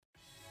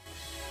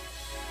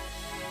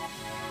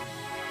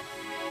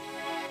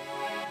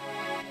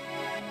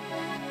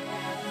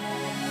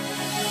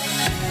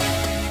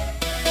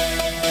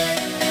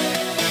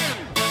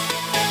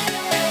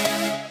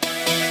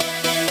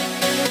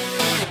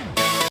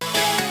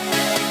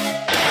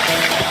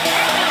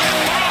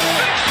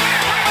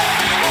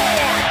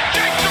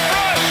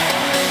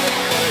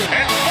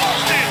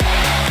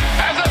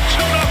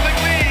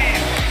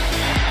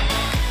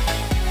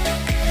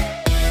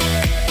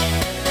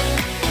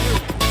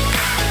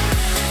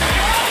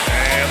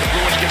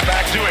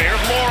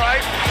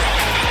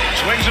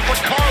Gives it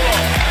for Carlo.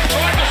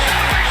 Trying to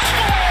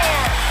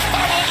score!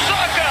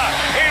 Osaka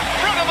in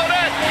front of the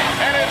net,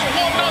 and it's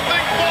 1-0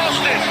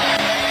 Boston.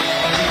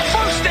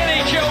 First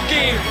NHL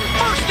game,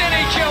 first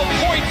NHL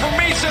point for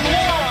Mason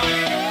Laura.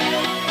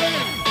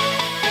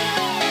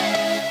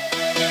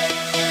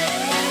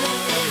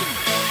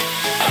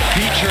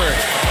 Beecher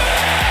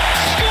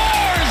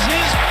scores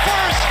his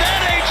first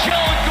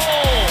NHL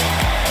goal.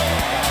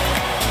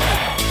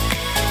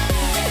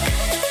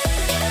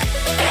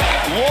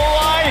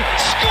 Lorei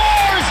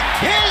scores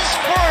his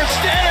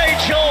first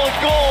NHL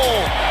goal.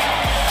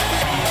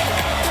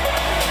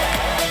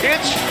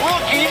 It's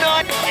rookie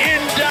night in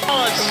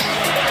Dallas.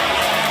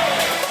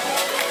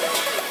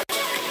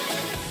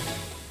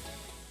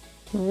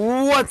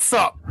 What's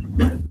up?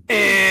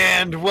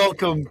 And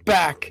welcome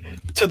back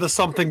to the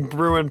Something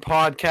Bruin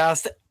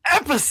podcast,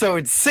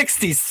 episode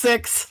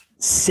 66.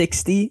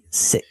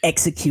 66.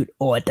 Execute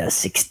order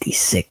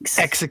 66.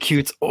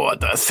 Executes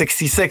order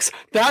 66.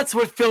 That's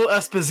what Phil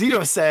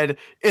Esposito said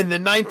in the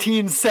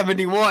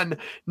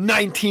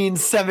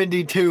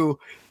 1971-1972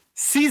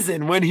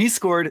 season when he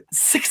scored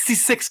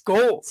 66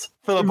 goals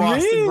for the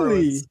Boston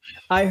Bruins.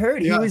 I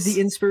heard he was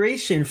the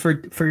inspiration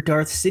for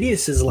Darth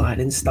Sidious's line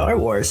in Star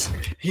Wars.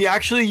 He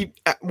actually,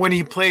 when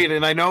he played,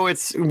 and I know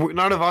it's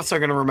none of us are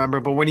going to remember,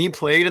 but when he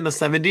played in the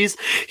 70s,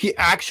 he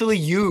actually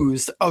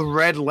used a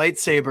red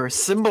lightsaber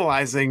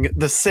symbolizing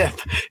the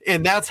Sith,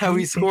 and that's how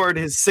he scored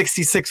his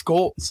 66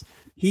 goals.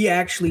 He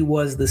actually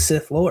was the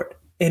Sith Lord.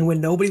 And when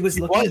nobody was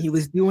looking, he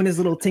was doing his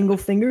little tingle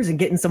fingers and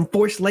getting some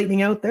force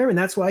lightning out there, and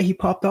that's why he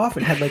popped off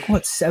and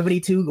had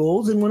 72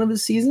 goals in one of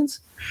his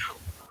seasons?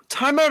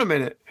 Time out a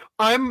minute.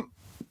 I'm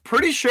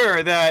pretty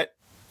sure that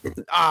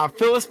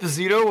Phil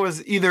Esposito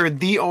was either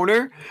the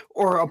owner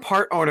or a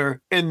part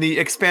owner in the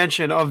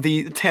expansion of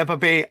the Tampa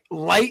Bay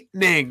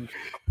Lightning.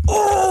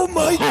 Oh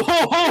my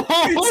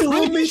God! It's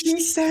all making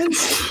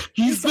sense.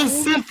 He's the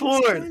Sith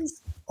Lord.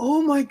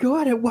 Oh my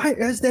God! Why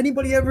has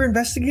anybody ever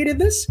investigated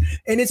this?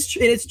 And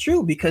it's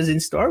true because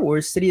in Star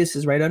Wars, Sidious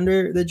is right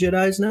under the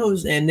Jedi's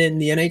nose, and in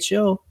the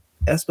NHL,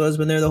 Espo's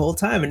been there the whole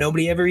time, and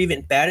nobody ever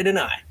even batted an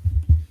eye.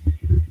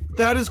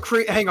 That is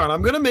crazy. Hang on,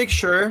 I'm gonna make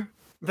sure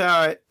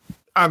that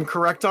I'm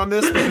correct on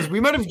this because we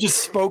might have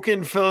just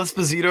spoken Phil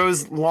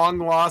Esposito's long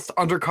lost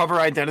undercover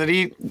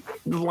identity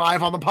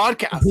live on the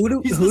podcast. Who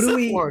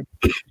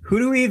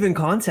do we even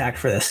contact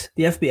for this?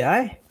 The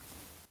FBI?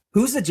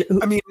 Who's the?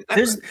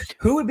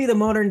 Who would be the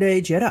modern day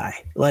Jedi?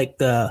 Like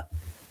the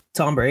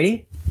Tom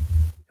Brady?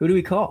 Who do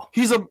we call?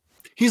 He's a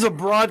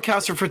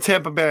broadcaster for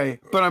Tampa Bay,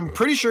 but I'm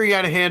pretty sure he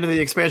had a hand in the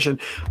expansion.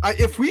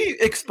 If we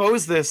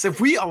expose this,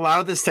 if we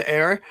allow this to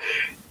air,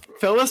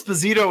 Phil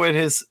Esposito and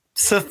his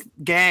Sith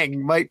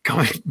gang might come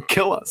and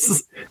kill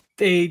us.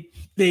 They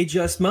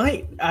just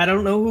might. I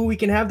don't know who we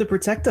can have to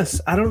protect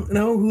us. I don't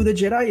know who the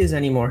Jedi is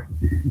anymore.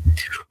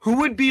 Who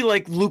would be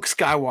like Luke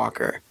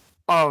Skywalker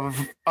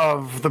of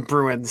the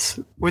Bruins?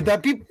 Would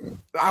that be?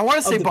 I want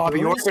to say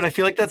Bobby Orr, but I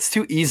feel like that's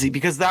too easy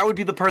because that would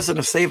be the person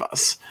to save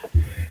us.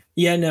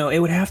 Yeah, no, it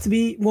would have to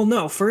be. Well,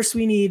 no. First,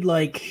 we need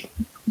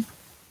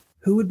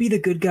who would be the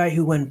good guy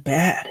who went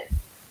bad?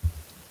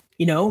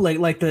 You know,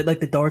 like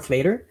the Darth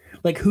Vader.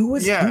 Like who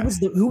was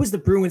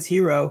the Bruins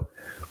hero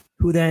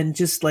who then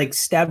just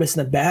stabbed us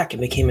in the back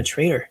and became a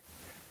traitor?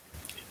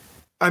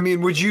 I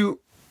mean, you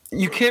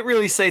can't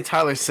really say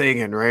Tyler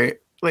Sagan, right?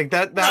 Like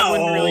that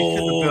wouldn't really fit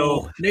the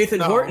bill.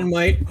 Nathan Horton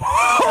might.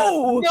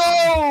 Oh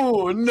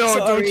no! Sorry.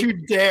 Don't you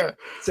dare!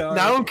 Sorry.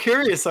 Now I'm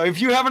curious. If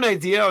you have an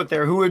idea out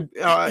there, who would?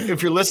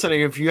 If you're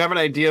listening, if you have an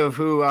idea of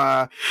who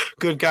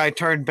good guy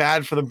turned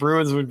bad for the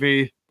Bruins would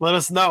be, let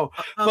us know.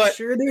 I'm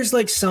sure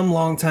there's some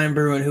longtime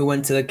Bruin who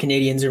went to the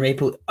Canadians or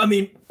Maple. I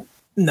mean,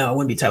 no, it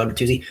wouldn't be Tyler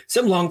Bertuzzi.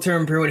 Some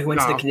long-term Bruin who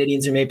went to the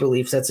Canadians or Maple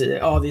Leafs. That's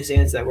an obvious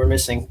answer that we're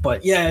missing.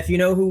 But yeah, if you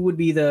know who would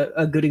be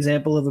a good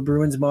example of a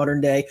Bruins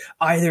modern day,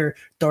 either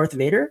Darth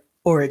Vader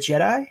or a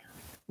Jedi,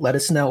 let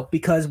us know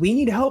because we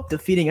need help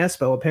defeating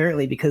Espo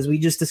apparently because we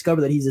just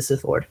discovered that he's a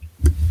Sith Lord.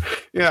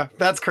 Yeah,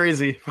 that's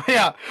crazy.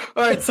 Yeah.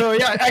 All right. So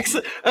yeah,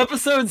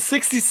 episode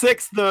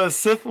 66, the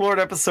Sith Lord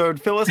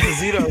episode. Phil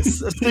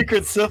Esposito's a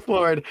secret Sith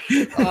Lord,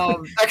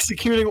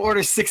 executing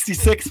Order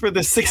 66 for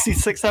the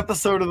 66th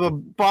episode of the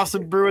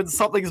Boston Bruins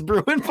Something's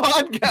Bruin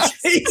podcast.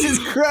 Jesus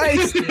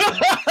Christ!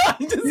 I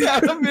just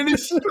had a mini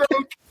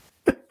stroke.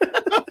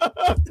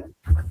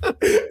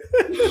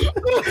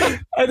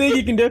 I think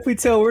you can definitely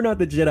tell we're not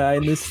the Jedi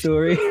in this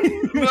story.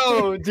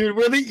 No, dude,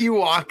 we're the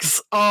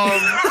Ewoks.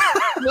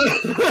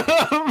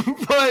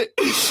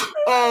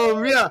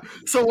 Yeah.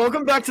 So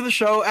welcome back to the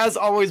show. As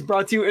always,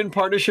 brought to you in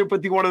partnership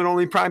with the one and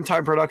only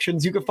Primetime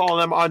Productions. You can follow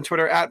them on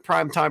Twitter at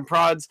Primetime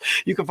Prods.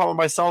 You can follow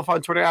myself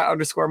on Twitter at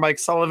 _Mike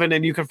Sullivan,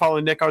 and you can follow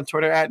Nick on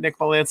Twitter at Nick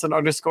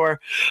Melanson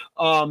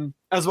 _.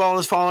 As well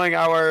as following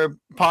our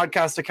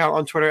podcast account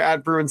on Twitter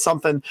at Bruin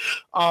Something.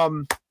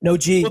 No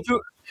G.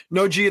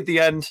 No G at the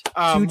end.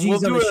 2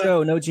 G's on the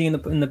show. No G in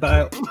the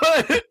bio.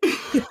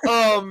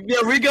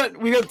 Yeah, we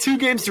got 2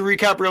 games to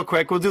recap real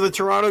quick. We'll do the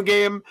Toronto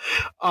game,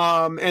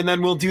 and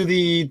then we'll do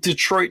the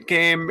Detroit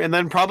game, and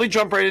then probably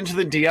jump right into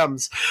the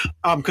DMs,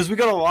 because we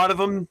got a lot of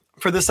them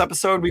for this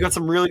episode. We got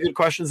some really good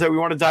questions that we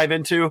want to dive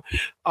into.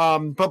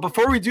 But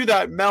before we do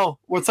that, Mel,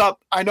 what's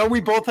up? I know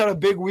we both had a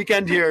big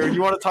weekend here.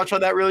 You want to touch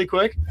on that really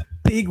quick?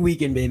 Big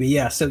weekend, baby.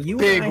 Yeah. So you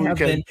and I have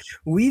been,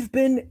 we've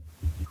been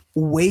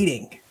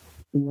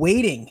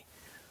waiting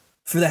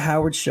for the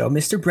Howard Show.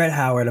 Mr. Brett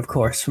Howard, of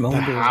course, from Only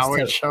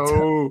Howard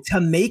Show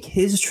to make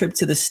his trip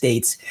to the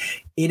States.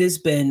 It has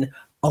been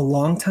a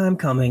long time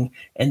coming,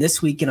 and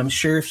this weekend, I'm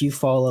sure if you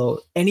follow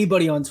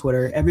anybody on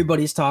Twitter,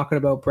 everybody's talking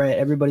about Brett.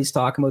 Everybody's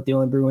talking about the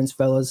Only Bruins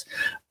fellas.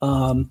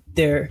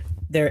 Their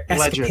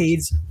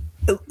escapades,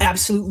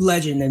 absolute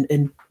legend.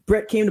 And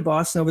Brett came to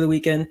Boston over the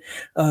weekend.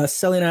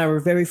 Sully and I were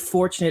very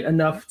fortunate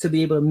enough to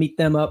be able to meet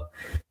them up,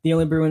 the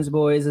Only Bruins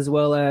boys, as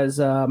well as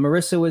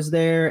Marissa was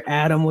there,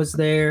 Adam was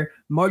there,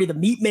 Marty the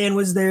Meat Man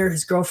was there,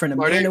 his girlfriend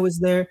Amanda was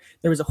there.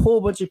 There was a whole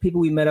bunch of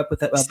people we met up with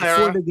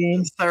before the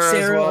game.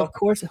 Sarah well. Of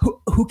course.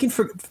 Who can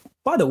forget?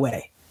 By the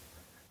way,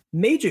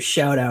 major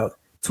shout out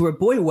to our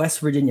boy West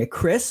Virginia,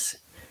 Chris.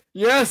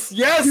 Yes,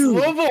 dude,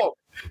 Louisville.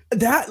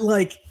 That,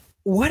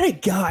 what a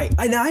guy.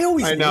 And I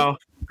know.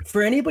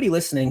 For anybody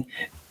listening,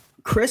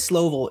 Chris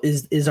Lovell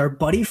is our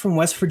buddy from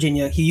West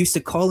Virginia. He used to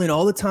call in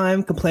all the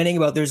time complaining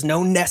about there's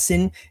no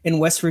Nesson in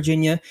West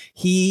Virginia.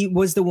 He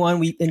was the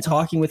one in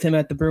talking with him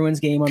at the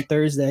Bruins game on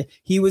Thursday.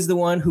 He was the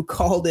one who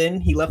called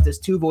in. He left us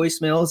 2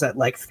 voicemails at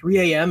 3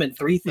 a.m. and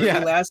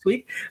 3:30 last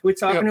week. We were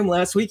talking to him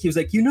last week. He was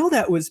like,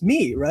 that was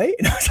me, right?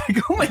 And I was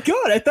like, oh my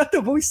God, I thought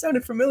the voice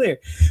sounded familiar.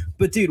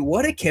 But dude,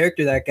 what a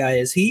character that guy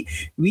is.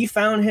 We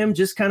found him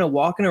just kind of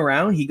walking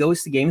around. He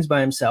goes to games by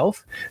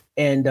himself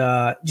and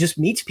just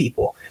meets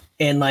people.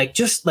 And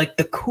just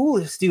the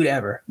coolest dude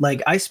ever.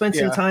 I spent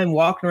some time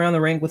walking around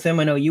the rink with him.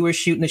 I know you were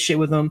shooting the shit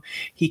with him.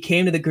 He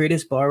came to the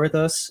Greatest Bar with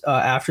us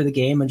after the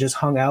game and just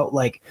hung out.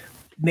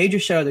 Major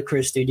shout out to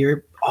Chris, dude. You're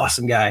an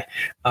awesome guy.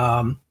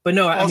 But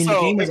no, I mean, the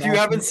game was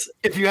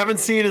if you haven't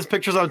seen his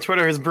pictures on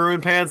Twitter, his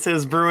Bruin pants,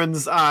 his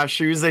Bruins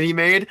shoes that he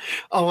made,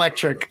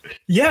 electric.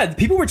 Yeah,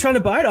 people were trying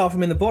to buy it off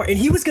him in the bar, and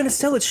he was going to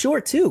sell it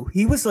short too.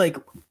 He was like,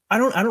 I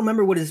don't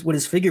remember what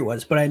his figure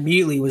was, but I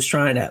immediately was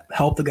trying to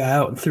help the guy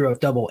out and threw out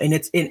double. And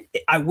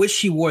I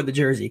wish he wore the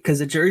jersey, because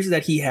the jersey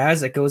that he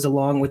has that goes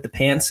along with the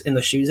pants and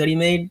the shoes that he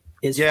made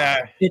is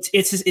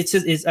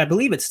it's I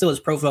believe it's still his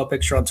profile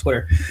picture on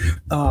Twitter.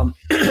 And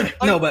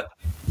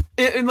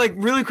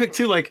really quick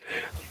too,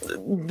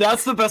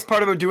 that's the best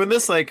part about doing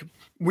this.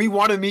 We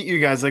want to meet you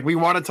guys. We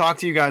want to talk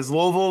to you guys.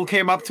 Louisville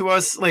came up to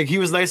us. He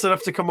was nice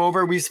enough to come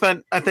over. We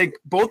spent, I think,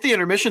 both the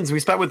intermissions we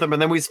spent with him,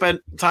 and then we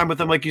spent time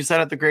with him, like you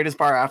said, at the Greatest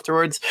Bar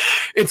afterwards.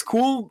 It's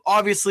cool,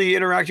 obviously,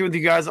 interacting with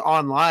you guys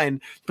online,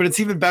 but it's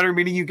even better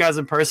meeting you guys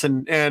in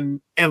person.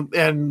 And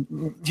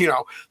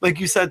like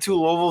you said, too,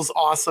 Louisville's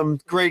awesome,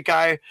 great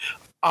guy,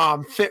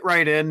 fit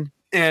right in.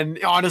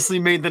 And honestly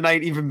made the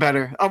night even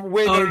better.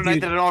 Way better night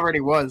than it already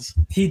was.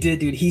 He did,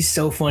 dude. He's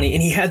so funny.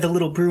 And he had the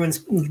little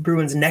Bruins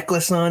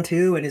necklace on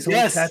too, and his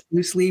little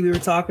tattoo sleeve we were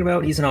talking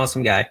about. He's an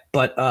awesome guy.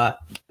 But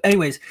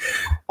anyways.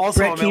 Also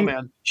Brett a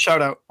mailman.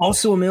 Shout out.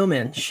 Also a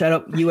mailman. Shout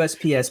out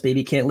USPS,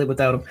 baby. Can't live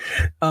without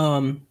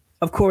him.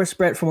 Of course,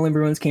 Brett from Only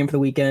Bruins came for the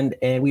weekend,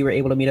 and we were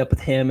able to meet up with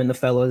him and the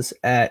fellas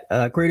at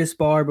Greatest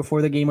Bar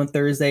before the game on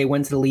Thursday,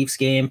 went to the Leafs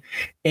game,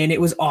 and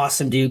it was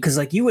awesome, dude, because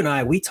you and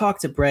I, we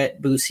talked to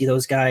Brett, Boosie,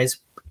 those guys,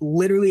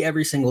 literally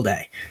every single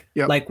day.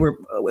 Yep.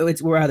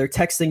 We're either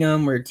texting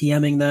them or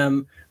DMing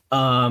them.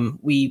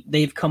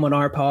 They've come on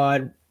our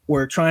pod.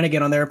 We're trying to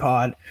get on their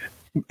pod.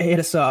 Hit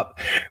us up.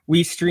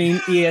 We stream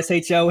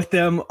ESHL with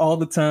them all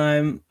the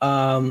time.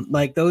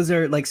 Those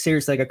are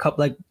seriously a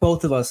couple,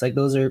 both of us,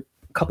 those are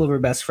couple of our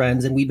best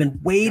friends, and we've been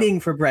waiting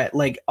for Brett.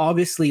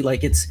 Obviously,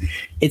 it's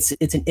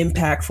an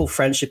impactful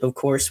friendship, of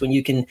course, when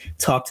you can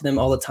talk to them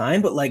all the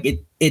time, but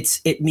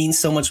it means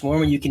so much more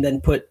when you can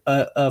then put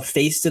a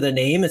face to the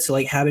name. It's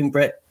having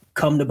Brett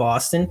come to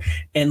Boston,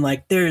 and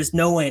there's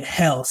no way in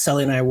hell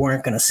Sully and I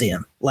weren't going to see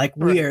him.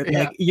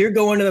 You're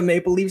going to the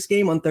Maple Leafs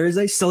game on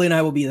Thursday, Sully and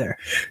I will be there.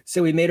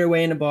 So we made our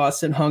way into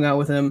Boston, hung out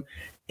with him,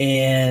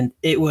 and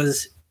it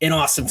was an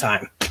awesome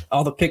time.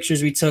 All the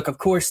pictures we took, of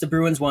course, the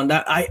Bruins won.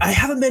 That I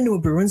haven't been to a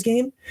Bruins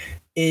game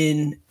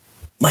in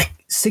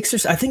 6 or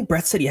 7. I think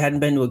Brett said he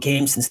hadn't been to a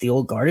game since the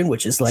Old Garden,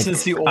 which is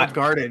since the Old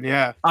Garden.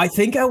 Yeah, I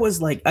think I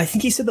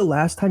think he said the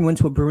last time he went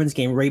to a Bruins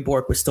game, Ray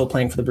Bork was still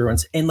playing for the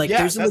Bruins, and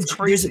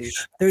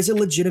there's a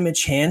legitimate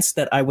chance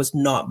that I was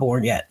not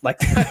born yet.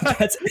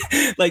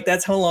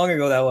 That's how long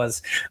ago that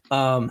was.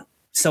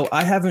 So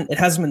it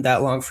hasn't been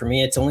that long for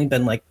me. It's only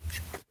been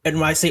and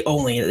when I say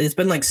only, it's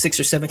been 6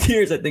 or 7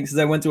 years, I think, since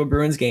I went to a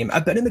Bruins game.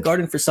 I've been in the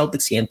Garden for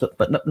Celtics games,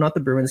 but not the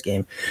Bruins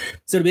game.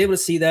 So to be able to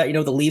see that,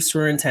 the Leafs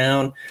were in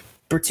town,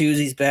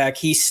 Bertuzzi's back,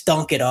 he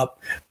stunk it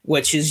up,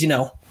 which is, we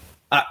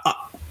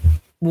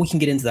can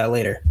get into that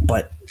later.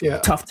 But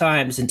tough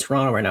times in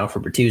Toronto right now for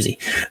Bertuzzi.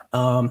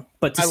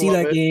 But to see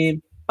that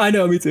game, I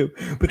know, me too.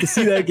 But to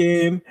see that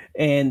game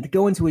and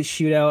go into a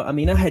shootout, I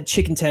mean, I had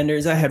chicken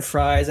tenders, I had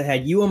fries, I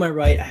had you on my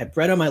right, I had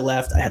Brett on my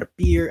left, I had a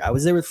beer, I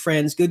was there with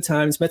friends, good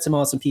times, met some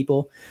awesome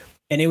people,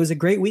 and it was a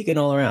great weekend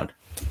all around.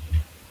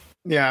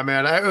 Yeah,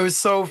 man, it was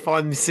so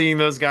fun seeing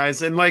those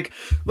guys, and like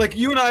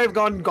you and I have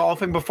gone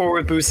golfing before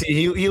with Boosie.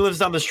 He lives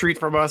down the street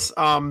from us.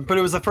 But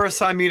it was the first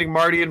time meeting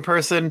Marty in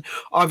person.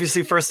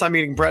 Obviously, first time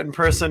meeting Brett in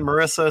person.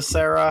 Marissa,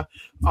 Sarah,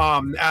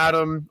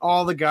 Adam,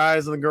 all the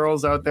guys and the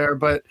girls out there.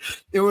 But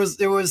it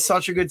was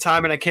such a good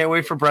time, and I can't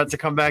wait for Brett to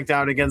come back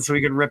down again so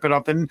we can rip it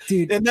up. And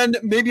Dude. and then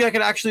maybe I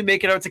can actually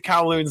make it out to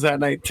Kowloon's that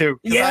night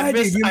too. Yeah, I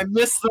missed dude,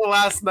 the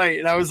last night,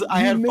 and I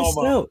had missed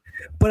FOMO. out.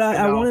 But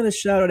I wanted to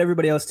shout out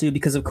everybody else too,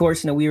 because of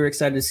course, we were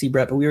excited to see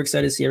Brett, but we were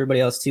excited to see everybody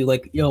else too.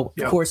 Like, of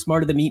course,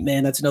 Smarter the Meat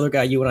Man. That's another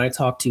guy you and I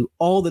talk to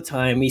all the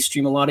time. We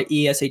stream a lot of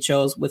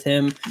ESHLs with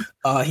him.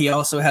 He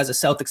also has a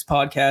Celtics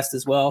podcast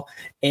as well.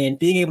 And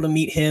being able to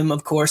meet him,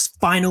 of course,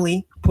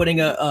 finally putting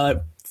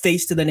a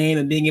face to the name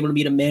and being able to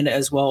meet Amanda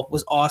as well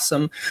was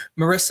awesome.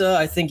 Marissa,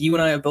 I think you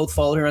and I have both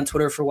followed her on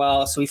Twitter for a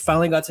while, so we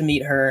finally got to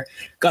meet her.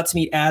 Got to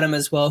meet Adam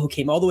as well, who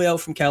came all the way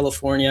out from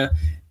California.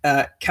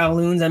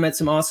 Kowloon's, I met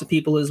some awesome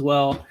people as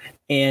well.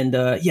 And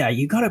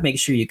you got to make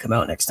sure you come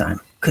out next time,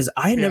 because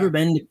I'd never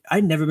been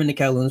to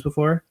Kowloon's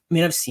before. I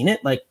mean, I've seen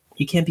it. Like,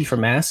 you can't be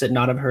from Mass and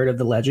not have heard of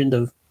the legend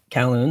of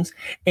Kowloon's.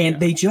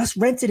 And they just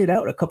rented it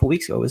out a couple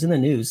weeks ago. It was in the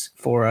news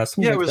for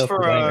something. Yeah, it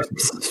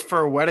was for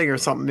a wedding or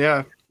something.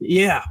 Yeah.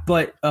 Yeah,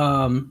 but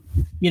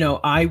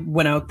I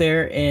went out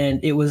there and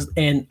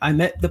I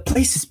met, the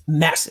place is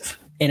massive.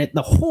 And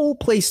the whole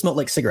place smelled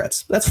like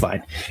cigarettes. That's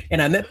fine.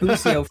 And I met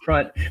Boosie out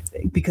front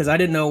because I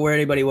didn't know where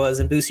anybody was.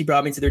 And Boosie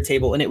brought me to their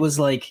table. And it was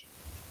like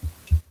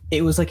a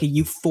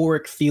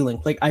euphoric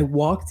feeling. Like, I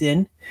walked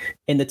in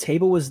and the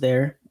table was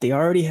there. They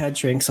already had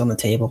drinks on the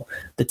table.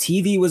 The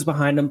TV was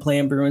behind them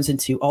playing Bruins in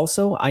 2.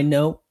 Also, I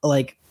know,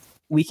 like,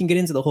 we can get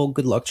into the whole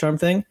good luck charm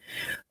thing,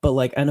 but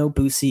like, I know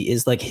Boosie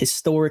is like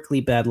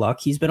historically bad luck.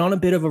 He's been on a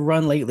bit of a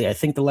run lately. I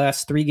think the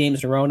last 3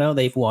 games in a row now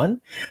they've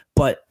won,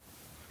 but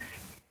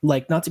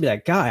like, not to be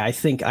that guy, I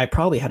think I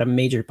probably had a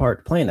major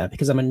part playing that,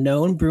 because I'm a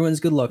known Bruins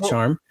good luck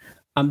charm.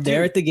 I'm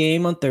there at the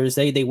game on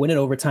Thursday. They win it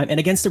overtime. And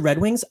against the Red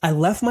Wings, I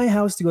left my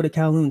house to go to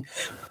Kowloon.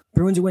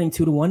 Bruins are winning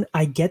 2-1.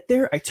 I get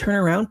there. I turn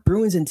around.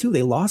 Bruins in 2.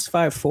 They lost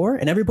 5-4.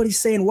 And everybody's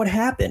saying, what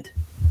happened?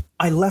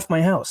 I left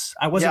my house.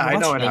 I wasn't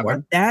watching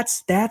anymore.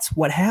 That's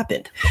what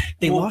happened.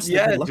 They lost.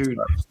 Yeah, dude.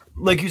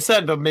 Like you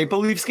said, the Maple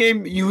Leafs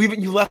game,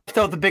 you left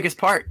out the biggest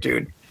part,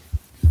 dude.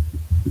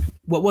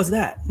 What was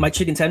that? My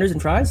chicken tenders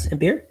and fries and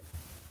beer?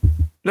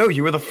 No,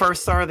 you were the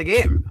first star of the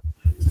game.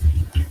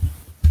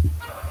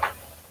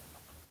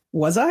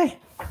 Was I?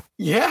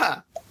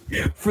 Yeah.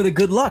 For the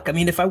good luck. I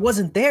mean, if I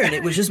wasn't there and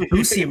it was just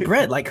Boosie and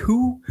Brett, like,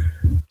 who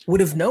would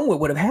have known what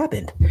would have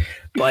happened?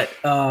 But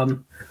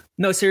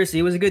no, seriously,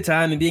 it was a good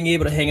time, and being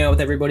able to hang out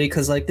with everybody,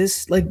 because like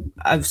this, like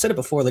I've said it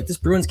before, like this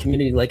Bruins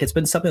community, like it's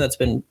been something that's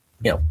been,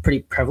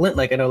 pretty prevalent.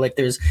 Like, I know, like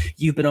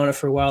you've been on it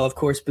for a while. Of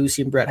course,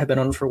 Boosie and Brett have been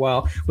on it for a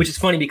while, which is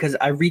funny because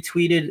I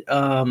retweeted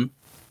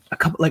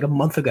a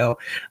month ago,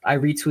 I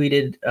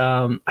retweeted,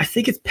 I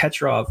think it's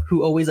Petrov,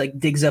 who always like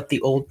digs up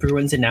the old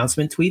Bruins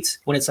announcement tweets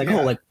when it's like,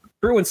 oh, like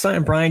Bruins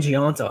signed Brian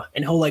Giunta,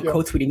 and he'll like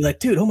quote tweet and be like,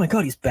 dude, oh my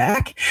God, he's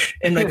back.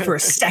 And like for a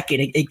second,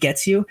 it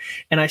gets you.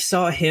 And I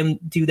saw him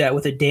do that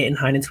with a Danton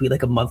Heinen tweet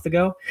like a month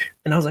ago.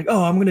 And I was like,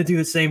 oh, I'm going to do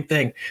the same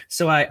thing.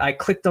 So I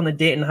clicked on the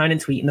Danton Heinen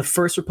tweet, and the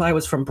first reply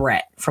was from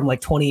Brett from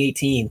like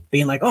 2018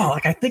 being like, oh,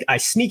 like I think I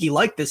sneaky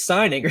like this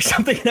signing or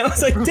something. And I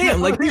was like,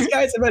 damn, like these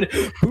guys have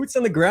had boots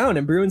on the ground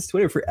in Bruins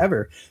Twitter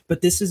forever.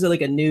 But this is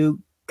like a new,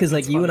 because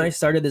like you and I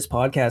started this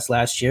podcast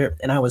last year,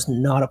 and I was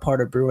not a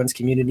part of Bruins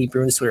community,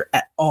 Bruins Twitter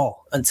at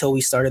all until we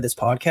started this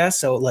podcast.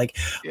 So like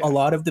a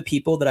lot of the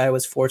people that I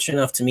was fortunate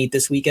enough to meet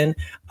this weekend,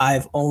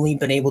 I've only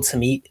been able to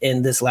meet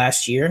in this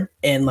last year.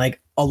 And like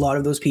a lot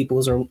of those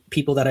people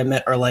that I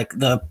met are like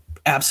the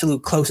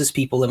absolute closest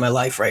people in my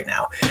life right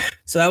now.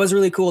 So that was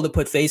really cool to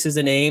put faces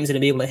to names and to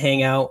be able to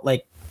hang out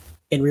like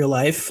in real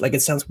life. Like,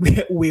 it sounds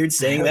weird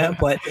saying that,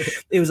 but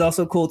it was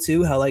also cool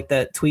too how like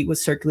that tweet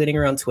was circulating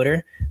around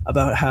Twitter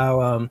about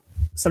how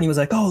somebody was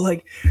like, oh,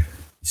 like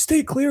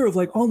stay clear of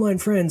like online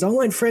friends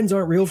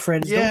aren't real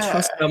friends. Don't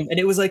trust them. And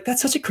it was like,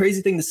 that's such a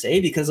crazy thing to say,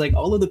 because like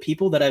all of the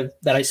people that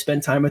I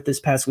spent time with this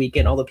past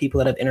weekend, all the people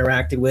that I've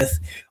interacted with,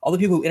 all the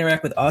people who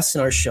interact with us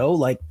in our show,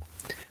 like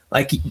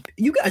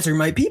you guys are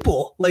my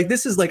people. Like,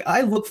 this is like,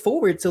 I look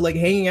forward to like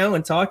hanging out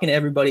and talking to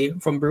everybody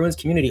from Bruins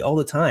community all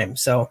the time.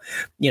 So,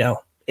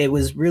 it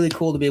was really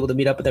cool to be able to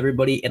meet up with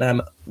everybody, and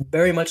I'm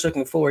very much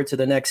looking forward to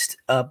the next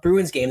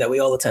Bruins game that we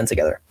all attend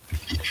together.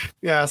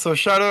 Yeah, so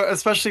shout out,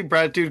 especially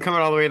Brett, dude,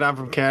 coming all the way down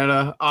from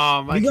Canada.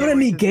 You gotta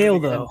meet Gail,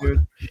 though.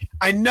 Dude.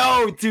 I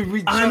know,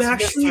 dude.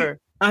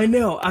 I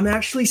know. I'm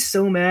actually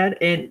so mad,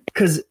 and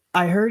because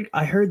I heard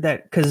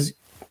that because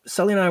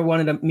Sully and I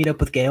wanted to meet up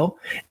with Gail,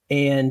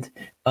 and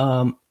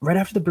right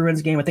after the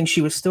Bruins game, I think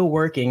she was still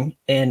working,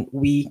 and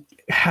we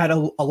had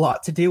a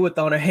lot to deal with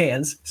on our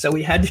hands, so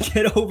we had to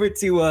get over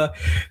to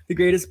the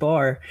Greatest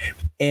Bar,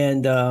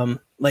 and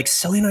like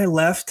Sully and I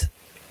left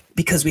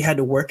because we had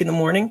to work in the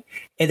morning,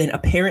 and then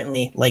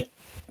apparently like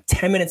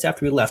 10 minutes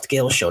after we left,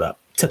 Gail showed up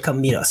to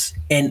come meet us,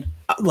 and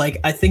like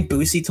I think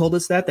Boosie told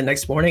us that the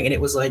next morning, and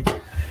it was like,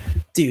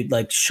 dude,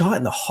 like shot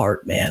in the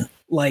heart, man.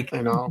 Like,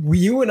 I know.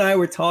 you and I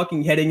were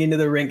talking heading into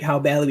the rink how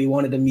badly we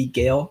wanted to meet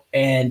Gail.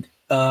 And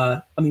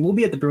I mean, we'll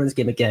be at the Bruins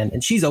game again.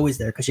 And she's always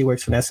there because she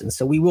works for Essence.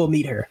 So we will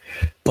meet her.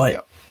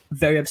 But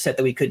very upset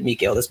that we couldn't meet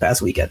Gail this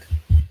past weekend.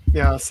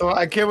 Yeah, so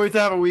I can't wait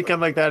to have a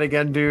weekend like that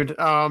again, dude.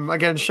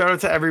 Again, shout out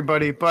to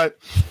everybody. But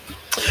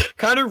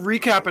kind of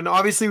recapping,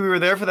 obviously we were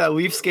there for that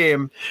Leafs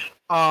game.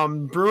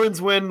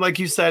 Bruins win, like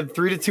you said,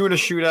 3-2 in a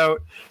shootout.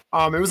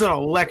 It was an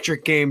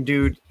electric game,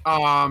 dude.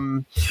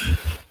 Zaka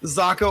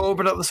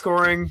opened up the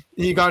scoring.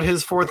 He got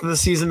his 4th of the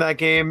season that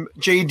game.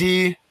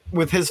 JD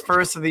with his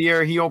first of the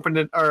year, he opened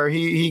it, or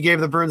he gave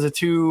the Bruins a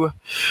 2-0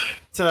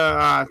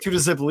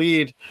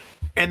 lead.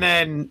 And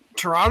then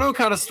Toronto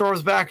kind of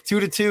storms back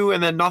 2-2,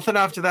 and then nothing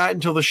after that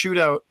until the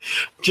shootout.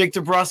 Jake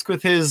DeBrusk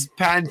with his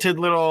patented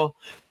little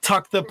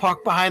tuck the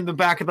puck behind the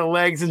back of the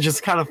legs and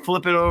just kind of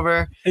flip it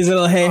over. His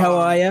little hey, how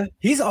are you?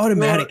 He's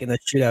automatic in the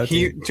shootout.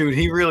 Dude,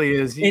 he really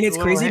is. And it's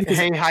crazy because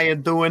hey, how you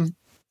doing?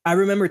 I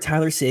remember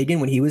Tyler Seguin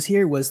when he was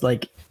here was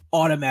like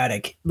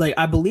automatic. Like,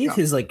 I believe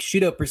his like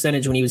shootout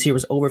percentage when he was here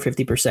was over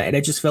 50%. And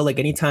I just felt like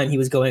anytime he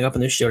was going up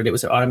in the shootout, it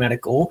was an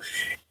automatic goal.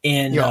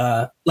 And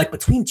like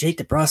between Jake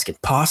DeBrusk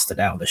and Pasta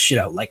down the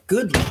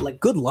shootout,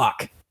 good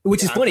luck.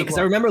 Which is funny because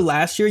I remember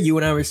last year you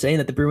and I were saying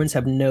that the Bruins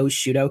have no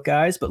shootout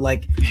guys, but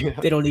like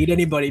they don't need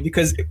anybody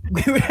because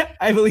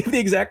I believe the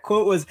exact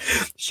quote was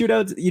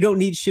shootouts. You don't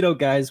need shootout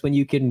guys when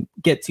you can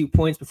get 2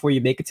 points before you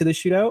make it to the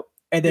shootout.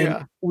 And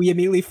then we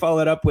immediately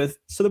followed up with,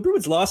 so the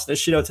Bruins lost the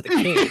shootout to the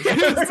Kings.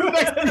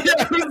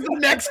 It was the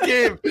next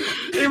game.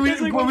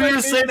 When we were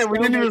saying that, we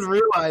didn't even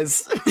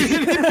realize.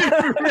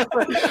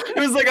 It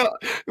was like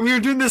we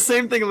were doing the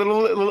same thing, a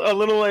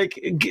little like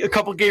a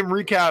couple game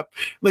recap.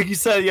 Like you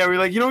said, we're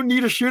like, you don't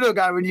need a shootout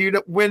guy when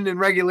you win in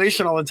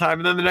regulation all the time.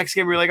 And then the next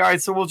game, we're like, all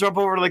right, so we'll jump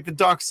over to like the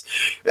Ducks.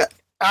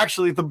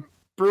 Actually, the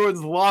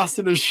Bruins lost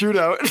in a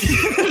shootout.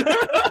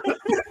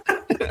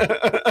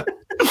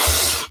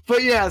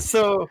 But yeah,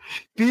 so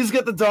Bees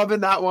get the dub in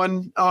that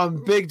one.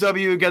 Big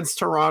W against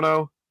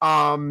Toronto.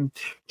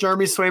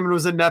 Jeremy Swayman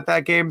was in net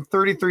that game,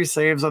 33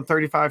 saves on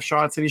 35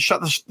 shots, and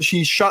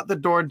he shut the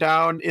door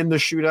down in the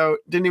shootout.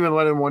 Didn't even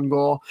let in one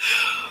goal.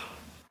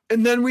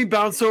 And then we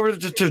bounced over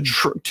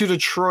to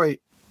Detroit.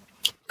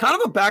 Kind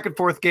of a back and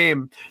forth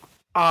game.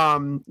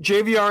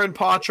 JVR and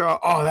Patra.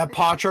 Oh, that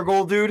Patra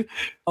goal, dude.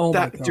 Oh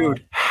my God.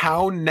 Dude,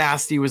 how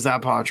nasty was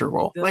that Patra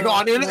goal? And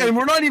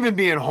we're not even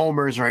being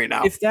homers right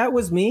now. If that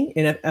was me,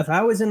 and if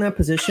I was in that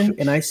position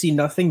and I see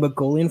nothing but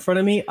goalie in front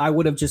of me, I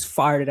would have just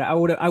fired it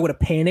out. I would have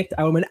panicked.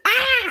 I would have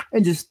been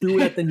and just threw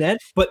it at the net.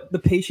 But the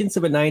patience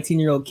of a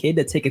 19-year-old kid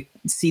to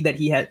see that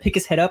he pick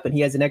his head up and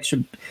he has an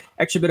extra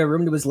bit of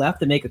room to his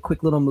left and make a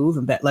quick little move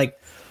and bet like,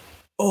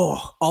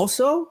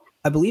 also.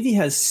 I believe he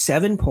has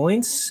 7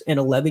 points in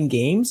 11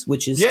 games,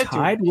 which is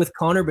tied with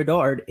Connor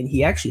Bedard, and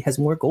he actually has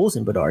more goals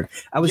than Bedard.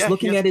 I was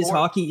looking at his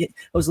hockey.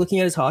 I was looking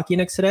at his hockey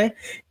next today,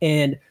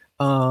 and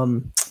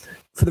for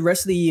the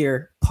rest of the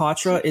year,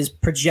 Patra is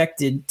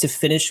projected to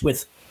finish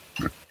with,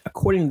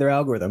 according to their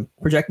algorithm,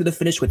 projected to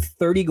finish with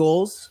 30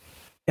 goals,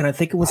 and I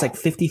think it was like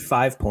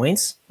 55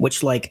 points,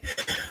 which like,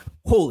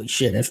 holy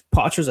shit! If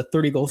Patra's a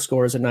 30-goal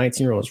scorer as a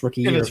 19-year-old's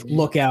rookie year,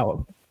 look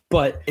out!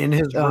 But in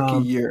his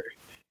rookie year.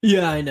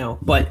 Yeah, I know.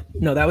 But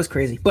no, that was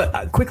crazy.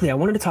 But quickly, I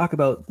wanted to talk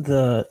about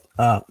the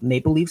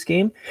Maple Leafs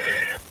game.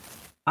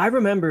 I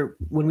remember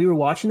when we were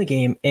watching the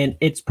game, and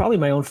it's probably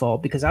my own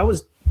fault because I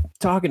was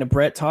talking to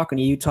Brett, talking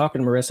to you,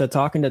 talking to Marissa,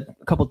 talking to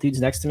a couple dudes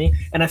next to me,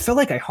 and I felt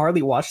like I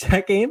hardly watched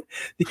that game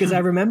because I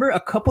remember a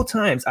couple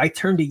times I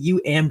turned to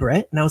you and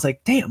Brett, and I was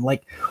like, damn,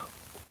 like,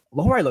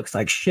 Lohrei looks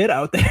like shit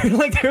out there.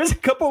 Like there was a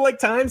couple like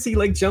times he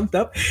like jumped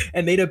up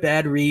and made a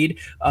bad read.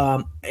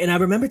 And I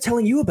remember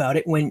telling you about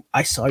it when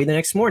I saw you the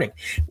next morning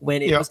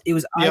when it was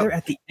either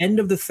at the end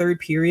of the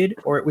third period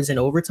or it was in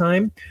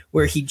overtime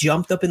where he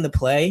jumped up in the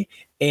play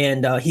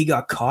and he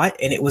got caught.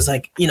 And it was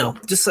like,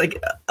 just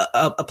like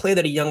a play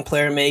that a young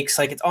player makes.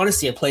 Like it's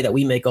honestly a play that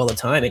we make all the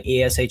time in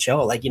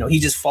ESHL. Like, he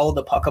just followed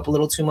the puck up a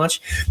little too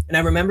much. And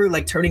I remember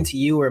like turning to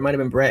you or it might've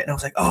been Brett. And I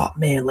was like, oh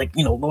man, like,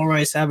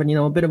 Lohrei's having,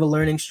 a bit of a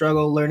learning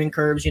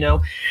curves,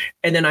 and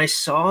then I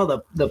saw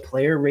the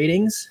player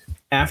ratings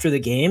after the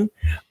game.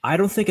 I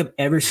don't think I've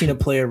ever seen a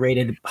player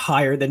rated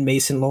higher than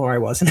Mason Lohrei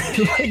was in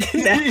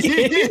that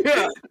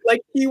game.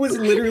 Like he was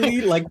literally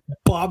like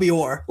Bobby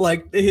Orr,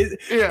 like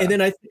and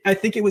then I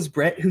think it was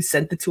Brett who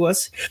sent it to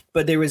us,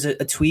 but there was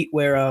a tweet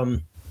where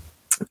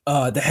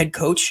the head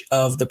coach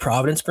of the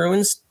Providence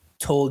Bruins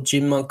told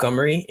Jim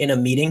Montgomery in a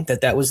meeting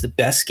that was the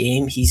best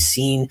game he's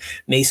seen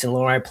Mason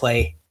Lohrei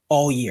play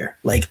all year.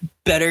 Like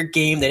better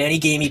game than any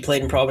game he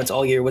played in Providence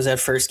all year was that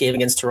first game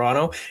against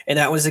Toronto. And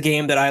that was the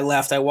game that I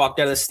walked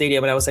out of the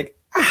stadium and I was like,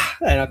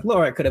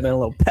 Lohrei could have been a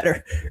little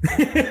better.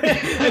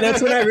 And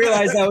that's when I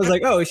realized I was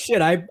like, oh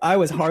shit, I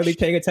was hardly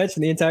paying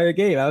attention the entire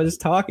game. I was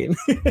just talking.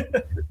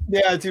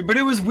 Yeah, dude, but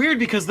it was weird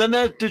because then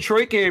that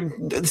Detroit game,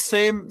 the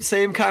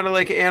same kind of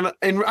like, and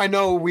I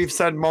know we've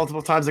said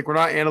multiple times like we're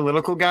not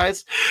analytical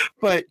guys,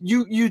 but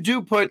you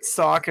do put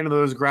stock into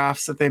those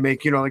graphs that they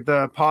make, like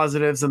the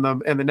positives and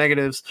the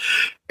negatives.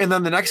 And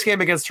then the next game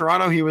against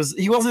Toronto, he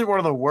wasn't one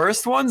of the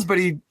worst ones, but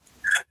he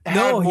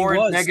had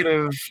more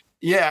negative.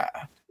 Yeah.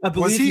 I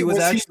believe he was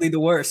actually the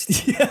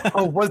worst. Yeah.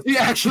 Oh, was he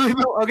actually?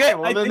 Okay,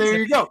 well then there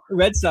you go.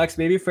 Red Sox,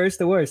 maybe first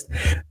the worst.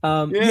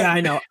 Yeah,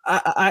 I know.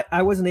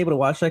 I wasn't able to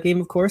watch that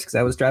game, of course, because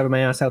I was driving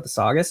my ass out to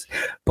Saugus.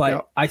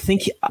 But I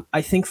think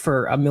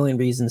for a million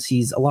reasons,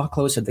 he's a lot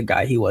closer to the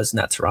guy he was in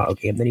that Toronto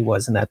game than he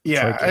was in that.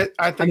 Yeah, Detroit game.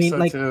 I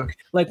think so too.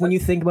 Like when you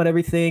think about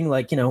everything,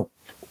 like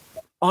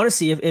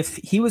honestly, if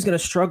he was going to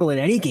struggle in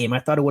any game, I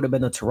thought it would have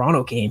been the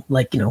Toronto game.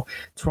 Like,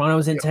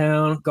 Toronto's in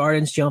town,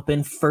 Garden's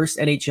jumping, first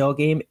NHL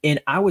game, and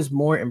I was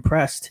more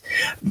impressed.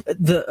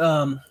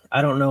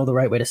 I don't know the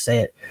right way to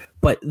say it,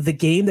 but the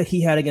game that he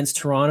had against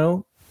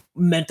Toronto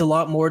meant a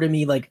lot more to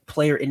me, like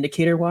player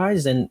indicator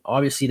wise, than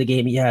obviously the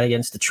game he had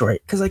against Detroit.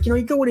 Because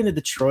you're going into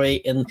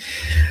Detroit and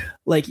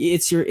like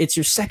it's your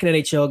second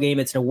NHL game.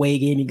 It's an away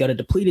game. You got a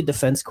depleted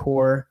defense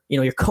core.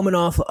 You're coming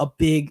off a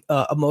big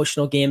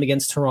emotional game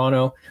against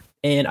Toronto.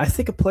 And I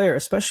think a player,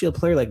 especially a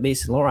player like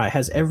Mason Lohrei,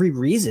 has every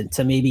reason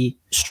to maybe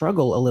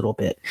struggle a little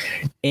bit.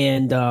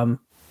 And to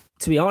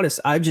be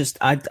honest,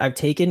 I've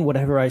taken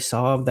whatever I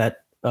saw of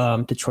that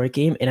Detroit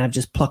game and I've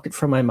just plucked it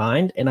from my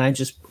mind and I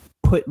just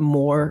put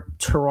more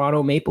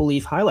Toronto Maple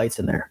Leaf highlights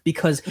in there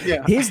because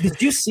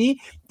did you see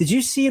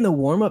in the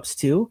warmups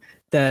too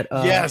that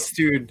yes,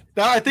 dude.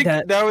 I think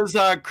that was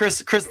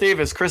Chris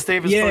Davis. Chris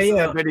Davis posted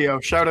that video.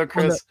 Shout out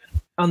Chris.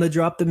 On the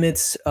Drop the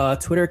Mitts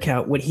Twitter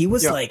account when he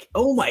was like,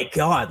 oh my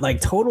God,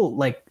 like total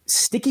like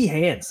sticky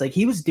hands. Like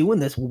he was doing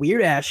this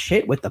weird ass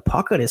shit with the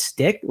puck on his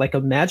stick, like a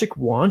magic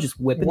wand, just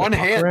whipping one the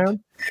puck hand around.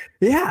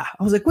 Yeah.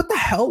 I was like, what the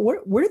hell?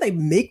 Where do they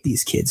make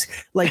these kids?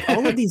 Like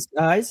all of these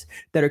guys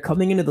that are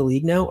coming into the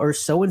league now are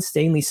so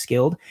insanely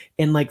skilled.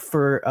 And like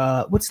for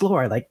what's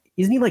Lohrei? Like,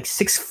 isn't he like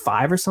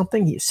 6'5" or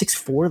something? He's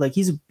 6'4". Like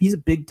he's a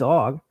big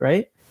dog,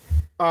 right?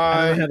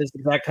 I don't have his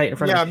exact height in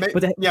front of me.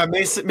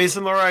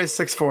 Mason Lohrei is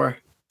 6'4".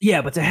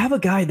 Yeah, but to have a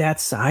guy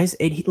that size,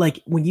 and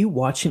when you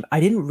watch him, I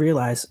didn't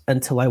realize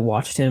until I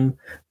watched him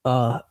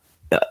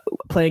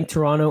playing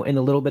Toronto and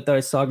a little bit that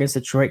I saw against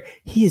Detroit,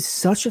 he is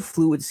such a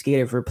fluid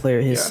skater for a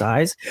player his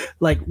size.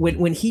 Like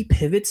when he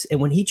pivots and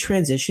when he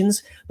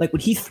transitions, like when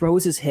he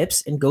throws his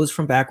hips and goes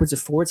from backwards to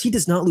forwards, he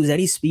does not lose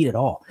any speed at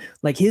all.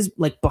 Like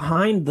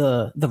behind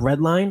the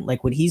red line,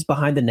 like when he's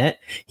behind the net,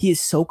 he is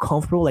so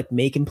comfortable like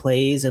making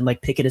plays and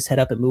like picking his head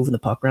up and moving the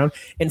puck around.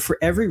 And for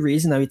every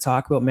reason that we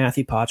talk about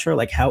Matthew Poitras,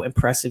 like how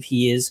impressive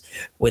he is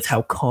with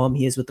how calm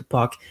he is with the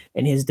puck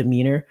and his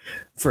demeanor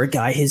for a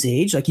guy his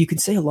age, like you can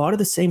say a lot of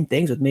the same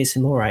things with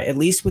Mason Lohrei, at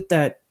least with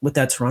that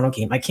Toronto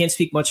game. I can't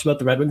speak much about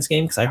the Red Wings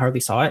game because I hardly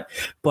saw it,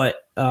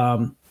 but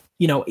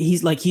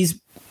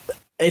he's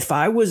if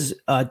I was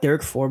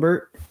Derek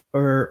Forbort,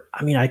 or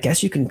I mean, I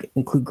guess you can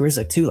include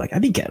Grzelcyk too. Like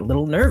I'd be getting a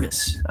little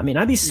nervous. I mean,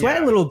 I'd be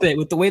sweating a little bit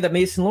with the way that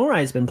Mason Lohrei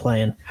has been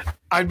playing.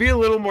 I'd be a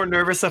little more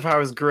nervous if I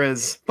was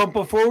Grizz. But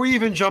before we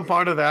even jump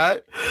onto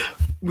that,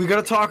 we got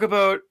to talk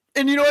about.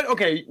 And you know what?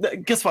 Okay,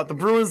 guess what? The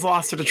Bruins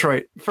lost to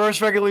Detroit.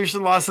 First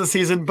regulation loss of the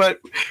season, but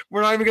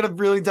we're not even going to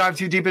really dive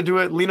too deep into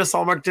it. Linus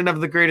Ullmark didn't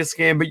have the greatest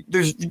game, but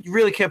you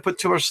really can't put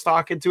too much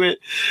stock into it.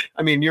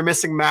 I mean, you're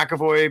missing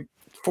McAvoy,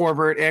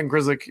 Forbort, and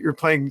Grzelcyk. You're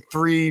playing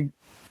three,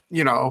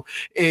 AHL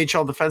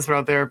defensemen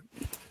out there.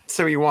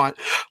 Say what you want.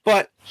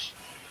 But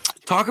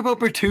talk about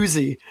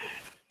Bertuzzi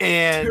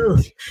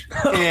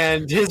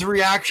and his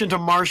reaction to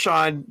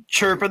Marchand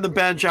chirping the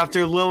bench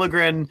after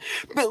Liljegren.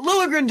 But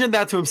Liljegren did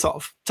that to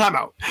himself.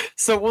 Timeout.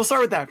 So we'll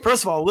start with that.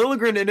 First of all,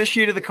 Liljegren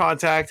initiated the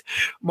contact.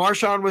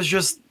 Marchand was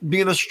just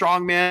being the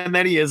strong man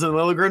that he is, and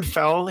Liljegren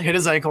fell, hit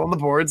his ankle on the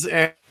boards,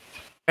 and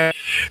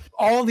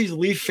all these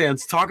Leaf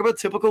fans, talk about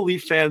typical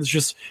Leaf fans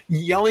just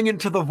yelling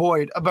into the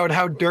void about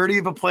how dirty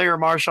of a player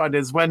Marchand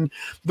is, when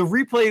the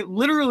replay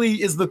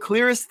literally is the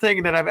clearest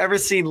thing that I've ever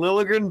seen.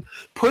 Liljegren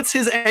puts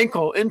his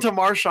ankle into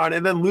Marchand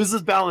and then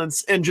loses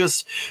balance and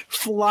just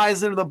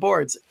flies into the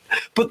boards.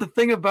 But the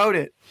thing about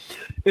it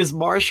is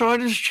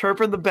Marchand is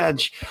chirping the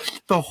bench.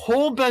 The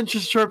whole bench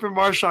is chirping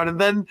Marchand.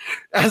 And then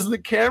as the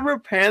camera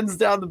pans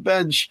down the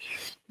bench,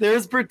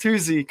 there's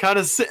Bertuzzi kind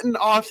of sitting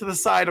off to the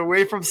side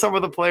away from some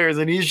of the players,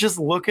 and he's just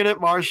looking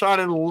at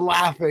Marchand and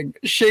laughing,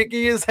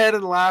 shaking his head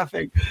and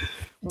laughing.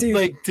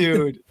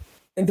 Dude.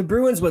 And the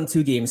Bruins won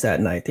 2 games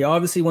that night. They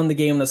obviously won the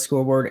game on the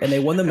scoreboard, and they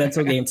won the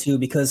mental game too,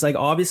 because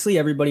obviously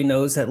everybody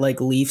knows that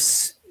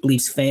Leafs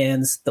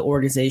fans, the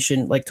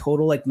organization,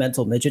 total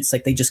mental midgets,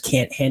 they just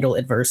can't handle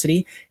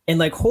adversity.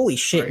 And holy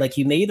shit, right.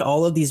 You made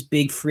all of these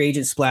big free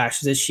agent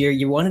splashes this year.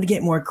 You wanted to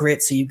get more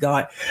grit, so you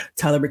got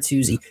Tyler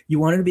Bertuzzi. You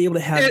wanted to be able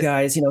to have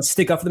guys,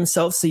 stick up for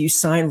themselves, so you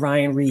signed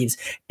Ryan Reeves.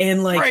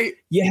 And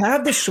you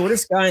have the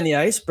shortest guy on the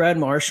ice, Brad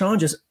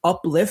Marchand, just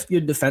uplift your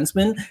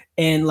defenseman.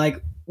 And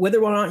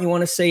whether or not you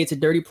want to say it's a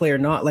dirty player or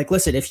not,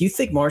 listen, if you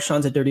think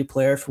Marchand's a dirty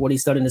player for what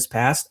he's done in his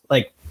past,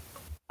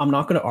 I'm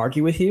not going to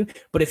argue with you.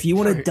 But if you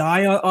want to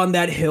die on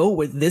that hill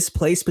with this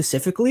play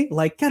specifically,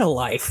 like, get a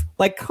life.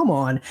 Like, come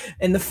on.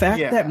 And the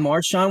fact that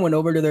Marchand went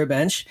over to their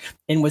bench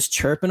and was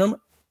chirping them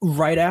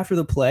right after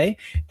the play,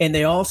 and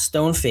they all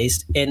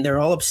stone-faced, and they're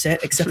all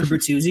upset except for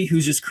Bertuzzi,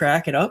 who's just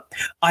cracking up.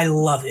 I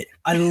love it.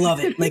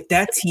 Like,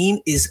 that team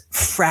is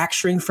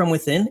fracturing from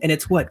within, and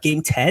it's what,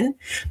 game 10?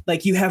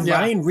 Like, you have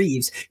Ryan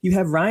Reeves. You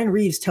have Ryan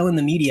Reeves telling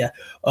the media,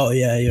 oh,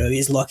 yeah,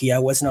 he's lucky I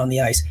wasn't on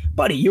the ice.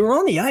 Buddy, you were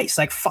on the ice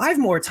like 5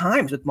 more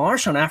times with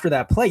Marchand after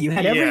that play. You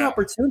had every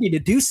opportunity to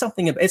do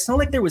something. It's not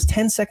like there was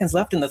 10 seconds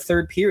left in the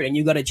third period and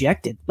you got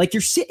ejected. Like, you're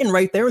sitting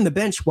right there on the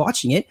bench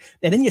watching it,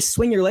 and then you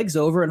swing your legs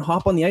over and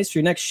hop on the ice for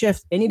your next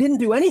shift, and you didn't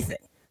do anything.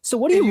 So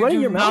what are you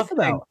running your mouth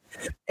about?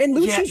 And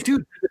Lucic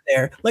was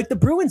there. Like, the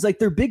Bruins, like,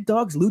 they're big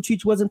dogs.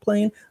 Lucic wasn't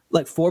playing.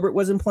 Like, Forbert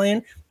wasn't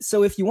playing.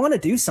 So if you want to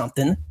do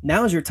something,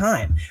 now's your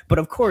time. But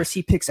of course,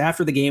 he picks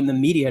after the game the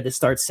media to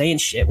start saying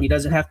shit when he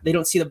doesn't have. They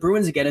don't see the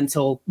Bruins again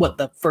until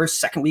the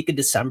second week of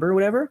December or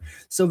whatever.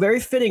 So very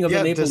fitting of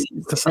the Maple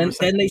Leafs. And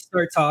then they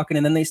start talking,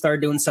 and then they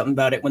start doing something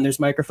about it when there's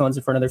microphones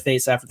in front of their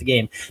face after the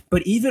game.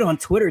 But even on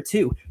Twitter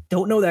too,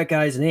 don't know that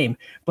guy's name,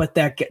 but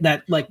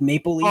that like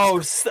Maple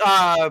Leafs.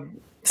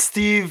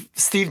 Steve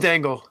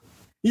Dangle.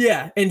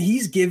 Yeah, and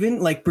he's given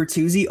like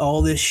Bertuzzi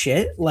all this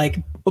shit.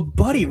 Like,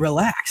 buddy,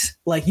 relax.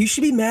 Like, you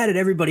should be mad at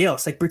everybody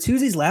else. Like,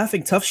 Bertuzzi's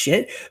laughing tough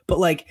shit, but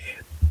like,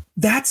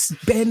 that's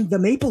been the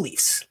Maple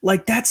Leafs.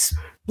 Like, that's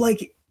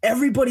like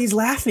everybody's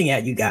laughing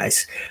at you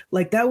guys.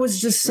 Like, that was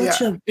just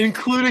such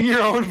including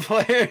your own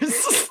players.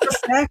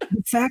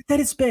 the fact that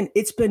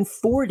it's been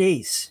 4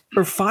 days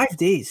or 5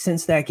 days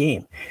since that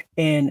game,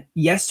 and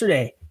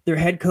yesterday their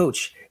head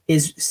coach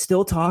is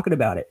still talking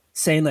about it,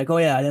 saying like, oh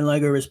yeah, I didn't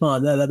like her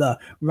response, blah, blah, blah.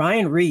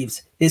 Ryan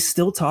Reeves is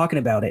still talking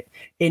about it.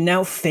 And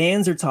now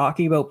fans are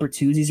talking about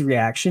Bertuzzi's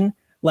reaction.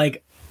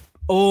 Like,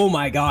 oh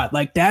my God,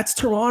 like, that's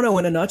Toronto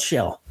in a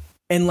nutshell.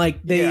 And like,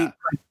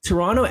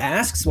 Toronto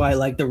asks why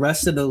like the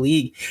rest of the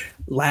league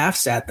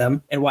laughs at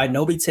them and why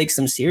nobody takes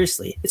them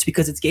seriously. It's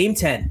because it's game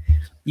 10.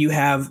 You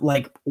have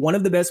like one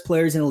of the best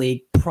players in the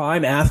league,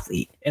 prime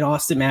athlete, in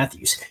Austin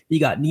Matthews. You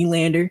got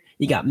Nylander,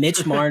 you got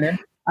Mitch Marner.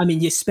 I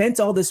mean, you spent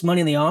all this money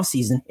in the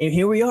offseason, and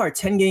here we are,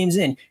 10 games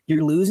in.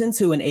 You're losing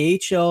to an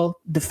AHL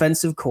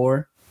defensive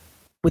core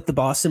with the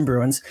Boston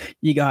Bruins.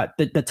 You got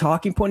the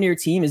talking point of your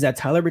team is that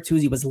Tyler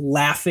Bertuzzi was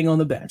laughing on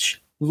the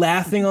bench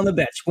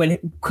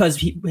because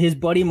his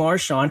buddy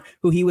Marchand,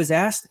 who he was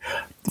asked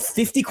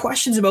 50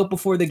 questions about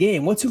before the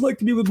game. What's it like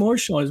to be with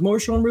Marchand? Is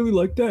Marchand really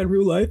like that in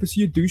real life? Is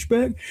he a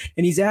douchebag?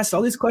 And he's asked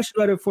all these questions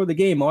about it before the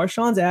game.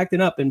 Marchand's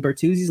acting up and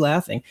Bertuzzi's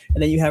laughing.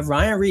 And then you have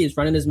Ryan Reeves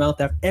running his mouth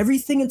after.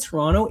 Everything in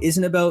Toronto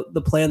isn't about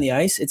the play on the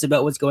ice. It's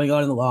about what's going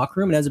on in the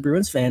locker room. And as a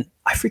Bruins fan,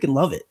 I freaking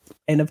love it.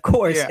 And of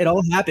course, it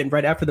all happened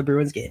right after the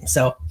Bruins game.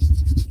 So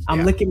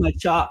I'm licking my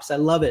chops. I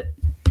love it.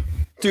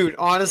 Dude,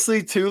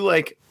 honestly, too,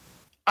 like,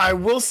 I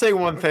will say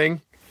one thing.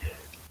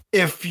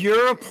 If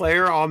you're a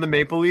player on the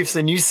Maple Leafs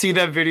and you see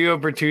that video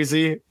of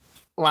Bertuzzi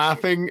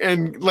laughing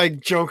and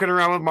like joking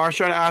around with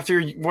Marchand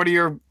after one of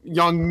your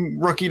young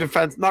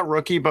not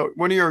rookie, but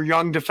one of your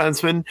young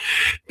defensemen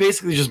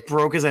basically just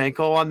broke his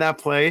ankle on that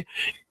play,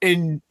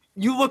 and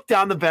you look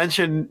down the bench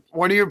and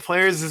one of your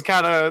players is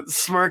kind of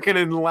smirking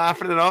and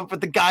laughing it up, but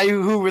the guy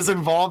who was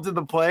involved in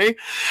the play,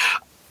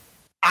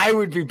 I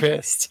would be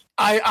pissed.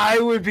 I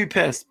would be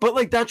pissed. But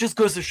like, that just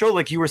goes to show,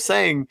 like you were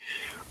saying,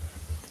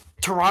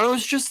 Toronto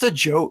is just a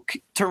joke.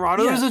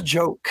 Toronto is a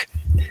joke.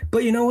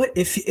 But you know what?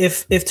 If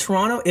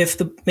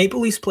the Maple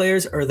Leafs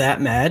players are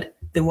that mad,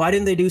 then why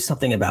didn't they do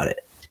something about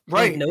it?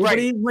 Right. Like,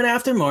 nobody went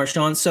after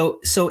Marchand. So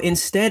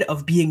instead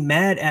of being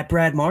mad at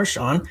Brad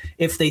Marchand,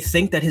 if they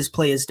think that his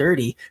play is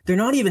dirty, they're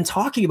not even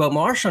talking about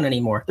Marchand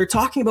anymore. They're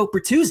talking about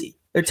Bertuzzi.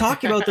 They're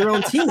talking about their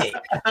own teammate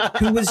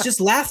who was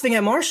just laughing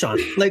at Marchand.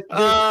 Like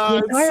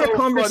the entire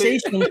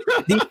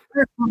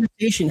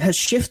conversation has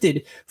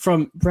shifted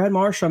from Brad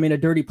Marchand made a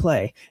dirty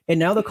play, and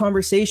now the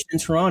conversation in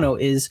Toronto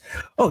is,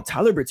 oh,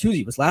 Tyler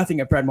Bertuzzi was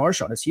laughing at Brad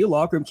Marchand. Is he a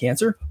locker room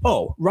cancer?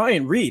 Oh,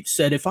 Ryan Reeves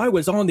said if I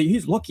was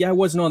he's lucky I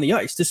wasn't on the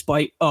ice,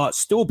 despite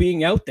still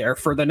being out there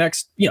for the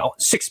next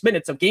 6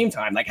 minutes of game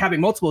time, like having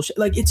multiple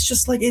like it's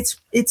just like it's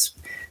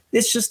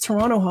just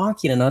Toronto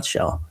hockey in a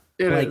nutshell.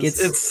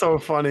 It's so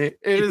funny.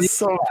 It is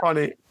so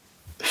funny.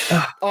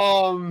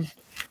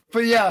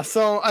 But yeah,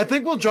 so I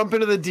think we'll jump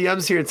into the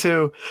DMs here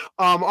too.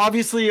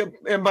 Obviously,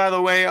 and by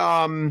the way,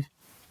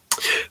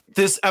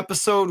 this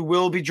episode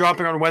will be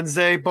dropping on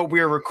Wednesday, but we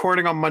are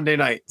recording on Monday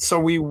night, so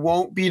we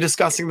won't be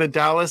discussing the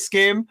Dallas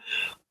game.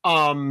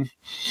 But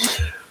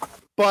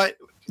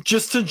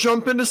just to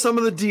jump into some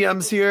of the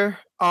DMs here.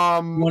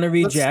 Want to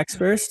read Jack's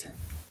first?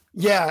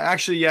 Yeah,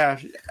 actually,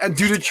 yeah.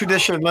 Due to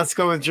tradition, let's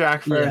go with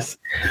Jack first.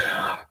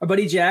 Yeah. Our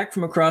buddy Jack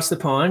from across the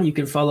pond. You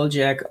can follow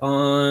Jack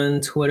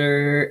on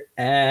Twitter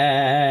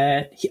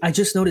I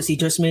just noticed he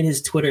just made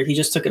his Twitter. He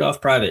just took it off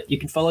private. You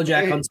can follow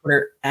Jack on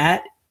Twitter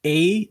at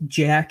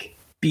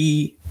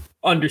 @AJackB_.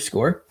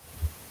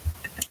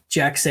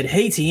 Jack said,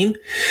 hey, team.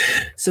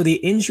 So the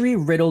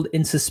injury-riddled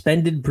and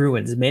suspended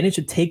Bruins managed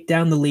to take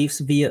down the Leafs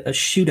via a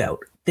shootout,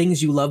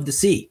 things you love to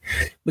see.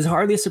 It was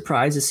hardly a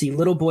surprise to see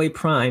little boy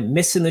Prime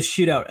miss in the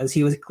shootout as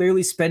he was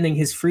clearly spending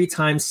his free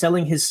time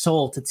selling his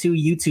soul to two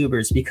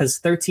YouTubers because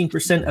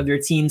 13% of your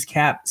team's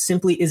cap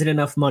simply isn't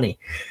enough money.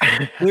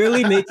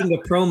 Clearly making a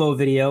promo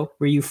video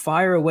where you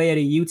fire away at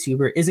a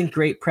YouTuber isn't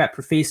great prep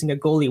for facing a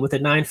goalie with a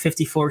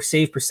 .954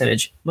 save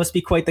percentage. Must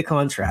be quite the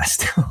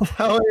contrast.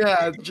 Hell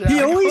yeah, Jack.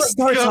 He always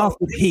starts off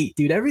with hate,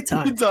 dude, every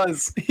time. He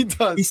does.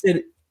 He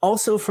said,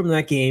 also from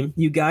that game,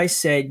 you guys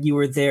said you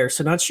were there,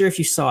 so not sure if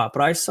you saw it,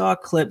 but I saw a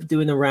clip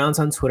doing the rounds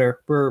on Twitter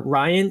where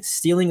Ryan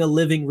stealing a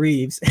living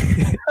Reeves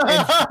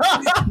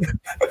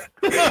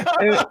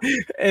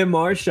and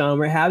Marchand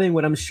were having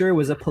what I'm sure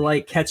was a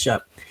polite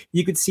catch-up.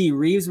 You could see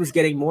Reeves was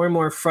getting more and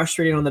more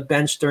frustrated on the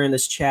bench during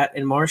this chat,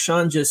 and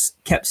Marchand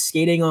just kept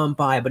skating on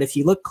by. But if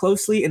you look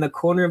closely in the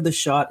corner of the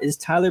shot is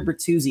Tyler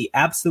Bertuzzi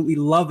absolutely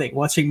loving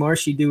watching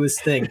Marshy do his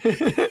thing.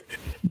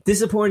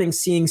 Disappointing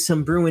seeing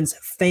some Bruins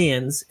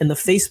fans in the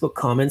Facebook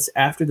comments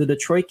after the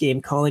Detroit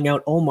game calling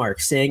out Ullmark,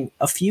 saying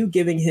a few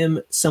giving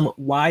him some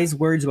wise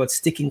words about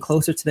sticking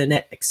closer to the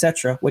net,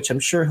 etc., which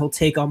I'm sure he'll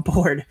take on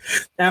board.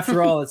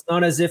 After all, it's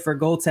not as if our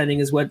goaltending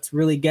is what's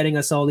really getting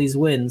us all these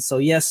wins. So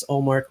yes,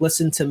 Ullmark,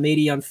 listen to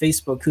Matey on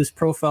Facebook, whose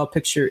profile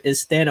picture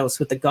is Thanos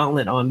with the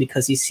gauntlet on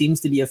because he seems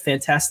to be a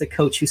fantastic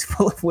coach who's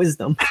full of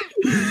wisdom.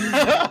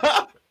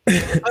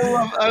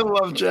 I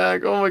love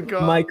Jack. Oh my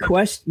god.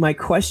 My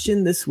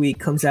question this week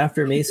comes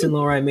after Mason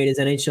Lohrei made his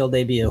NHL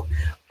debut.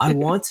 I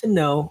want to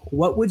know,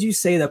 what would you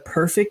say the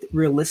perfect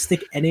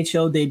realistic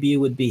NHL debut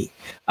would be?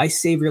 I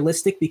say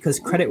realistic because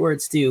credit where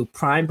it's due.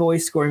 Prime Boy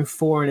scoring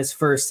 4 in his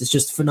first is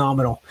just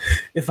phenomenal.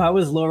 If I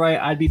was Lohrei,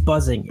 I'd be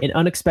buzzing. An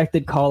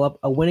unexpected call up,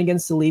 a win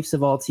against the Leafs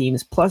of all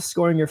teams, plus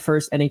scoring your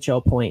first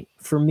NHL point.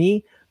 For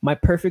me, my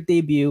perfect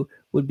debut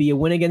would be a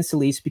win against the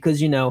Leafs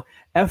because,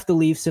 F the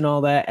Leafs and all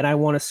that, and I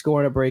want to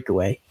score on a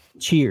breakaway.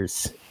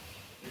 Cheers.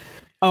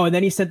 Oh, and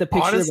then he sent the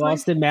picture of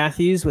Austin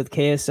Matthews with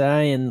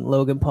KSI and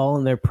Logan Paul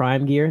in their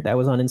prime gear. That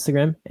was on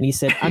Instagram. And he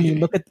said,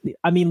 look at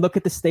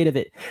the state of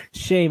it.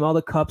 Shame all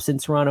the cups in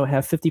Toronto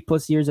have 50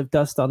 plus years of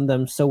dust on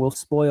them, so we'll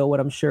spoil what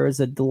I'm sure is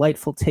a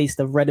delightful taste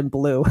of red and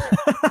blue.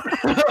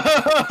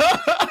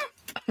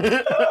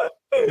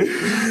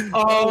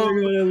 Oh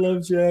my God, I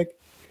love Jack.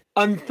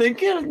 I'm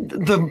thinking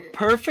the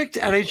perfect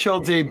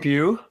NHL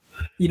debut.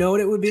 You know what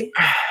it would be?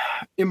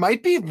 It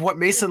might be what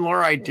Mason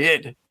Lohrei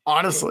did,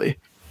 honestly.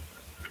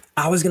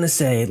 I was going to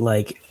say,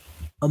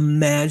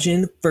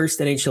 imagine first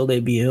NHL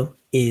debut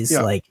is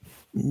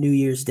New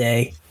Year's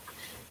Day,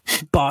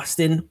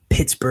 Boston,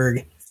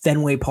 Pittsburgh,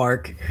 Fenway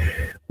Park,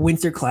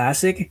 Winter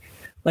Classic.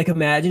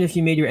 Imagine if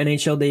you made your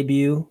NHL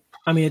debut.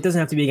 I mean, it doesn't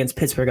have to be against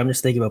Pittsburgh. I'm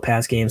just thinking about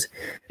past games.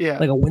 Yeah.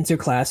 A Winter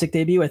Classic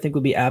debut, I think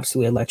would be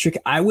absolutely electric.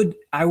 I would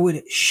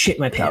shit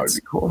my pants.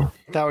 That would be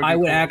cool. I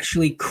would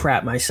actually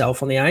crap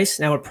myself on the ice,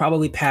 and I would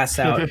probably pass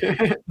out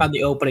on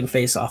the opening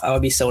faceoff. I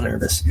would be so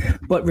nervous.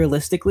 But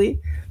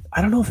realistically,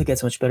 I don't know if it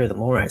gets much better than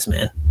Lohrei's,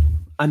 man.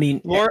 I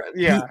mean,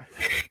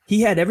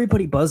 he had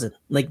everybody buzzing.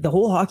 The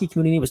whole hockey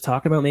community was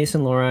talking about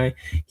Mason Lohrei.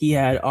 He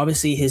had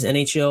obviously his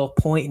NHL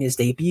point in his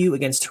debut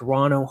against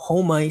Toronto,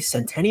 home ice,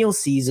 centennial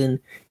season.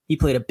 He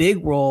played a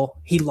big role.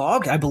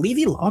 I believe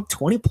he logged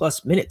 20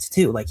 plus minutes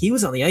too. He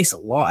was on the ice a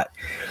lot.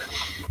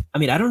 I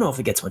mean, I don't know if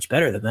it gets much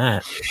better than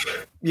that.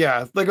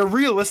 Yeah, a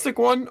realistic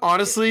one,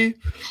 honestly.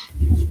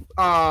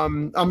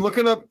 I'm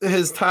looking up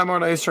his time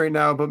on ice right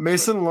now, but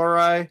Mason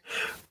Lohrei,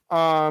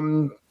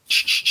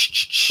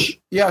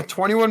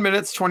 21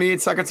 minutes,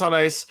 28 seconds on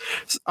ice.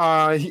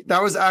 That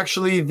was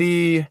actually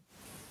the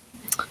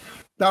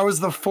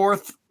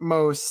fourth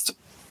most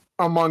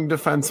among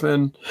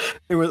defensemen.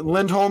 It was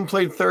Lindholm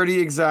played 30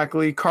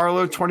 exactly,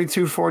 Carlo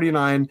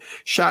 22:49,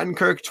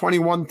 Shattenkirk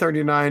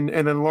 21:39,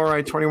 and then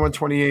Lohrei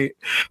 21:28.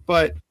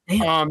 But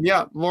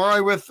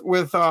Lohrei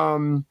with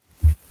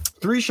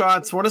 3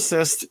 shots, 1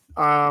 assist.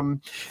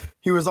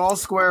 He was all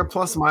square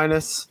plus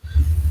minus.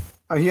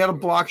 He had a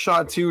block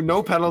shot too,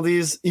 no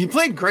penalties. He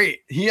played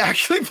great. He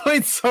actually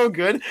played so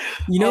good.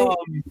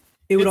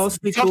 It would also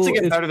be tough cool to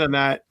get better than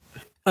that.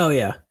 Oh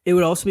yeah, it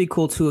would also be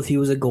cool too if he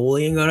was a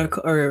goalie and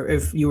or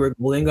if you were a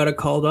goalie and got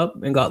called up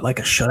and got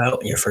a shutout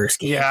in your first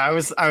game. Yeah, I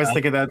was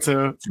thinking that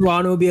too.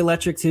 Toronto would be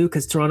electric too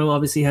because Toronto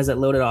obviously has that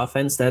loaded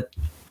offense that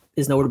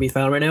is nowhere to be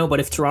found right now. But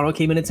if Toronto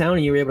came into town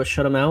and you were able to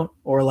shut them out,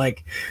 or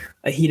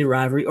a heated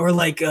rivalry, or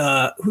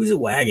who's a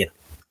wagon?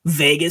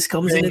 Vegas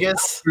comes in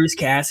Bruce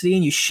Cassidy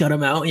and you shut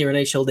him out in your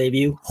NHL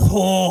debut.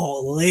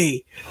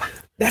 Holy,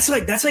 that's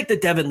like the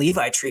Devin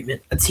Levi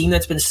treatment. A team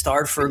that's been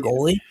starved for a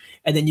goalie,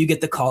 and then you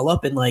get the call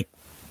up and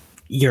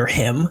you're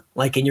him.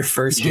 In your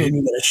first game,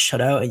 you get a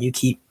shutout and you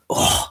keep.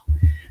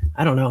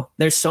 I don't know.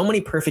 There's so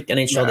many perfect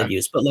NHL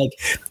debuts, but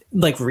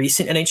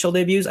recent NHL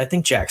debuts, I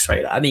think Jack's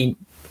right. I mean,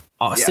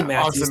 Austin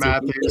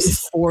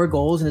Matthews 4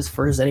 goals in his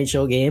first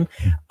NHL game.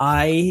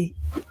 I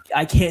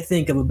can't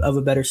think of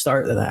a better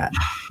start than that.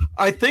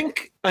 I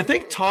think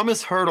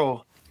Thomas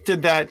Hertl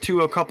did that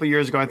too a couple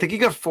years ago. I think he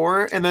got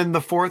 4, and then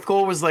the 4th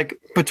goal was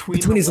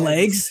between his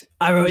legs.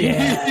 I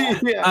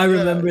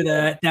remember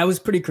that. That was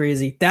pretty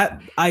crazy.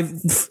 That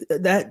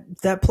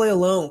play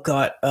alone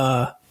got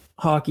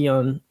hockey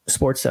on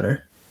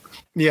SportsCenter.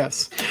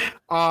 Yes.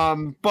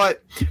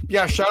 But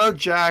yeah, shout out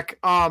Jack.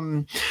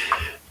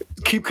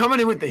 Keep coming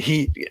in with the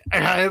heat.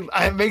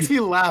 It makes me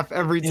laugh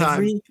every time.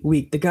 Every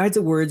week. The guy's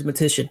a words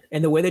matician,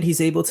 and the way that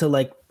he's able to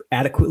like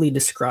adequately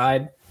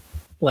describe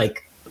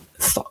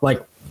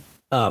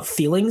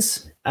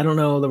feelings. I don't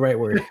know the right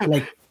word.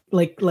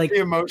 Like the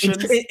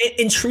emotions,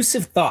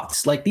 intrusive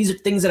thoughts. Like these are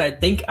things that I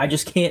think, I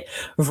just can't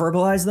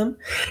verbalize them.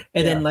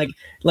 And then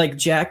like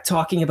Jack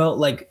talking about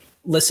like,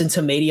 listen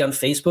to Matey on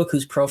Facebook,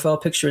 whose profile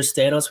picture is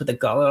Thanos with a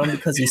gauntlet on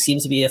because he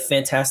seems to be a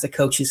fantastic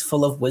coach. He's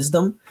full of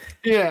wisdom.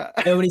 Yeah.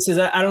 And when he says,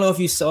 I don't know if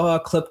you saw a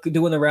clip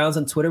doing the rounds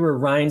on Twitter where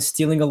Ryan's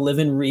stealing a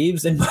living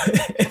Reeves. And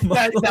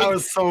that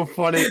was so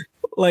funny.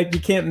 Like, you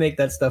can't make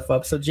that stuff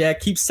up. So Jack,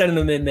 keep sending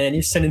them in, man.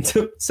 You're sending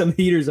some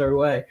heaters our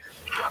way.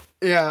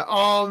 Yeah.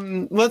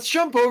 Let's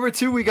jump over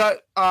to, we got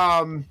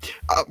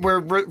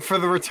we're for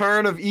the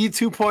return of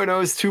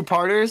E2.0's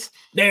two-parters.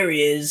 There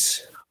he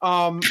is.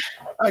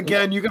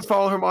 Again, you can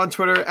follow him on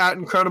Twitter at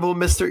Incredible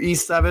Mr.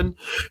 E7.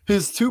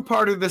 His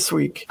two-parter this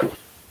week.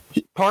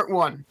 Part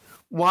 1.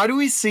 Why do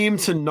we seem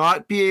to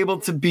not be able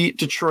to beat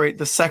Detroit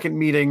the second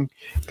meeting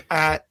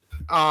at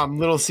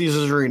Little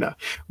Caesars Arena?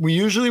 We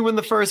usually win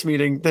the first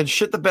meeting, then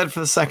shit the bed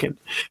for the second.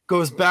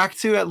 Goes back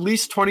to at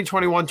least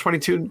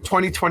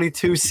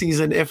 2021-2022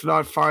 season, if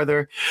not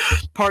farther.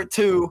 Part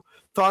 2.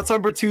 Thoughts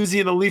on Bertuzzi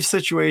in the Leaf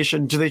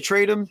situation. Do they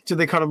trade him? Do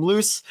they cut him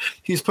loose?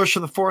 He's pushed to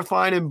the fourth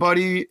line, and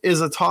Buddy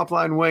is a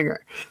top-line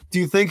winger. Do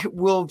you think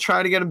we'll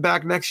try to get him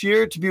back next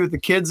year to be with the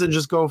kids and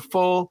just go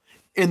full,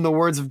 in the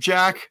words of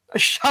Jack, a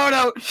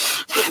shout-out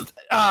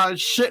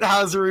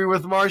shithousery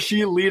with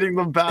Marchand leading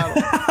the battle?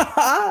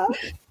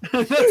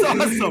 That's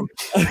awesome.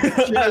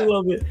 I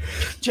love it.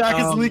 Jack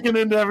is leaking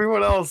into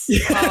everyone else.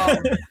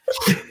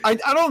 I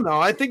don't know.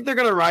 I think they're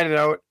going to ride it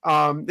out.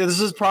 This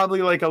is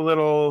probably like a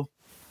little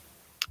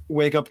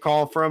wake-up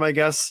call for him, I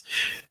guess,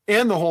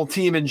 and the whole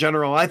team in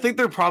general. I think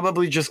they're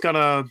probably just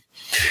gonna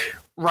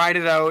ride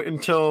it out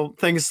until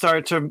things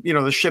start to,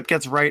 the ship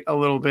gets right a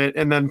little bit,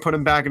 and then put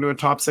him back into a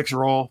top 6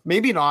 role.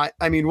 Maybe not.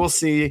 I mean, we'll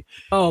see.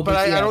 I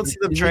don't see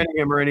them trading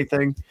him or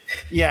anything.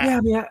 Yeah.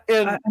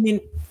 I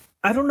mean,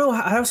 I don't know.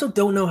 I also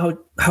don't know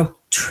how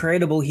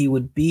tradable he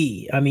would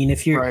be. I mean,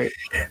 if you're right.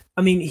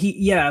 I mean,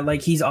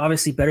 he's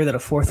obviously better than a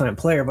fourth line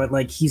player, but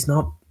like, he's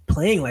not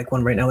playing like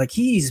one right now. Like,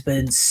 he's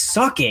been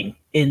sucking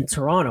in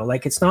Toronto.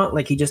 Like, it's not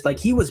like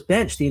he was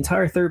benched the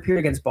entire third period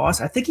against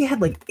Boston. I think he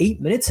had like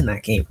 8 minutes in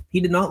that game.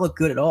 He did not look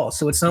good at all.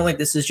 So it's not like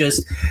this is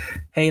just,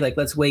 hey, like,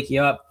 let's wake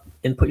you up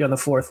and put you on the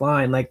fourth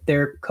line. Like,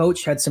 their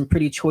coach had some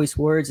pretty choice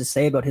words to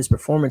say about his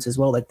performance as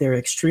well. Like, they're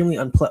extremely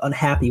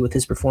unhappy with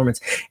his performance.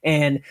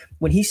 And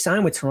when he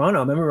signed with Toronto,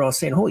 I remember we were all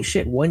saying, holy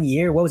shit, 1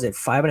 year, what was it,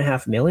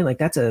 $5.5 million? Like,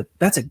 that's a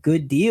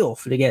good deal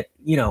to get,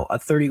 a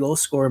 30-goal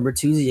scorer in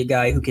Bertuzzi, a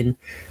guy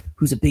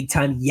who's a big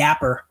time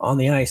yapper on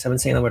the ice. I've been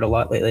saying that word a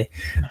lot lately.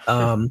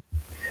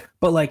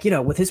 But like,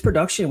 with his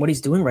production, what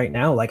he's doing right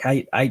now, like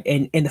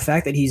and the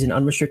fact that he's an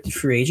unrestricted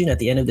free agent at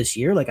the end of this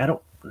year, like, I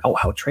don't know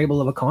how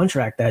tradable of a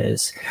contract that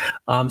is.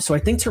 So I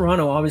think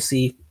Toronto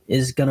obviously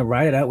is going to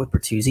ride it out with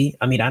Bertuzzi.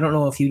 I mean, I don't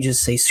know if you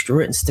just say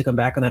screw it and stick him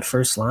back on that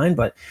first line,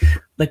 but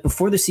like,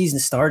 before the season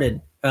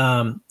started,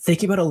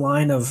 thinking about a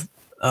line of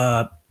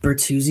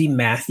Bertuzzi,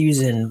 Matthews,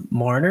 and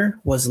Marner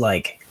was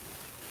like,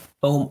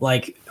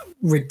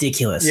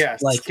 ridiculous. Yeah,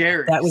 like,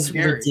 scary. That was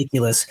scary.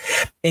 ridiculous.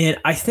 And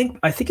I think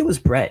it was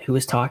Brett who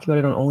was talking about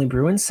it on Only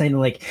Bruin, saying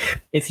like,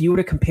 if you were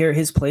to compare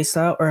his play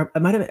style, or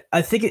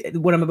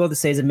what I'm about to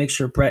say is a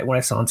mixture of Brett and what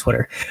I saw on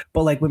Twitter.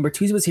 But like, when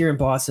Bertuzzi was here in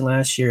Boston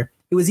last year,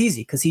 it was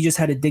easy because he just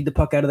had to dig the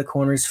puck out of the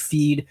corners,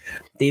 feed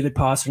David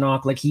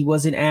Pastrnak. Like, he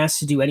wasn't asked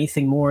to do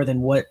anything more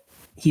than what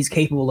he's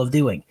capable of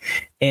doing.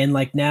 And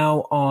like,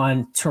 now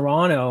on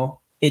Toronto,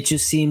 it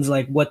just seems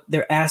like what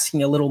they're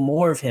asking a little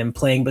more of him,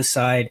 playing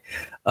beside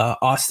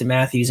Austin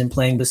Matthews and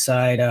playing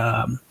beside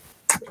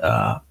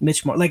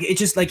Mitch Marner. Like, it's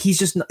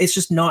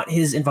just not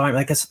his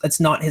environment. Like, it's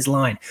not his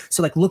line.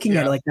 So like, looking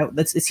at it like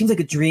that, it seems like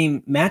a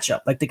dream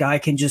matchup. Like, the guy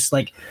can just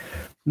like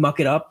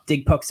muck it up,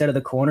 dig pucks out of the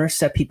corner,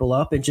 set people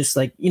up, and just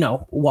like,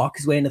 walk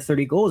his way into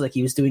 30 goals like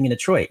he was doing in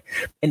Detroit.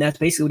 And that's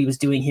basically what he was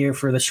doing here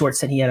for the short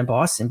stint he had in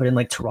Boston. But in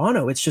like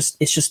Toronto, it's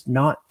just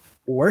not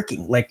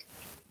working. Like,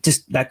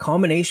 just that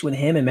combination with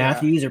him and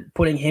Matthews, or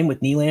putting him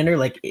with Nylander,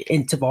 like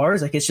in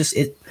Tavares, like,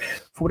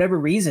 for whatever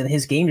reason,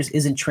 his game just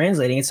isn't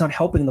translating. It's not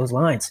helping those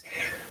lines.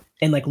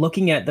 And like,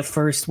 looking at the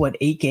first 9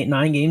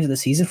 games of the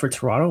season for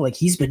Toronto, like,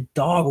 he's been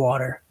dog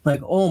water.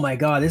 Like, oh my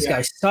God, this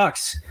guy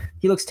sucks.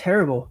 He looks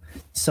terrible.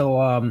 So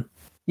I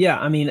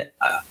mean,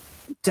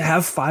 to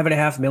have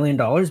 $5.5 million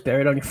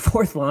buried on your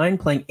fourth line,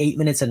 playing 8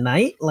 minutes a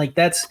night, like,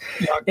 that's,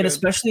 and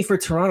especially for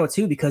Toronto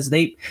too, because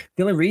the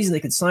only reason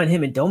they could sign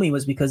him and Domi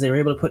was because they were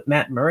able to put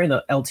Matt Murray in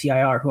the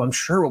LTIR, who I'm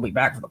sure will be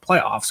back for the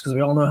playoffs, because we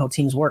all know how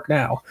teams work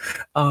now.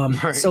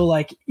 Right. So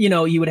like,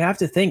 you would have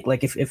to think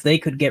like, if they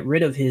could get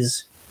rid of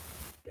his,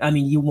 I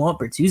mean, you want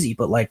Bertuzzi,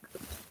 but like,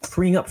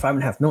 freeing up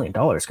 $5.5 million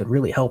could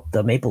really help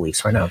the Maple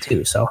Leafs right now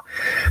too. So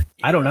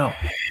I don't know.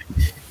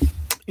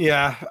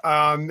 Yeah,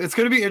 it's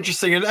going to be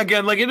interesting. And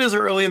again, like it is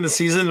early in the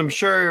season. I'm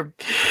sure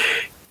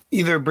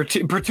either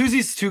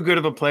Bertuzzi's too good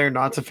of a player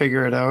not to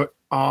figure it out.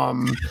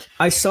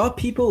 I saw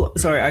people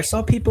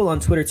on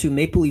Twitter too,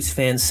 Maple Leafs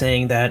fans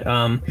saying that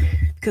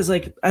because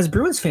like as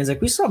Bruins fans, like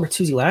we saw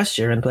Bertuzzi last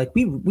year and like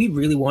we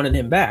really wanted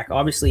him back.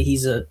 Obviously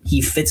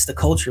he fits the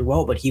culture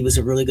well, but he was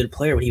a really good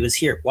player when he was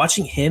here.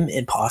 Watching him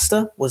and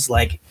Pasta was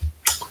like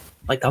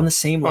on the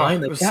same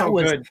line. Like that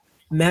was good.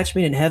 Match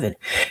made in heaven.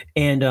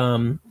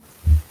 And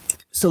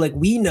so like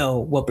we know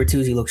what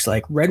Bertuzzi looks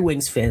like. Red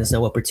Wings fans know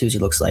what Bertuzzi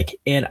looks like.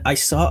 And I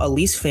saw a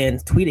Leafs fan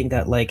tweeting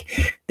that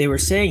like they were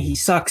saying he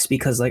sucks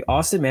because like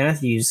Austin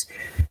Matthews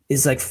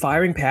is like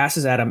firing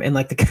passes at him and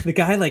like the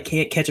guy like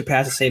can't catch a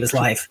pass to save his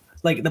life.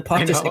 Like the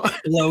puck just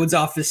explodes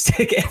off his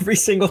stick every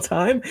single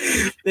time.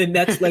 And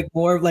that's like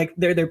more of like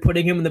they're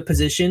putting him in the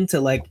position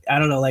to like, I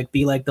don't know, like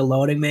be like the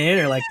loading man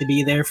or like to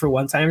be there for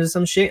one time or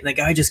some shit. And the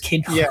guy just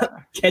can't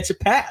catch a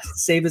pass to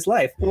save his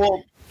life.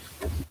 Well,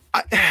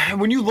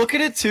 when you look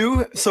at it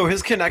too, so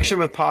his connection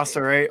with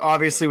Pasta, right,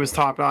 obviously was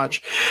top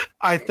notch.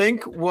 I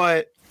think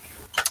what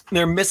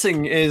they're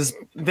missing is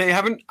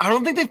I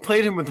don't think they've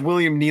played him with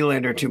William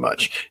Nylander too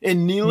much.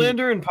 And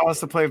Nylander and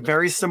Pasta play a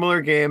very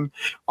similar game.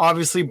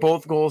 Obviously,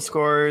 both goal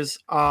scorers.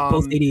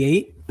 Both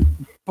 88?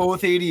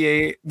 Both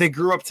 88. They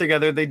grew up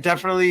together. They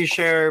definitely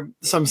share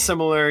some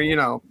similar,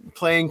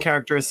 playing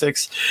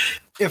characteristics.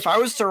 If I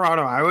was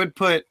Toronto, I would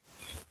put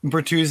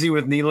Bertuzzi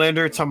with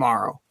Nylander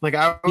tomorrow. Like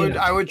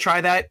I would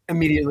try that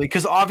immediately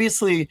because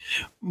obviously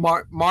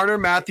Marner,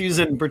 Matthews,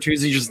 and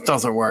Bertuzzi just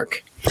doesn't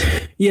work.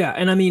 Yeah,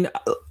 and I mean,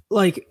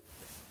 like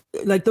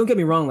don't get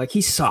me wrong, like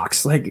he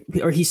sucks,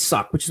 or he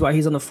sucked, which is why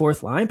he's on the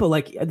fourth line. But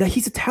like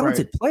he's a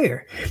talented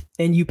player,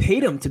 and you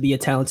paid him to be a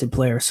talented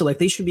player. So like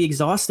they should be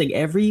exhausting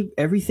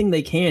everything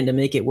they can to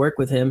make it work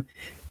with him.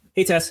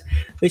 Hey Tess,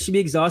 they should be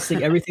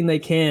exhausting everything they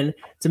can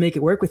to make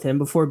it work with him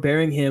before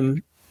burying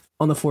him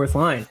on the fourth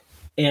line.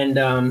 And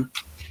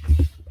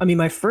I mean,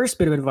 my first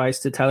bit of advice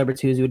to Tyler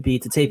Bertuzzi would be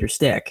to tape your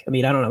stick. I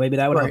mean, I don't know, maybe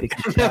that would help you.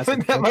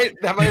 that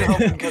might help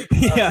him get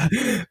yeah,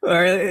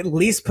 or at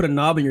least put a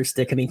knob in your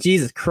stick. I mean,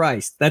 Jesus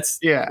Christ, that's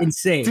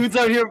insane. Dude's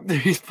out here,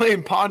 he's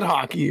playing pond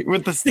hockey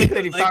with the stick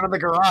that he found in the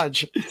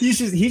garage. He's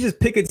just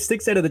picking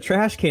sticks out of the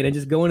trash can and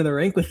just going to the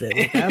rink with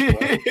it. At that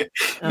point.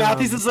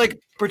 Matthews is like,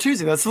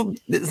 Bertuzzi,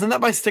 isn't that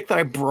my stick that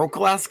I broke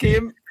last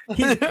game?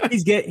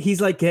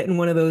 he's like getting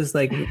one of those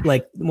like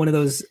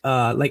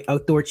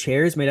outdoor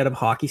chairs made out of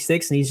hockey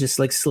sticks, and he's just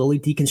like slowly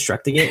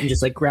deconstructing it and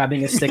just like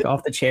grabbing a stick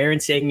off the chair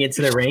and taking it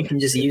to the rink and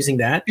just using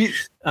that.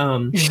 He's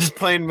just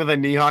playing with a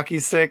knee hockey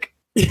stick.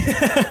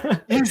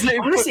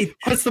 Honestly,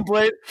 puts the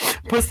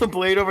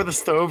blade over the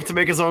stove to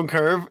make his own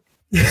curve.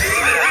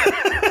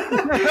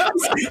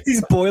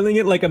 He's boiling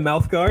it like a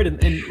mouth guard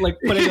and like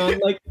putting on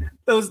like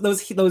those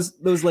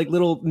like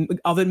little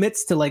oven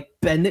mitts to like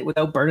bend it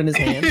without burning his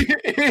hand.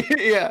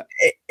 Yeah,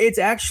 it's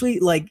actually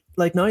like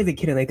not even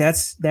kidding. Like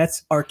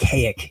that's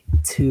archaic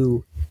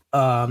to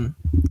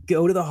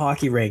go to the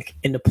hockey rink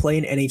and to play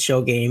an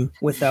NHL game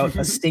without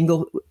a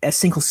single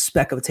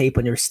speck of tape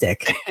on your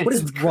stick. What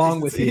is wrong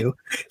with you?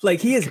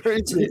 Like he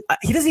doesn't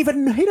have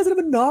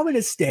a knob in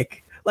his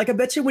stick. Like I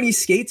bet you when he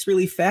skates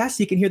really fast,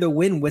 you can hear the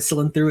wind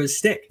whistling through his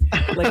stick.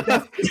 Like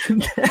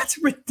that's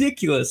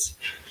ridiculous.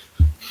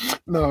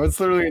 No, it's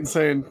literally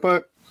insane.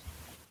 But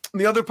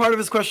the other part of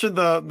his question,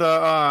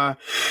 the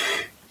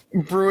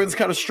Bruins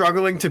kind of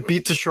struggling to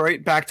beat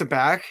Detroit back to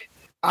back.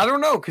 I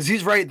don't know, because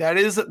he's right. That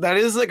is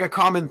like a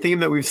common theme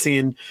that we've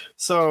seen.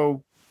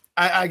 So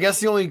I guess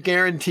the only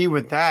guarantee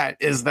with that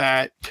is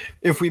that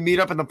if we meet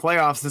up in the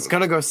playoffs, it's going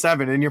to go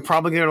 7, and you're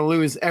probably going to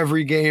lose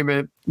every game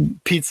at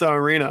Pizza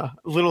Arena,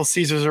 Little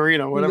Caesars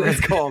Arena, whatever it's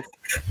called.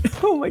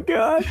 Oh my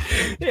God.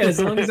 Yeah, as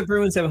long as the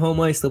Bruins have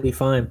home ice, they'll be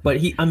fine. But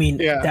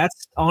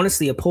that's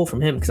honestly a pull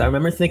from him, because I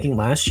remember thinking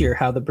last year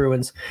how the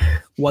Bruins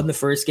won the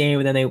first game,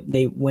 and then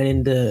they went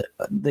into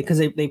because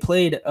they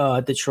played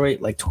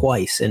Detroit like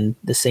twice in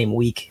the same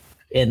week,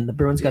 and the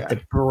Bruins got the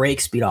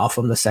brakes beat off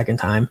them the second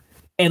time.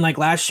 And like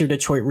last year,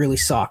 Detroit really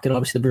sucked, and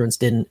obviously the Bruins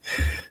didn't.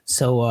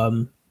 So, I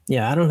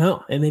don't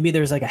know. And maybe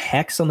there's like a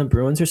hex on the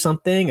Bruins or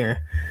something, or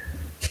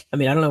I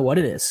mean, I don't know what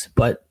it is,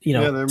 but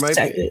there might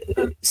be.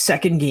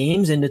 Second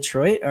games in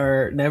Detroit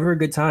are never a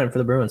good time for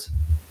the Bruins.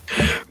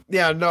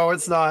 Yeah, no,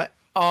 it's not.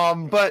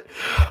 But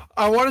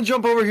I want to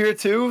jump over here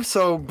too.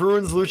 So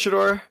Bruins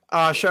Luchador,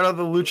 shout out to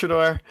the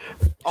Luchador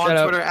on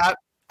Twitter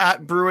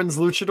at Bruins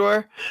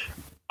Luchador.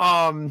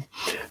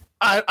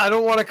 I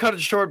don't want to cut it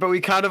short, but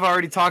we kind of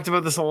already talked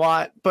about this a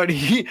lot. But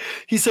he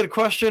said a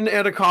question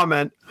and a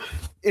comment,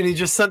 and he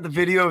just sent the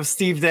video of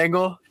Steve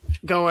Dangle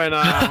going.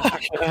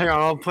 Actually, hang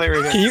on, I'll play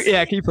right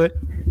here. Can you play?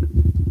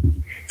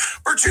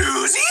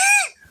 Bertuzzi.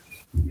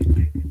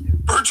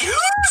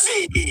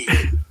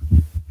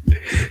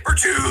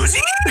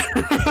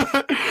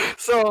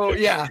 So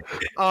yeah,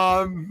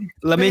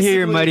 let me hear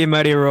your mighty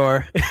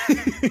roar.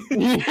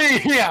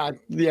 yeah.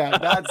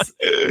 That's.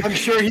 I'm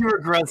sure he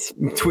regrets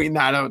tweeting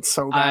that out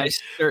so bad. I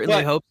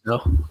certainly hope so.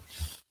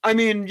 I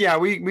mean, yeah,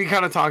 we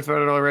kind of talked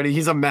about it already.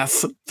 He's a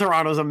mess.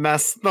 Toronto's a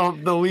mess.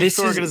 The Leafs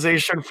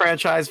organization,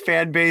 franchise,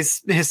 fan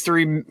base,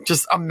 history,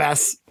 just a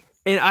mess.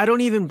 And I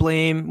don't even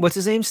blame, what's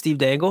his name? Steve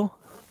Dangle?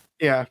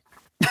 Yeah.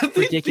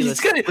 Ridiculous.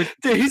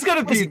 He's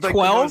gonna be like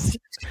 12.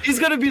 He's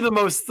gonna be the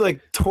most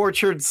like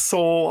tortured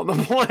soul on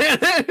the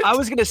planet. I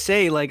was gonna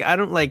say, like, I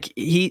don't like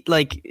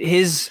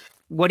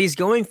what he's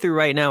going through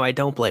right now. I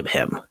don't blame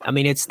him. I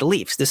mean, it's the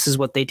Leafs. This is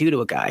what they do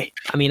to a guy.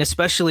 I mean,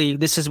 especially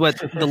this is what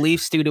the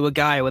Leafs do to a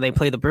guy when they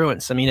play the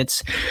Bruins. I mean,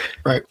 it's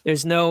right.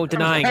 There's no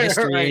denying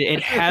history. Right.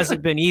 It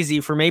hasn't been easy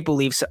for Maple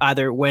Leafs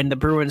either when the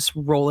Bruins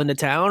roll into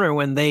town or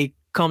when they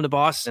come to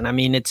Boston. I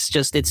mean, it's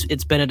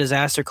been a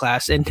disaster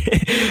class. And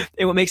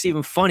what makes it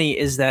even funny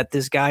is that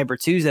this guy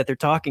Bertuzzi that they're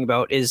talking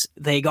about is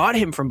they got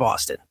him from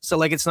Boston. So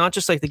like, it's not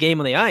just like the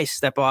game on the ice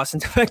that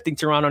Boston's affecting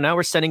Toronto. Now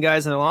we're sending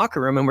guys in the locker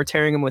room and we're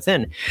tearing them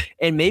within.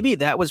 And maybe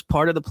that was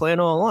part of the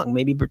plan all along.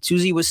 Maybe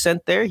Bertuzzi was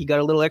sent there. He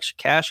got a little extra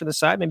cash on the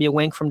side, maybe a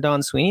wink from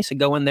Don Sweeney. So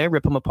go in there,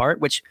 rip them apart,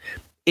 which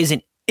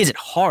isn't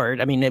hard.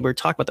 I mean, we're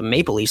talking about the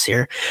Maple Leafs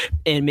here.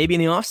 And maybe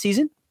in the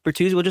offseason,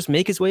 Bertuzzi will just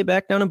make his way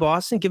back down to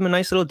Boston, give him a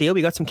nice little deal.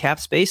 We got some cap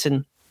space,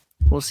 and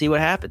we'll see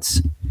what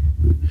happens.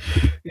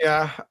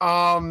 Yeah.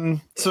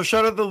 So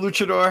shout out the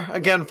Luchador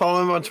again.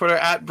 Follow him on Twitter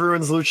at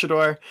Bruins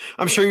Luchador.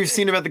 I'm sure you've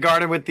seen him at the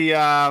Garden with the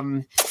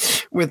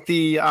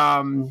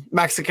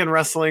Mexican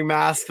wrestling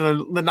mask, the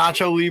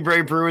Nacho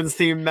Libre Bruins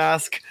themed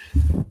mask.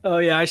 Oh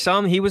yeah, I saw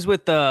him. He was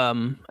with I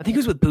think he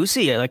was with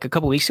Boosie like a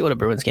couple weeks ago at a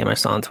Bruins game. I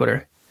saw on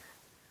Twitter.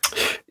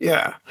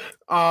 Yeah.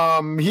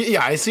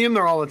 I see him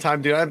there all the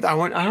time, dude. I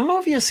don't know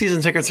if he has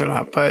season tickets or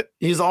not, but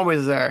he's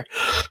always there.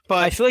 But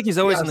I feel like he's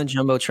always on the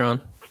Jumbotron.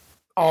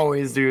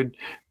 Always, dude.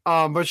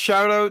 But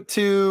shout out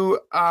to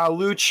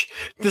Luch.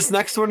 This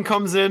next one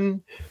comes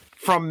in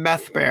from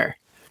Meth Bear.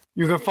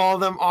 You can follow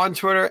them on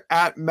Twitter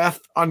at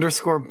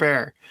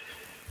Meth_Bear.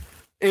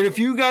 And if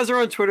you guys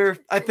are on Twitter,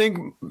 I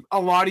think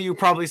a lot of you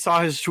probably saw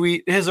his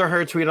or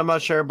her tweet. I'm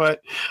not sure,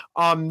 but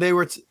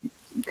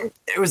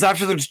it was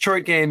after the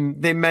Detroit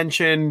game. They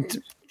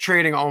mentioned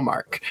trading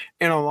Ullmark,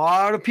 and a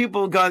lot of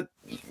people got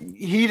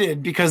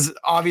heated because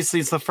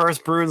obviously it's the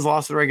first Bruins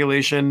loss in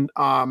regulation.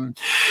 Ullmark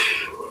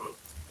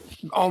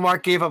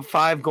gave up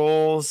 5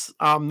 goals.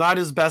 Not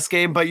his best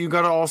game, but you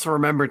got to also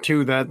remember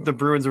too that the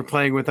Bruins were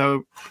playing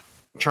without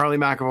Charlie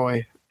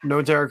McAvoy,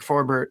 no Derek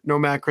Forbert, no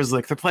Matt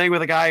Grzelcyk. They're playing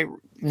with a guy,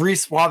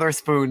 Reese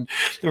Witherspoon.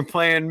 They're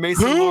playing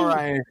Mason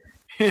Lohrei.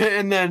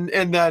 and then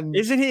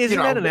isn't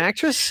that an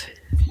actress?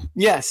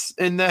 Yes,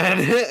 and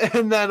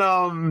then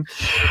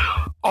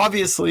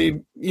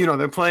obviously,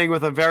 they're playing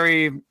with a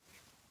very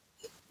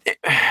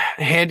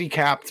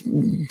handicapped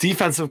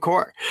defensive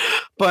core.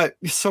 But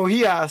so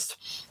he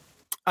asked,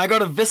 I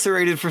got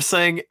eviscerated for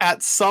saying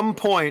at some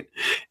point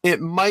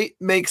it might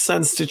make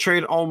sense to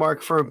trade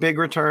Ullmark for a big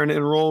return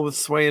and roll with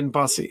Sway and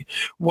Bussy.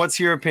 What's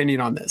your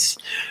opinion on this?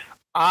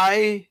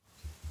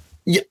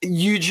 You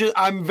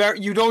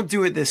don't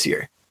do it this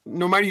year.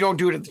 No matter, you don't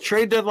do it at the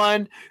trade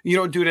deadline, you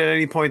don't do it at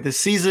any point this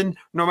season.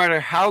 No matter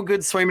how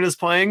good Swayman is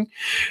playing,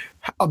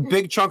 a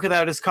big chunk of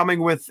that is coming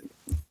with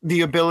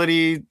the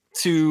ability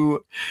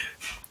to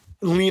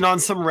lean on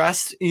some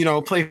rest,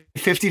 play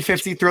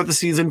 50-50 throughout the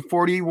season,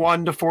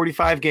 41 to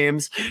 45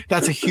 games.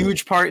 That's a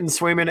huge part in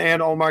Swayman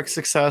and Ullmark's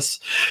success.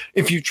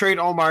 If you trade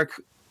Ullmark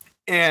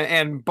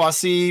and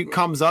Bussy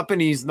comes up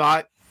and he's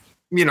not,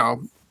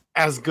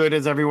 as good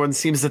as everyone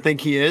seems to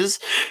think he is,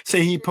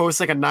 say he posts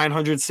like a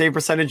 900 save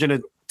percentage and a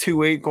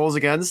 2.8 goals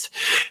against,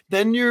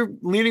 then you're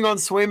leaning on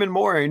Swayman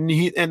more, and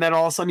then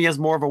all of a sudden he has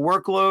more of a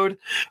workload,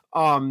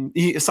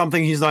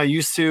 something he's not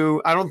used to.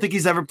 I don't think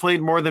he's ever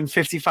played more than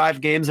 55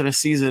 games in a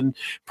season,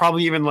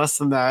 probably even less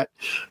than that.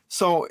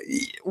 So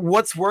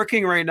what's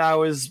working right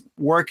now is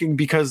working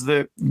because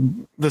the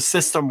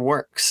system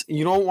works.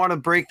 You don't want to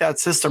break that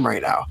system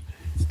right now.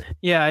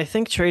 Yeah, I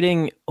think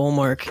trading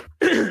Ullmark,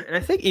 and I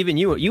think even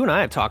you and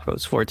I have talked about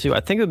this before too. I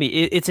think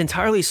it's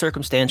entirely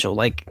circumstantial.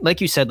 Like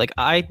you said, like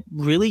I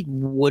really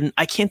wouldn't.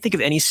 I can't think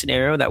of any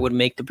scenario that would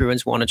make the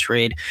Bruins want to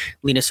trade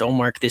Linus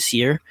Ullmark this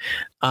year.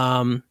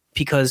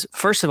 Because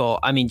first of all,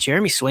 I mean,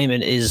 Jeremy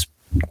Swayman is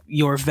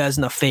your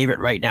Vezina favorite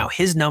right now.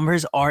 His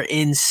numbers are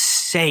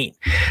insane.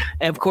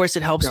 And of course,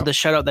 it helps with the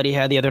shutout that he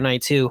had the other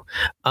night too.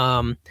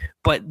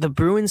 But the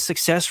Bruins'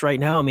 success right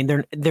now, I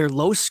mean, they're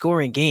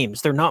low-scoring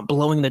games. They're not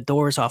blowing the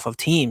doors off of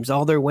teams.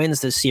 All their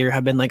wins this year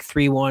have been like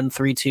 3-1,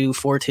 3-2,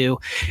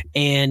 4-2,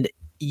 and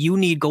you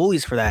need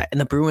goalies for that. And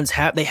the Bruins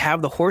have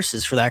the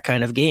horses for that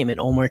kind of game in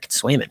Ullmark and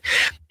Swayman.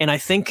 And I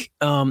think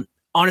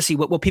honestly,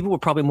 what people were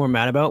probably more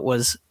mad about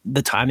was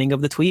the timing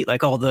of the tweet.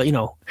 Like all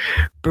the,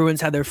 Bruins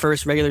had their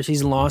first regular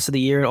season loss of the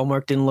year and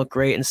Ullmark didn't look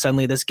great. And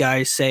suddenly this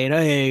guy's saying,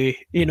 hey,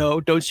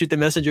 don't shoot the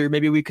messenger.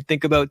 Maybe we could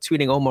think about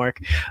tweeting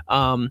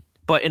Ullmark.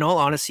 But in all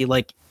honesty,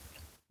 like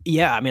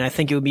Yeah, I mean, I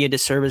think it would be a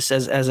disservice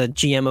as a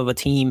GM of a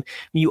team.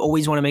 You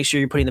always want to make sure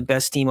you're putting the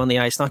best team on the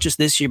ice, not just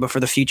this year, but for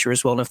the future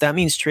as well. And if that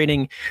means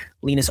trading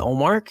Linus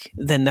Ullmark,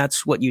 then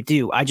that's what you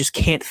do. I just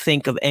can't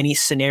think of any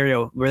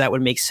scenario where that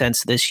would make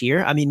sense this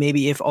year. I mean,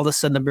 maybe if all of a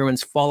sudden the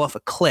Bruins fall off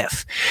a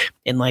cliff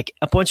and like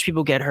a bunch of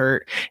people get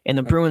hurt and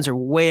the Bruins are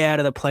way out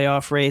of the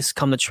playoff race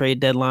come the trade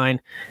deadline,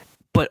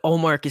 but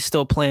Ullmark is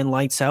still playing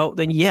lights out,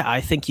 then yeah,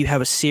 I think you have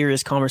a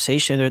serious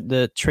conversation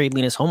the trade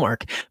Linus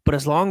Ullmark. But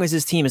as long as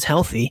his team is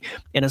healthy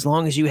and as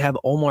long as you have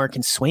Ullmark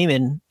and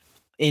Swayman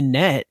in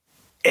net,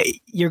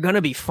 you're going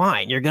to be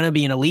fine. You're going to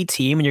be an elite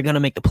team and you're going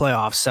to make the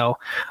playoffs. So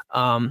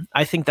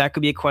I think that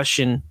could be a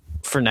question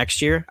for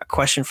next year, a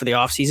question for the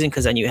offseason,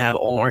 because then you have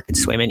Ullmark and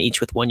Swayman each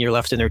with 1 year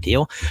left in their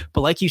deal.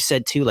 But like you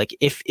said too, like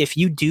if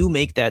you do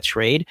make that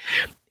trade,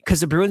 because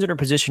the Bruins are in a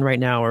position right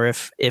now where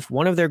if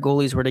one of their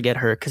goalies were to get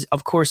hurt, because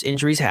of course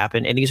injuries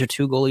happen, and these are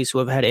two goalies who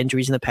have had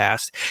injuries in the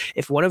past.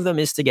 If one of them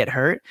is to get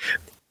hurt,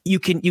 you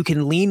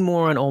can lean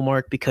more on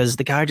Ullmark because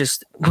the guy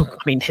just, I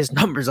mean, his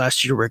numbers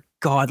last year were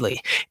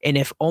godly. And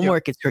if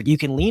Ullmark gets hurt, you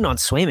can lean on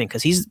Swayman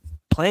because he's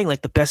playing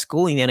like the best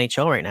goalie in the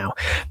NHL right now.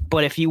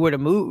 But if you were to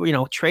move,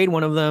 trade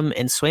one of them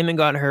and Swayman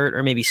got hurt,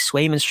 or maybe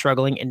Swayman's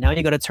struggling, and now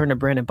you got to turn to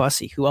Brandon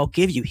Bussey, who I'll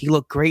give you, he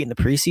looked great in the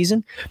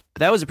preseason, but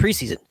that was a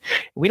preseason.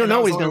 We don't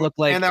know what he's going to look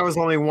like. And that was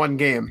only one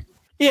game.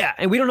 Yeah,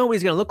 and we don't know what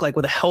he's going to look like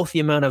with a healthy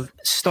amount of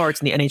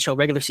starts in the NHL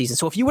regular season.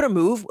 So if you were to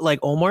move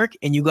like Ullmark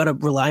and you got to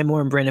rely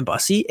more on Brandon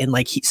Bussey, and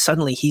like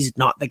suddenly he's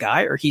not the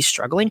guy or he's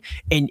struggling,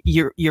 and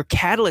your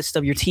catalyst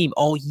of your team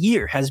all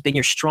year has been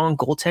your strong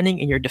goaltending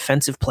and your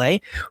defensive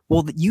play,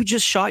 well, you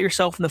just shot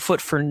yourself in the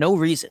foot for no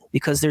reason,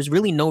 because there's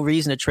really no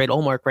reason to trade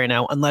Ullmark right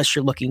now unless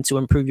you're looking to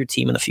improve your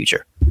team in the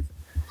future.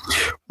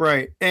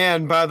 Right.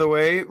 And by the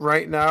way,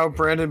 right now,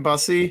 Brandon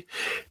Bussey,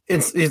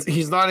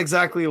 he's not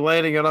exactly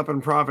lighting it up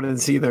in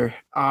Providence either.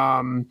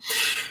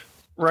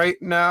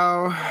 Right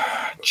now,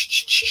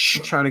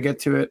 trying to get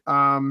to it.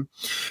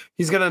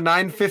 He's got a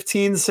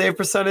 .915 save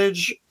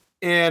percentage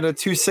and a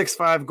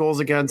 .265 goals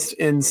against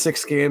in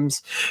 6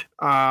 games.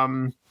 So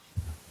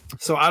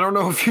I don't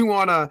know if you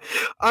want to,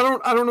 I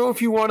don't know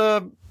if you want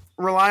to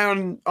rely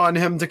on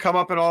him to come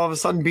up and all of a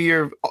sudden be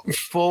your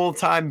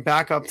full-time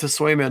backup to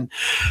Swayman.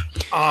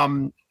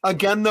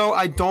 Again, though,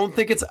 I don't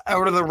think it's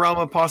out of the realm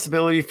of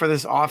possibility for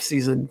this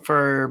offseason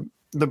for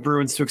the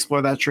Bruins to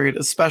explore that trade,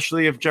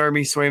 especially if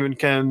Jeremy Swayman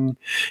can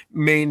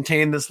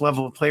maintain this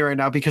level of play right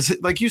now, because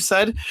like you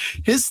said,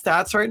 his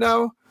stats right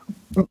now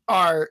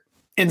are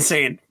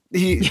insane.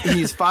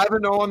 He's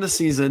 5-0 on the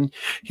season.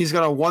 He's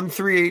got a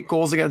 138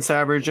 goals against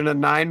average and a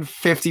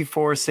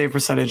 .954 save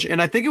percentage.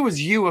 And I think it was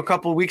you a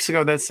couple of weeks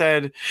ago that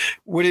said,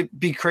 would it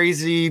be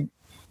crazy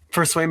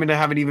for Swayman to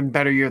have an even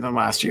better year than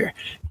last year?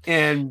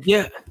 And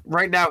yeah,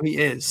 right now he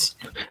is.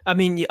 I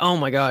mean, oh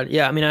my God.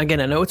 Yeah. I mean,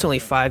 again, I know it's only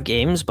 5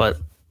 games, but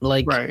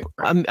like right.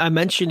 I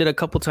mentioned it a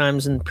couple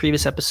times in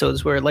previous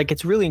episodes where like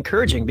it's really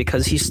encouraging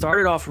because he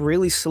started off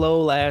really slow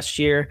last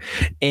year,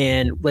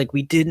 and like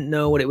we didn't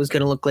know what it was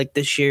going to look like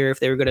this year, if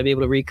they were going to be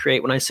able to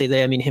recreate. When I say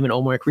they, I mean him and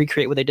Ullmark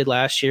recreate what they did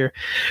last year.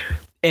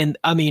 And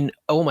I mean,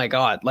 oh my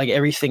God, like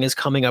everything is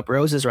coming up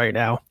roses right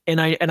now. And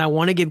I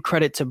want to give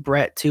credit to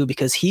Brett too,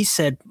 because he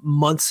said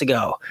months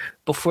ago,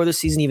 before the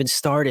season even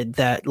started,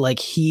 that like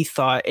he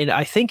thought, and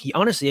I think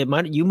honestly,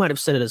 you might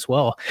have said it as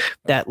well,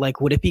 that like,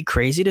 would it be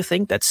crazy to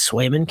think that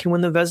Swayman can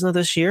win the Vezina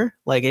this year?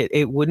 Like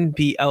it wouldn't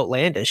be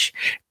outlandish.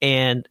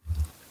 And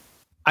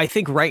I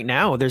think right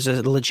now there's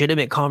a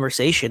legitimate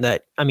conversation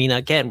that, I mean,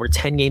 again, we're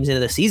 10 games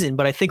into the season,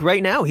 but I think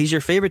right now he's your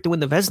favorite to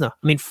win the Vezina.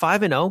 I mean,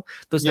 5-0,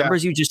 those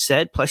numbers you just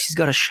said, plus he's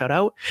got a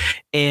shutout,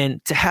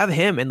 and to have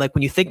him, and like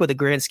when you think about the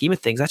grand scheme of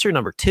things, that's your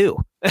number 2,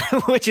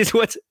 which is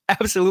what's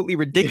absolutely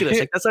ridiculous.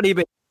 Like that's not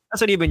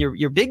even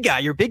your big guy.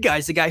 Your big guy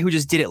is the guy who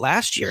just did it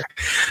last year.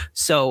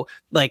 So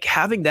like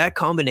having that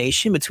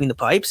combination between the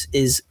pipes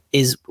is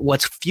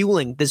what's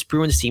fueling this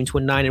Bruins team to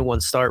a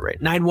 9-1 start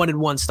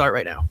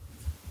right now.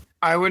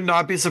 I would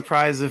not be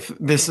surprised if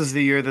this is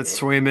the year that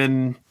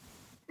Swayman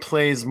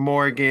plays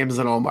more games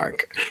than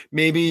Ullmark.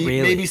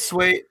 Maybe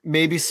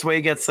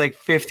Sway gets like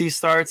 50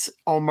 starts.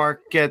 Ullmark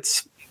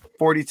gets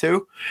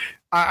 42.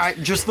 I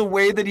just the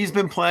way that he's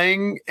been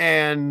playing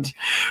and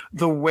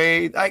the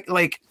way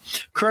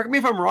correct me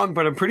if I'm wrong,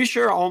 but I'm pretty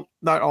sure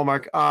not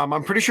Ullmark.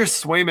 I'm pretty sure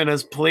Swayman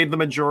has played the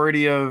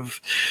majority of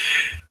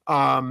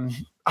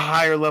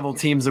higher level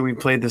teams that we've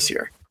played this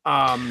year.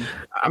 Let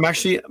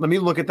me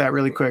look at that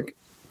really quick.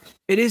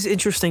 It is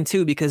interesting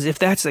too, because if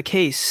that's the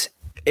case,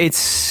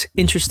 it's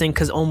interesting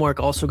because Ullmark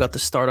also got the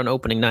start on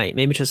opening night.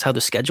 Maybe just how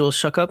the schedule is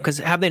shook up, because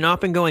have they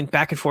not been going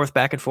back and forth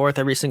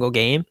every single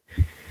game?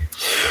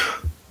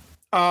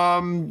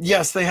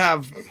 Yes, they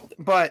have.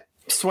 But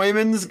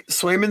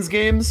Swayman's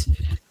games,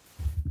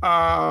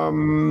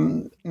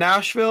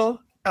 Nashville,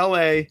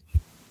 LA,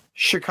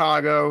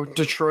 Chicago,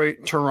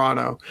 Detroit,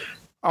 Toronto.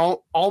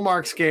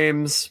 Ullmark's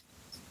games,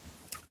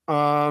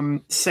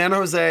 San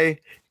Jose,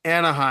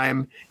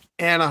 Anaheim,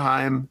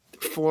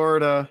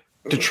 Florida,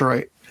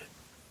 Detroit.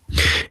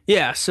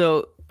 Yeah,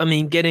 so I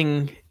mean,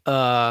 getting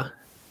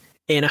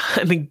And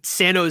I mean,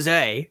 San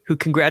Jose, who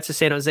congrats to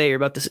San Jose, you're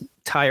about to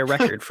tie a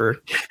record for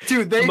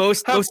dude, they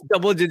most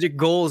double-digit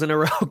goals in a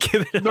row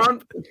given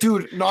up.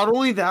 Not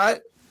only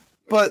that,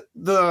 but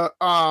the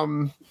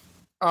hang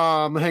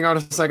on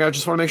a sec, I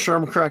just want to make sure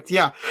I'm correct.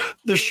 Yeah,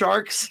 the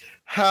Sharks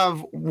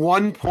have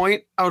 1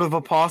 point out of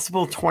a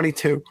possible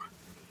 22.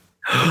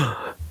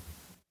 I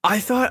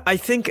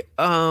think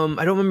I don't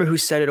remember who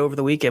said it over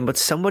the weekend, but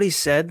somebody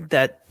said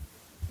that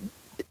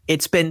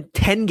it's been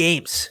 10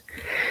 games.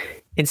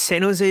 And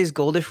San Jose's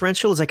goal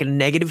differential is like a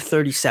negative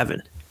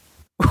 37,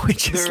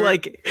 which is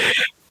like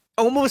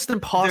almost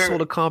impossible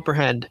to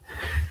comprehend.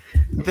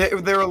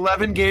 They're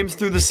 11 games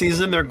through the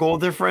season. Their goal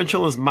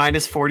differential is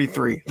minus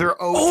 43. They're 0-10.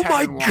 Oh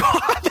my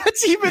god,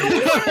 that's even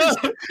worse!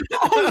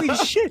 Holy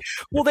shit!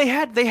 Well, they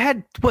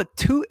had what,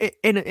 two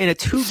in a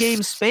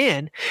 2-game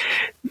span?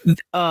 They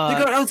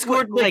got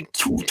outscored like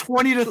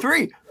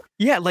 20-3.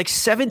 Yeah, like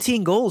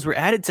 17 goals were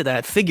added to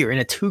that figure in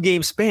a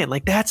 2-game span.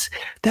 Like that's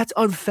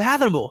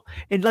unfathomable.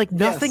 And like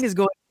nothing is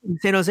going on in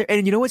San Jose.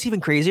 And you know what's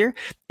even crazier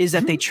is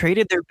that they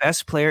traded their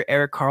best player,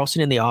 Erik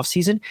Karlsson, in the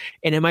offseason.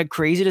 And am I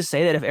crazy to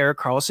say that if Erik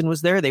Karlsson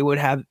was there, they would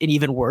have an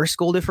even worse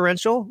goal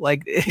differential?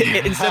 Like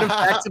instead of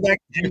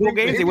back-to-back 10-goal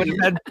games, they would have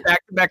had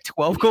back-to-back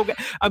 12-goal games.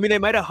 I mean, they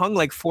might have hung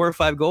like 4 or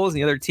 5 goals in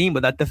the other team,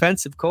 but that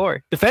defensive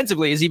core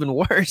defensively is even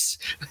worse.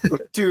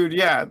 Dude,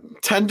 yeah.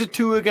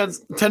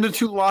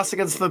 10-2 loss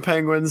against the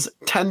Penguins,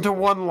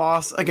 10-1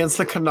 loss against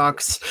the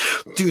Canucks.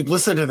 Dude,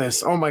 listen to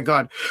this. Oh my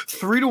god.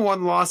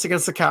 3-1 loss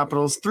against the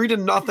Capitals,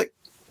 3-0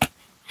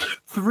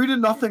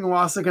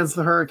 loss against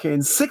the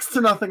Hurricanes,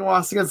 6-0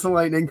 loss against the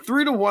Lightning,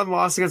 3-1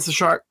 loss against the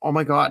Sharks. Oh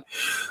my god.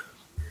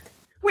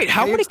 Wait,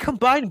 how many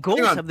combined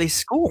goals have they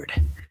scored?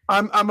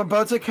 I'm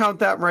about to count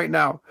that right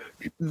now.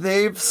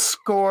 They've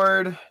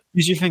scored.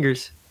 Use your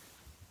fingers.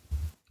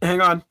 Hang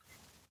on.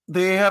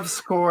 They have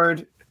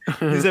scored.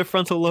 Use that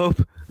frontal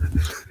lobe.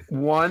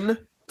 1,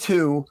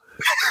 2,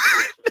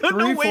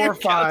 3, 4,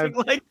 5,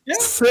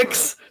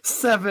 6,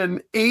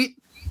 7, 8,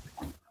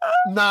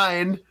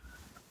 9,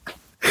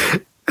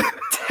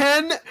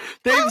 10.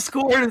 They've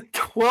scored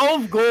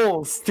 12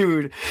 goals,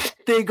 dude.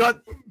 They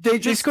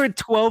scored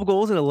 12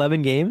 goals in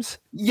 11 games.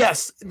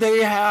 Yes, they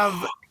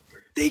have.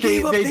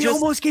 They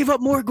almost gave up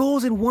more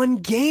goals in one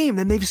game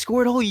than they've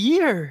scored all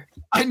year.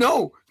 I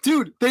know,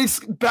 dude. They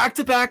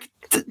back-to-back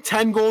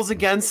 10 goals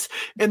against,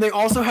 and they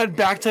also had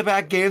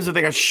back-to-back games where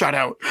they got shut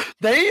out.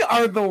 They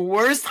are the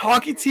worst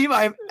hockey team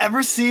I've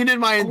ever seen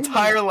in my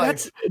entire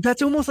life.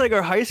 That's almost like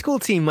our high school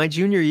team my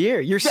junior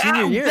year. Your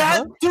senior year,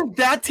 Dude,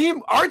 that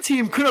team, our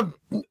team could have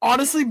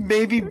honestly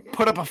maybe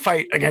put up a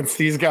fight against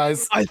these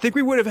guys. I think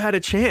we would have had a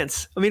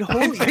chance. I mean,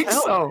 holy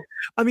hell. So.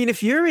 I mean,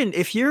 if you're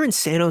in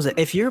San Jose,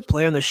 if you're a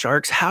player on the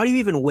Sharks, how do you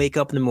even wake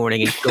up in the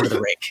morning and go to the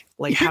rink?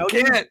 Like,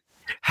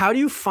 how do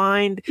you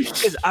find?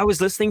 Because I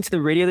was listening to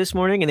the radio this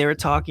morning and they were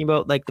talking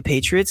about like the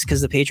Patriots, because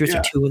the Patriots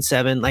are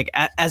 2-7. Like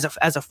as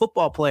a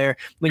football player,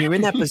 when you're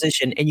in that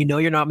position and you know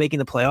you're not making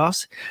the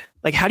playoffs,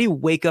 like how do you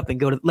wake up and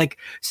go to like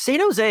San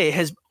Jose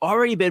has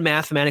already been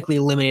mathematically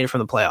eliminated from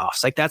the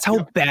playoffs. Like that's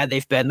how bad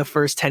they've been the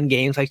first 10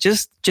 games. Like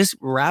just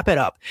wrap it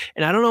up.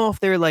 And I don't know if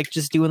they're like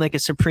just doing like a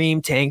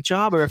supreme tank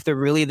job or if they're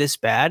really this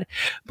bad,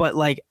 but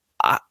like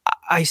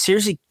I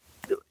seriously.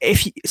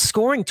 If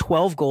scoring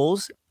 12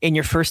 goals in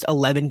your first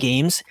 11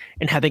 games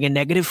and having a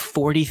negative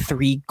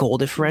 43 goal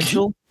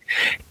differential,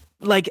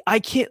 like I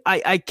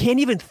can't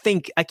even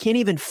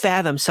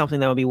fathom something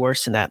that would be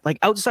worse than that. Like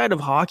outside of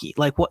hockey,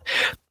 like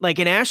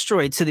an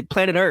asteroid to the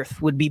planet Earth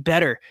would be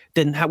better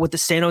than what the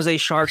San Jose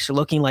Sharks are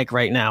looking like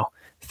right now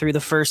through the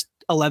first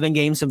 11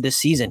 games of this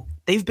season.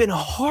 They've been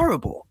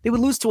horrible. They would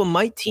lose to a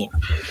might team.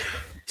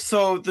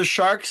 So the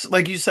Sharks,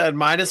 like you said,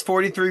 minus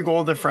 43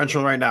 goal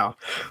differential right now.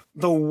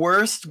 The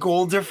worst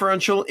goal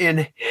differential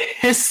in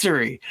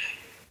history.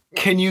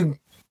 Can you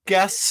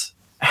guess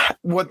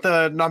what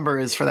the number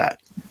is for that?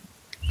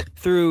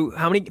 Through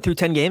how many? Through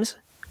 10 games?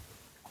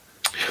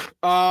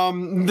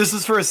 This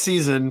is for a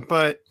season,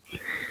 but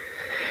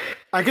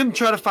I can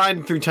try to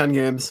find through 10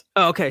 games.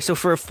 Oh, okay, so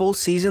for a full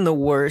season, the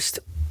worst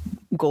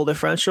goal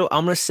differential,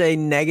 I'm going to say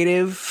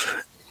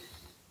negative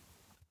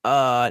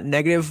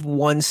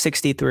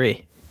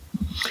 163.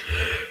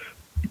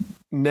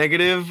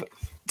 Negative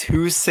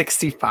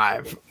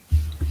 265.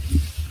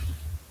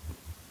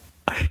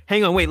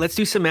 Hang on, wait. Let's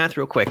do some math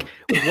real quick.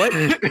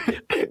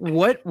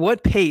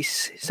 What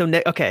pace? So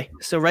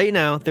so right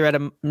now they're at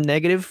a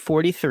negative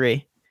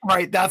 43.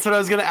 Right, that's what I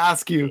was going to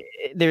ask you.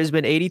 There's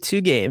been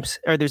 82 games,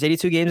 or there's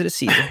 82 games in a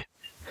season.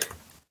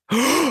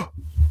 Are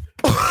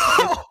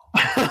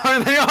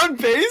they on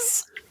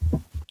pace?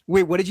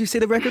 Wait, what did you say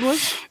the record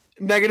was?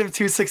 Negative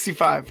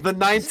 265. The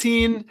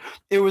 19.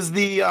 It was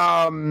the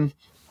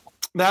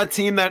that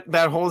team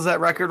that holds that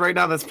record right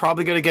now that's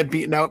probably going to get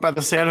beaten out by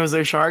the San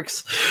Jose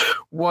Sharks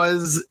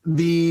was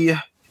the,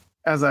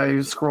 as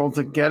I scroll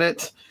to get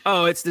it.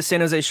 Oh, it's the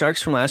San Jose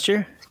Sharks from last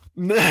year?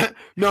 No,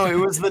 it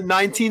was the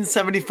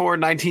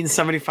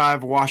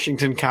 1974-1975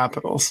 Washington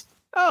Capitals.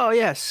 Oh,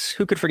 yes.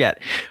 Who could forget?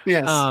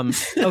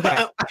 Yes.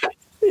 Okay.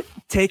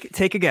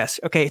 Take a guess.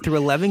 Okay, through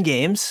 11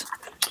 games.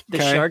 The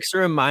Sharks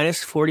are a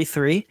minus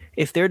 43.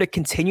 If they're to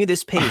continue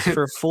this pace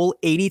for a full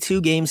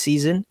 82 game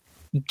season,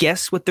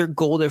 guess what their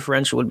goal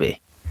differential would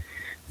be?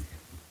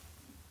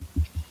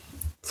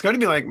 It's going to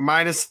be like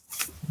minus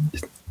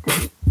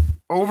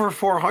over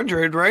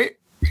 400, right?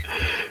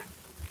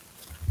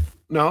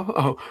 No?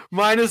 Oh,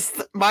 minus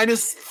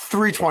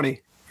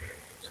 320.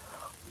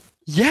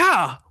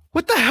 Yeah.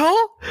 What the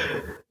hell?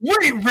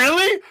 Wait,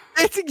 really?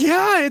 It's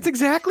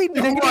exactly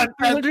negative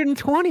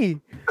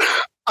 320.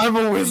 I'm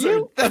a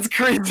wizard. That's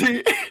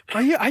crazy.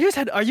 Are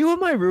you in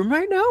my room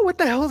right now? What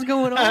the hell is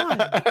going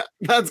on?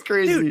 That's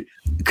crazy.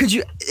 Dude, could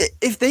you,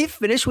 if they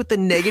finish with the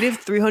negative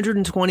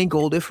 320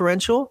 goal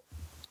differential,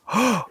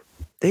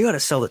 they got to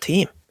sell the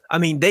team. I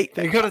mean, they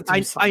got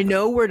to. I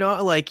know we're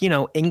not like,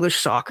 English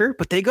soccer,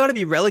 but they got to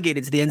be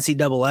relegated to the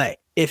NCAA.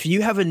 If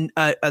you have a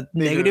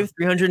negative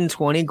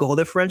 320 goal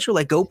differential,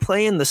 like go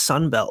play in the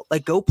Sun Belt,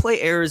 like go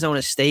play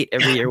Arizona State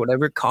every year,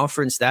 whatever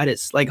conference that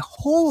is. Like,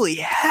 holy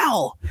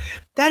hell,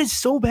 that is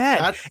so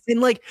bad.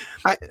 And like,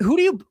 who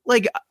do you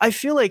like? I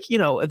feel like,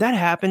 if that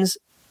happens,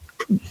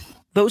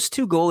 those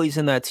two goalies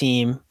in that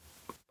team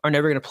are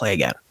never going to play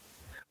again.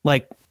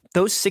 Like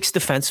those 6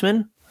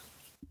 defensemen,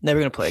 never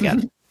going to play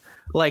again.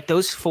 Like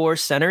those 4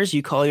 centers,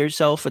 you call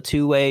yourself a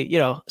two-way,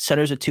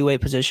 center's a two-way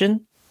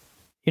position.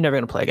 You're never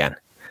going to play again.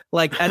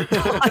 Like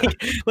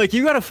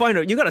you got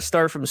to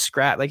start from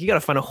scratch. Like you got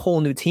to find a whole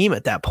new team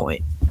at that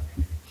point.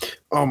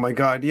 Oh my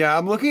God. Yeah.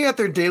 I'm looking at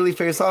their daily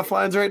faceoff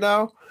lines right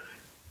now.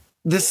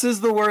 This is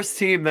the worst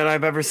team that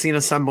I've ever seen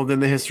assembled in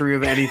the history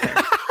of anything.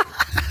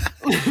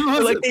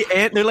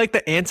 They're like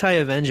the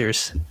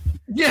anti-Avengers.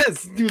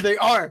 Yes, dude, they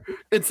are.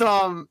 It's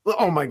oh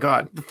my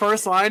God. The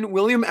first line,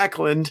 William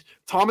Eklund,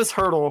 Thomas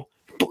Hertel,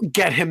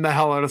 get him the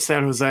hell out of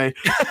San Jose,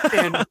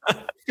 and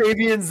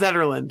Fabian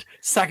Zetterlund.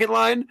 Second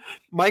line,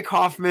 Mike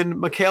Hoffman,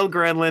 Mikhail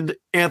Granlund,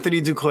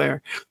 Anthony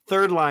Duclair.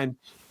 Third line,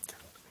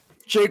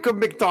 Jacob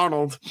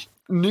McDonald,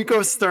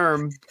 Nico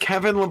Sturm,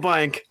 Kevin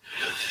LeBlanc.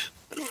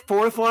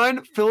 Fourth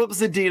line, Philip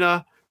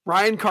Zadina,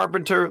 Ryan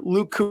Carpenter,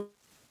 Luke Cooper.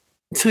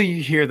 Until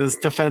you hear this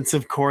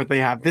defensive core they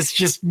have, this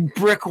just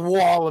brick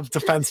wall of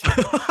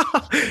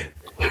defensemen.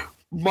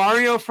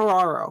 Mario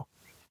Ferraro,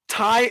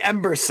 Ty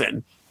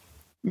Emberson,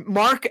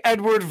 Mark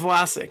Edward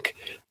Vlasic,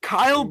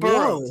 Kyle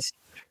Burrows,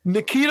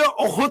 Nikita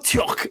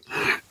Ohotyuk,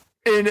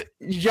 and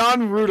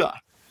Jan Ruda.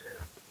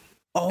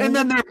 Oh. And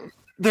then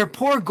their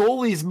poor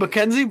goalies,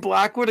 Mackenzie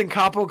Blackwood and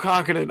Capo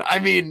Kakinen. I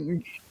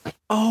mean,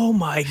 oh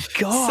my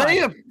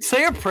God.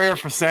 Say a prayer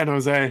for San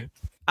Jose.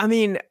 I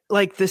mean,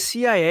 like the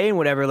CIA and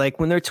whatever, like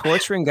when they're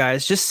torturing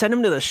guys, just send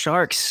them to the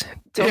Sharks.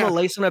 Tell them to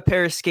lace on a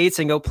pair of skates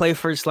and go play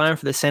first line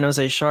for the San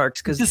Jose Sharks.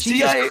 Because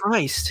Jesus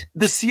Christ.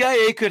 The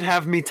CIA could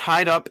have me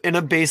tied up in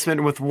a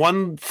basement with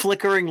one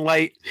flickering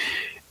light,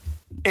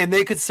 and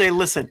they could say,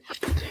 listen,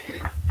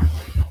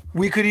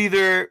 you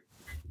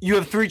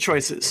have 3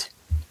 choices: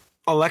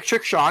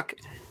 electric shock,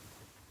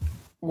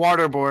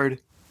 waterboard,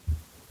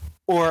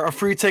 or a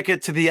free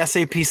ticket to the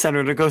SAP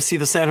Center to go see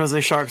the San Jose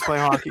Sharks play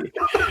hockey.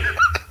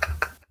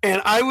 And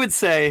I would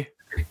say,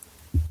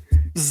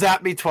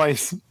 zap me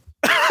twice.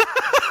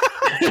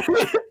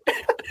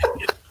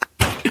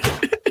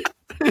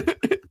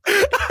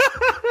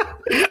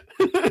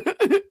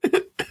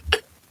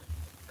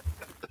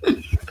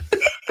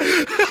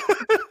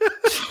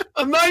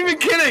 I'm not even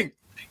kidding.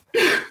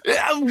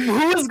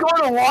 Who is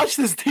going to watch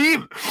this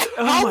team?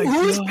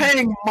 Who's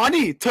paying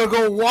money to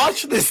go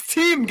watch this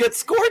team get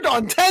scored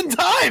on 10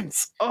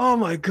 times? Oh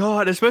my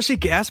God! Especially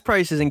gas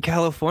prices in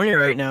California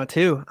right now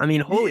too. I mean,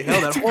 holy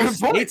hell!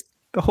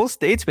 The whole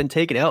state's been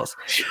taking L's.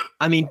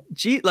 I mean,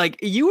 like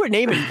you were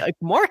naming like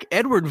Mark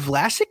Edward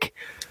Vlasic.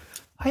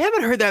 I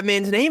haven't heard that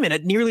man's name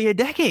in nearly a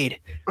decade.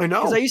 I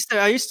know. Because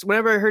I used to,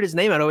 whenever I heard his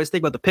name, I'd always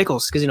think about the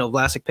pickles because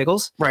Vlasic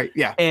pickles. Right.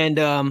 Yeah. And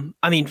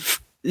I mean.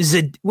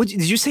 What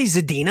did you say,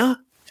 Zadina?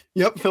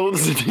 Yep, Philip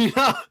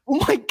Zadina.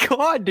 Oh my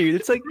God,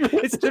 dude! It's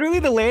literally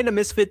the land of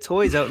misfit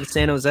toys out in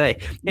San Jose.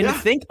 And to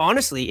think,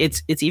 honestly,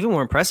 it's even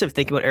more impressive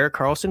thinking about Erik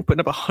Karlsson putting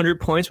up 100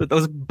 points with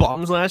those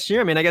bombs last year.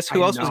 I mean, I guess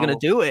who else was going to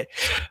do it?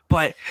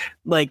 But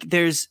like,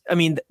 there's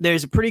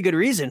a pretty good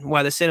reason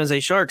why the San Jose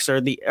Sharks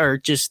are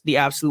just the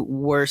absolute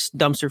worst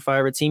dumpster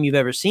fire of a team you've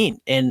ever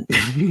seen. And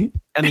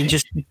I mean,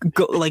 just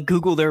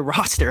Google their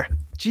roster.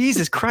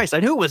 Jesus Christ, I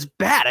knew it was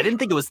bad. I didn't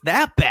think it was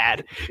that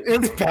bad.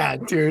 It's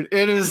bad, dude.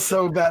 It is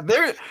so bad.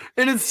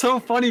 And it's so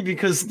funny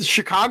because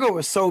Chicago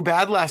was so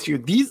bad last year.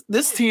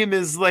 This team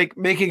is like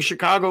making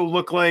Chicago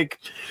look like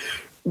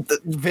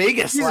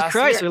Vegas Jesus last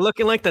Christ, year. They're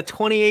looking like the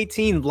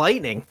 2018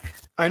 Lightning.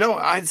 I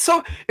know.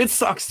 So it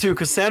sucks too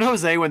because San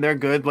Jose, when they're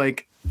good,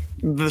 like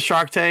the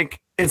Shark Tank,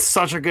 it's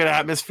such a good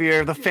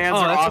atmosphere. The fans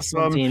are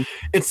awesome.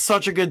 It's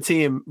such a good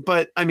team.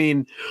 But I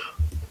mean,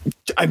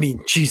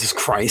 Jesus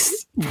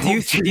Christ. Do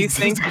you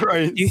think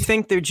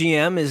their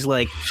GM is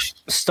like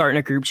starting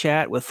a group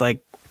chat with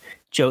like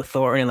Joe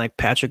Thornton and like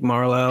Patrick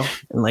Marleau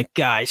and like,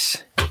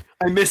 guys,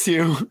 I miss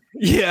you.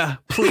 Yeah,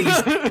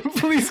 please.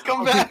 Please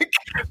come back.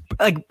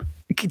 Like,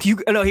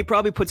 he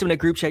probably puts him in a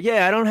group chat.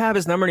 Yeah, I don't have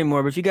his number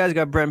anymore, but if you guys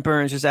got Brent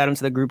Burns, just add him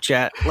to the group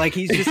chat. Like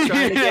he's just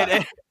trying to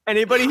get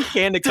Anybody who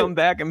can to come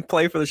back and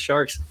play for the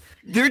Sharks.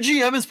 Their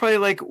GM is probably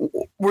like,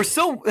 we're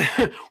still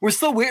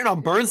waiting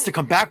on Burns to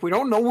come back. We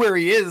don't know where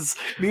he is.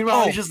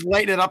 Meanwhile, he's just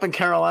lighting it up in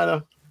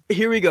Carolina.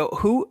 Here we go.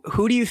 Who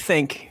do you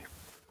think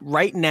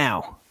right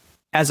now,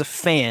 as a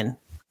fan,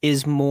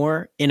 is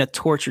more in a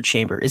torture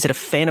chamber? Is it a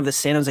fan of the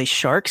San Jose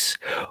Sharks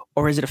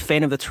or is it a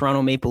fan of the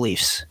Toronto Maple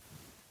Leafs?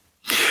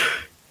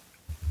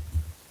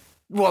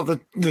 Well,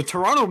 the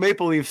Toronto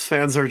Maple Leafs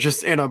fans are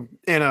just in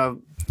a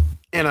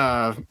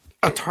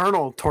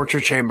eternal torture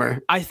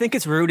chamber. I think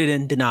it's rooted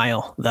in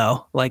denial,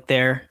 though.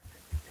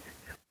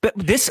 But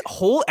this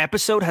whole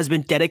episode has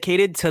been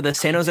dedicated to the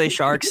San Jose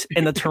Sharks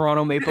and the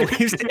Toronto Maple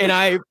Leafs, and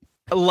I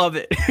love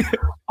it.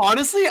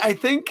 Honestly, I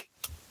think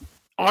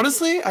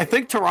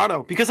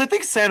Toronto, because I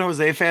think San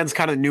Jose fans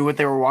kind of knew what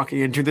they were walking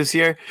into this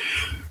year.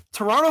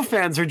 Toronto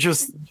fans are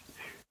just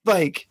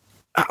like,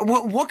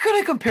 what could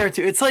I compare it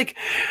to? It's like,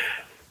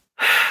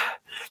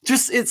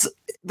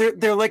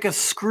 they're like a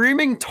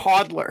screaming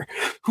toddler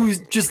who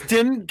just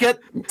didn't get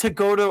to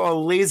go to a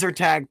laser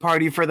tag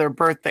party for their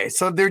birthday.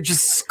 So they're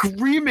just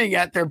screaming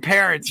at their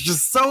parents,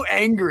 just so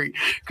angry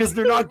because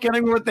they're not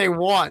getting what they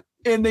want.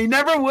 And they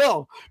never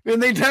will.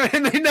 And they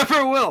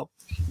never will.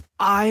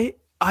 I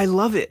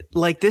love it.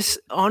 Like this,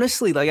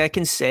 honestly, like I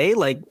can say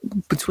like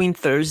between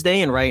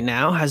Thursday and right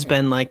now has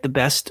been like the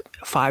best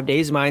 5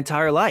 days of my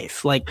entire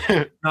life. Like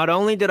not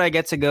only did I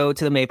get to go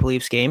to the Maple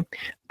Leafs game,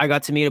 I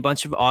got to meet a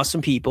bunch of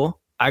awesome people.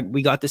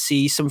 We got to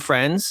see some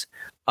friends,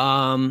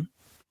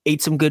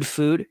 ate some good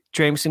food,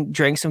 drank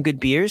some good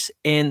beers,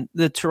 and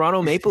the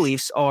Toronto Maple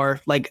Leafs are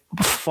like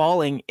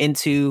falling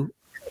into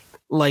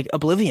like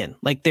oblivion.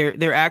 Like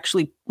they're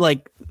actually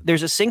like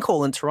there's a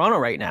sinkhole in Toronto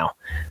right now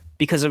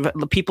because of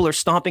the people are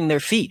stomping their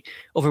feet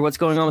over what's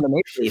going on with the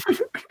Maple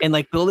Leafs, and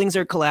like buildings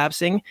are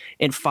collapsing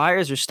and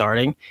fires are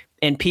starting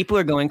and people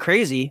are going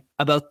crazy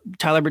about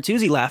Tyler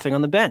Bertuzzi laughing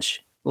on the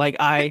bench.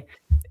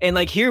 And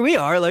here we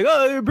are, like,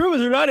 oh, the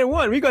Bruins are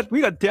 9-1.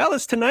 We got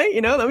Dallas tonight,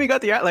 then we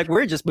got like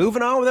we're just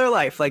moving on with our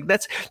life. Like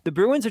that's the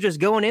Bruins are just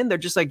going in, they're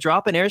just like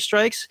dropping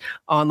airstrikes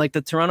on like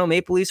the Toronto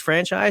Maple Leafs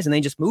franchise, and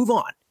they just move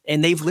on.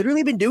 And they've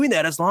literally been doing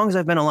that as long as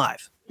I've been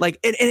alive. Like,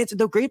 and it's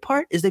the great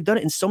part is they've done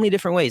it in so many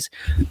different ways.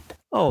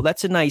 Oh,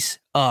 that's a nice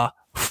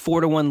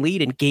 4-1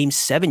 lead in Game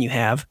 7 you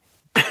have.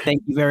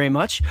 Thank you very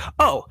much.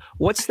 Oh,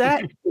 what's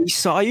that? We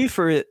saw you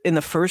in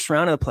the first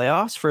round of the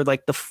playoffs for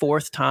like the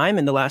 4th time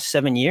in the last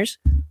 7 years.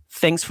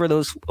 Thanks for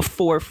those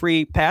 4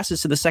 free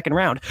passes to the second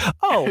round.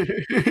 Oh,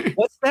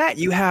 what's that?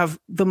 You have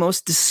the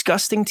most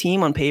disgusting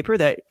team on paper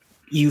that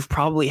you've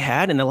probably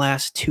had in the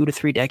last 2 to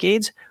 3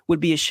 decades. Would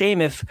be a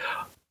shame if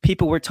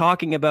people were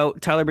talking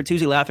about Tyler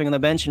Bertuzzi laughing on the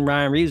bench and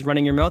Ryan Reeves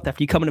running your mouth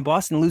after you come into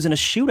Boston and losing a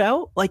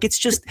shootout. Like, it's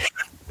just,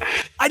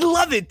 I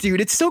love it, dude.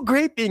 It's so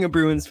great being a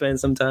Bruins fan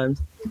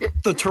sometimes.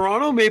 The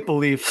Toronto Maple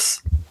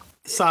Leafs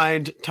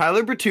signed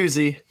Tyler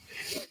Bertuzzi,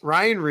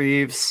 Ryan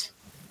Reeves,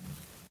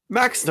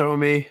 Max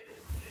Domi,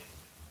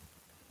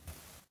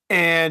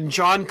 and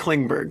John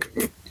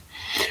Klingberg.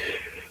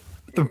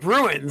 The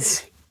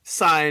Bruins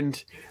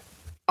signed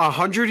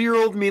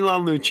 100-year-old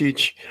Milan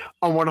Lucic,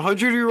 a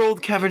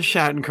 100-year-old Kevin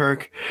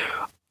Shattenkirk,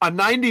 a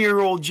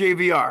 90-year-old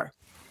JVR.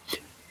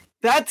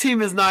 That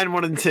team is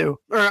 9-1-2.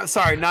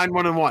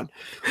 9-1-1.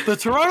 The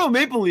Toronto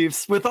Maple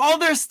Leafs, with all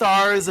their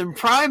stars and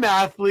prime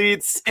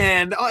athletes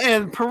and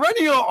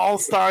perennial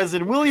all-stars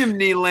and William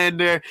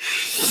Nylander,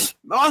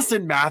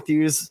 Austin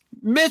Matthews,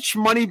 Mitch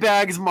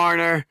Moneybags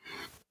Marner,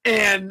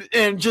 and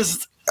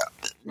just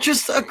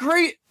a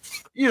great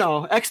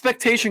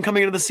expectation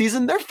coming into the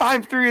season. They're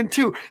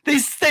 5-3-2. They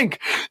stink.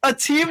 A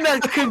team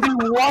that could be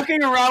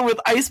walking around with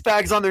ice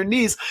bags on their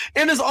knees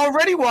and is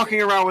already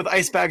walking around with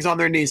ice bags on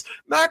their knees.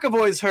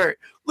 McAvoy's hurt.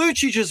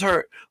 Lucic is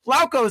hurt.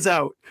 Lauko's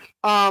out.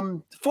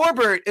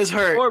 Forbert is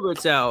hurt.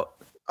 Forbert's out.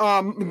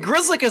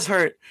 Grzelcyk is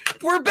hurt.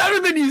 We're better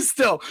than you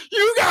still.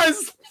 You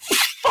guys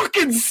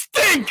fucking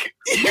stink.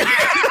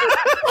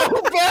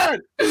 So bad.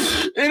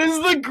 It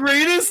is the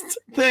greatest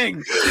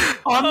thing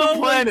on the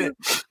planet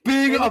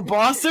being a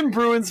Boston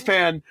Bruins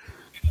fan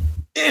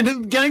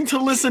and getting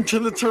to listen to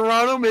the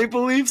Toronto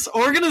Maple Leafs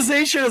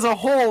organization as a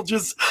whole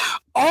just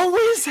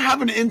always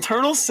have an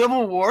internal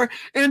civil war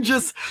and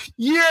just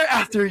year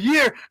after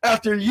year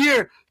after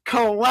year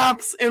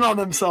collapse in on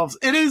themselves.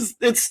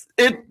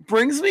 It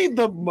brings me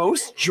the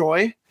most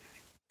joy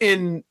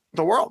in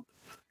the world.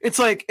 It's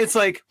like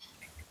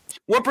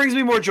what brings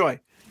me more joy?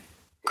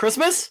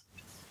 Christmas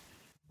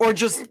or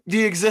just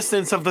the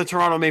existence of the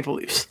Toronto Maple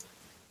Leafs?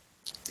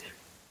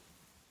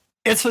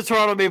 It's the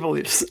Toronto Maple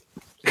Leafs.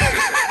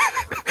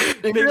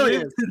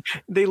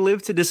 They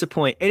live to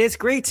disappoint, and it's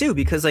great too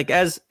because, like,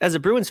 as a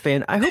Bruins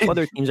fan, I hope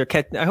other teams are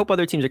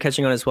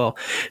catching on as well,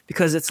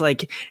 because it's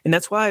like, and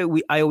that's why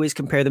I always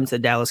compare them to the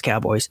Dallas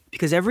Cowboys,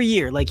 because every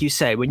year, like you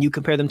said, when you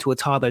compare them to a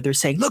toddler, they're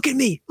saying, "Look at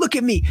me,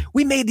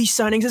 we made these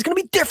signings. It's going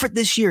to be different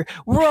this year.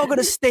 We're all going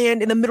to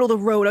stand in the middle of the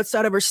road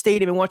outside of our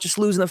stadium and watch us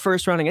lose in the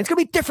first round. It's going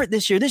to be different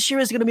this year. This year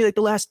is going to be like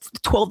the last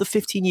 12 to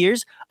 15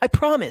 years. I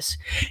promise."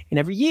 And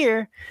every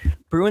year,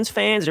 Bruins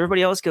fans and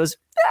everybody else goes,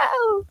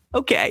 "Oh,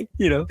 okay,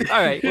 all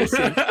right, we'll see."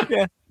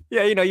 Yeah.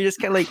 Yeah, you just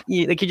kind of like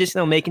you're just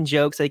making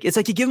jokes. Like it's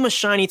like you give him a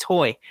shiny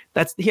toy.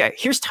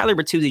 Here's Tyler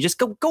Bertuzzi. Just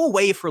go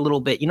away for a little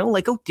bit.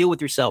 Like go deal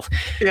with yourself.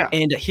 Yeah.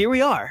 And here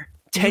we are,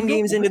 10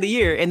 games into the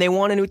year, and they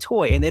want a new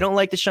toy, and they don't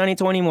like the shiny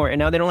toy anymore, and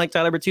now they don't like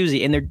Tyler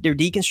Bertuzzi, and they're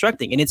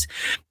deconstructing.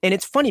 And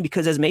it's funny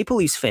because as Maple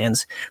Leafs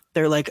fans,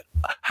 they're like,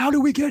 how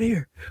do we get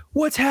here?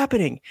 What's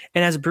happening?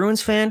 And as a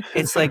Bruins fan,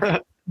 it's like.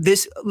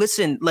 This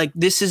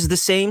is the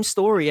same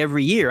story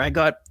every year.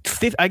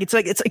 It's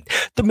like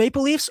the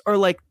Maple Leafs are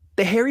like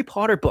the Harry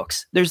Potter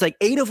books. There's like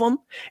 8 of them.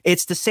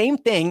 It's the same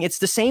thing. It's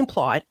the same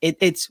plot.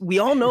 We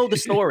all know the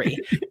story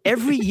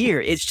every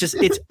year.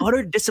 It's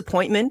utter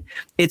disappointment.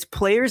 It's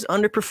players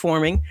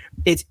underperforming.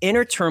 It's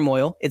inner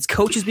turmoil. It's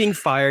coaches being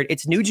fired.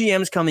 It's new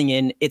GMs coming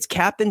in. It's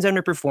captains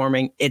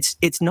underperforming. It's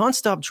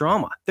nonstop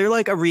drama. They're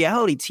like a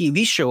reality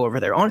TV show over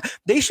there.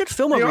 They should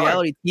film a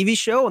reality TV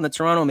show on the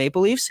Toronto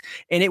Maple Leafs,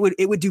 and it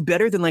would do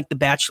better than like The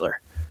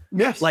Bachelor.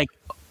 Yes. Like,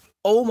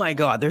 oh my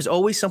God, there's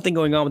always something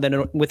going on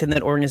within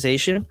that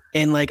organization.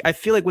 And like, I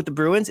feel like with the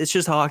Bruins, it's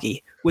just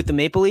hockey. With the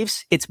Maple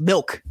Leafs, it's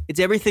milk.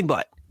 It's everything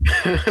but.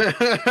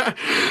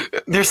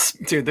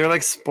 They're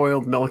like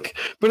spoiled milk.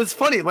 But it's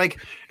funny. Like,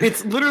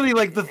 it's literally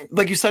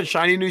like you said,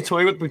 shiny new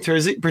toy with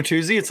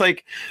Bertuzzi. It's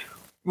like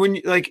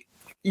when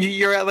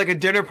you're at like a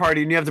dinner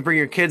party and you have to bring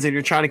your kids and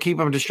you're trying to keep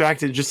them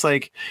distracted. Just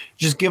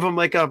give them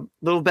like a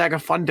little bag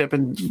of Fun Dip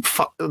and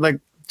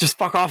just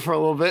fuck off for a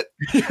little bit.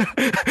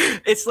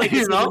 It's like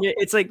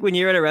it's like when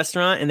you're at a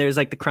restaurant and there's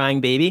like the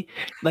crying baby,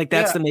 like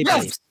that's the Maple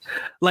Leafs.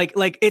 Like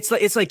it's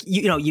like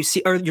you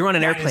see, or you're on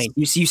an airplane,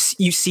 you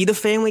see the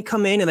family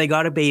come in and they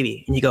got a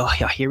baby and you go,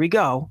 yeah, here we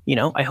go.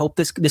 I hope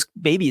this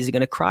baby is going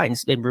to cry and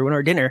ruin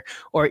our dinner.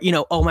 Or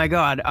oh my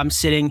God, I'm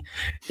sitting,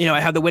 I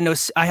have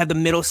the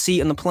middle seat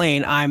in the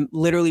plane. I'm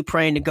literally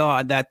praying to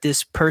God that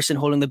this person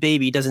holding the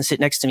baby doesn't sit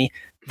next to me.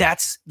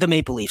 That's the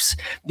Maple Leafs,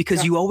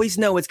 because you always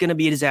know it's going to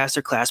be a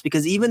disaster class,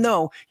 because even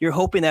though you're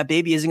hoping that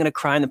baby isn't going to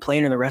cry in the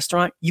plane or in the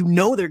restaurant,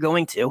 they're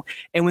going to.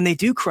 And when they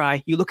do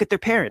cry, you look at their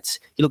parents,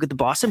 you look at the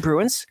Boston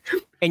Bruins,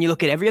 and you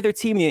look at every other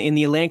team in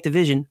the Atlantic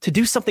Division to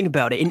do something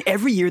about it. And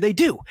every year they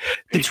do.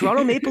 The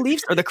Toronto Maple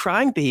Leafs are the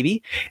crying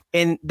baby,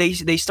 and they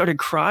started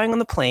crying on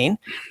the plane,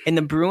 and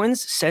the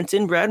Bruins sent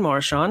in Brad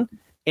Marchand,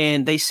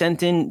 and they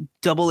sent in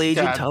double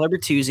agent Tyler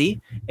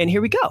Bertuzzi, and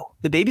here we go.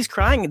 The baby's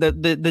crying. The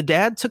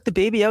dad took the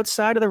baby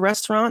outside of the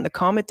restaurant to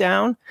calm it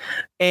down,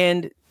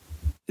 and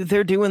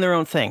they're doing their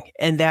own thing.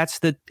 And it's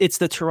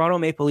the Toronto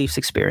Maple Leafs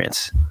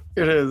experience.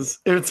 It is.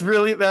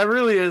 That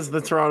really is the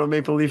Toronto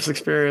Maple Leafs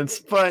experience.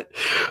 But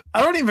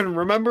I don't even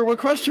remember what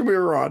question we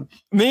were on.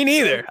 Me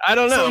neither. I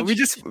don't know.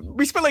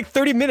 We spent like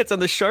 30 minutes on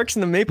the Sharks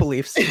and the Maple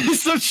Leafs.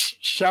 So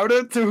shout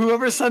out to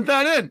whoever sent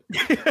that in.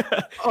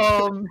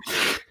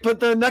 But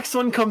the next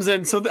one comes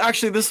in. So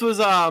actually, this was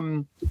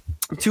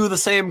two of the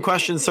same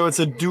questions. So it's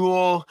a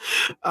dual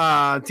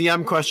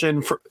DM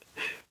question for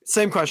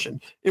same question.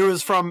 It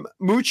was from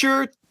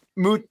Muchuro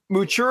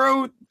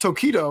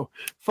Tokido.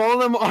 Follow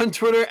them on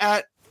Twitter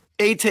at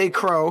Ate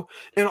Crow,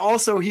 and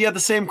also he had the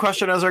same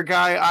question as our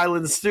guy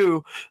Island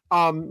Stew.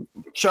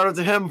 Shout out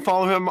to him.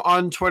 Follow him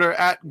on Twitter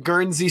at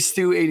Guernsey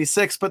Stew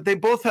 86. But they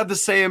both had the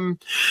same,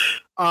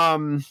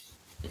 it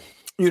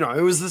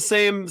was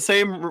the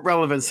same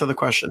relevance to the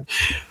question.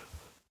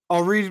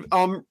 I'll read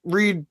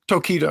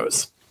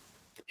Tokido's.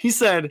 He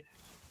said,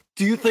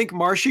 "Do you think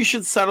Marshy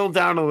should settle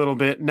down a little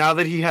bit now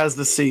that he has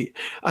the seat?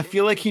 I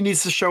feel like he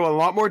needs to show a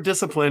lot more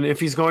discipline if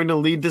he's going to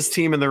lead this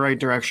team in the right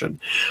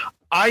direction."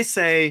 I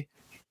say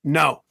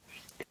no.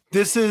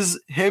 This is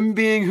him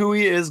being who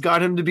he is,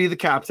 got him to be the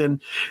captain.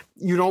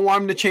 You don't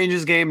want him to change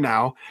his game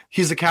now.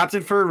 He's a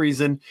captain for a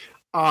reason.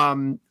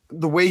 The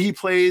way he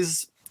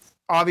plays,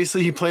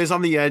 obviously he plays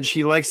on the edge.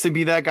 He likes to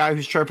be that guy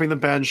who's chirping the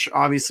bench,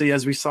 obviously,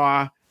 as we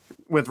saw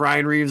with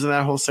Ryan Reeves in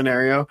that whole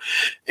scenario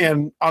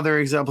and other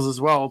examples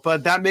as well.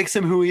 But that makes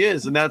him who he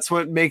is. And that's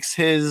what makes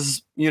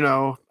his,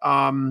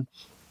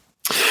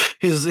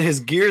 his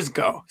gears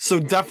go. So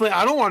definitely,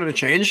 I don't want him to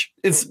change.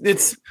 It's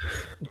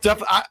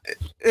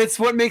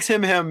what makes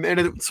him, and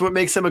it's what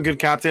makes him a good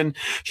captain.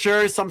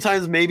 Sure,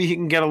 sometimes maybe he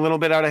can get a little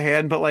bit out of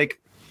hand, but like,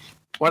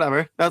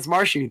 whatever. That's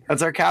Marshy.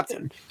 That's our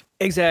captain.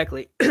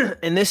 Exactly.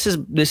 And this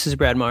is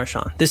Brad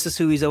Marchand. This is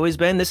who he's always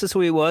been. This is who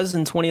he was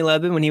in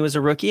 2011 when he was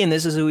a rookie, and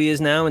this is who he is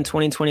now in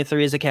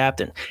 2023 as a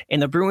captain.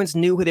 And the Bruins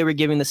knew who they were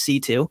giving the C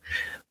to.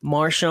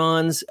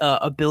 Marchand's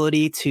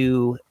ability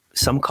to,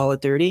 some call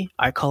it dirty,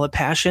 I call it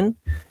passion.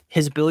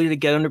 His ability to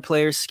get under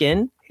players'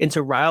 skin and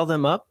to rile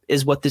them up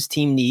is what this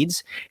team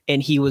needs.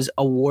 And he was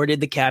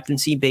awarded the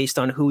captaincy based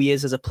on who he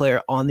is as a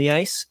player on the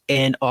ice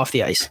and off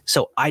the ice.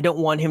 So I don't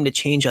want him to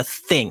change a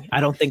thing. I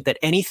don't think that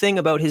anything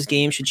about his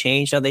game should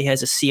change now that he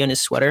has a C on his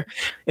sweater.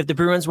 If the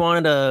Bruins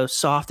wanted a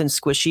soft and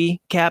squishy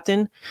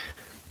captain,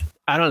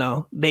 I don't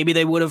know. Maybe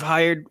they would have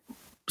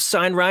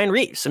signed Ryan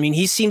Reeves. I mean,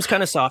 he seems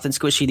kind of soft and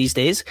squishy these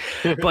days,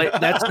 but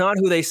that's not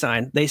who they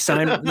signed. They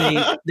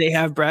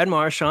have Brad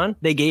Marchand.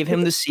 They gave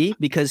him the C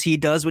because he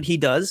does what he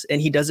does, and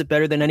he does it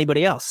better than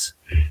anybody else.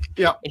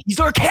 Yeah. And he's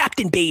our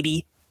captain,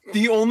 baby.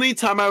 The only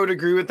time I would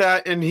agree with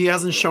that, and he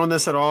hasn't shown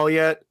this at all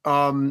yet,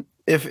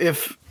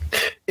 if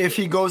if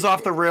he goes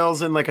off the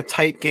rails in like a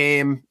tight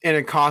game and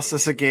it costs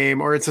us a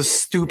game, or it's a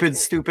stupid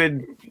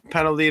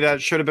penalty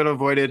that should have been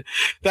avoided,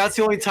 that's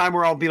the only time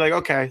where I'll be like,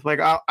 okay, like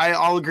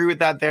I'll agree with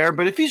that there.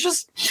 But if he's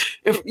just,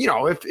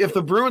 if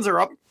the Bruins are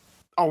up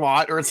a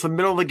lot, or it's the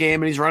middle of the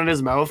game and he's running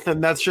his mouth,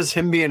 then that's just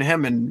him being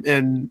him,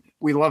 and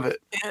we love it.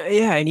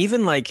 Yeah, and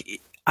even like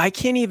I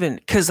can't even,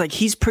 because like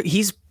he's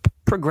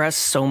progressed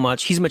so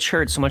much, he's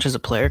matured so much as a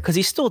player, because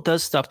he still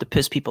does stuff to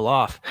piss people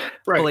off,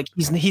 right? But like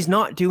he's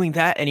not doing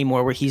that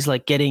anymore, where he's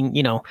like getting,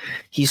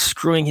 he's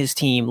screwing his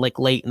team like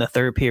late in the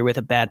third period with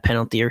a bad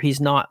penalty, or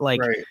he's not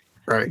like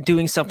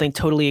doing something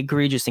totally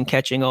egregious and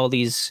catching all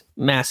these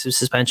massive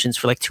suspensions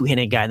for like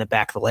two-handed guy in the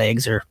back of the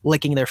legs or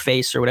licking their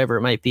face or whatever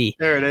it might be.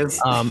 There it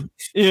is.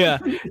 Yeah,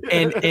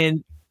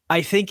 and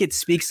I think it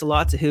speaks a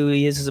lot to who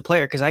he is as a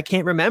player, because I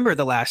can't remember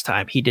the last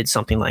time he did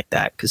something like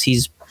that, because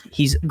he's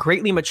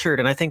greatly matured,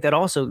 and I think that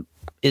also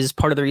is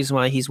part of the reason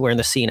why he's wearing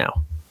the C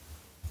now.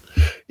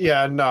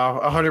 Yeah,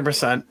 no,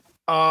 100%.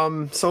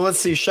 So let's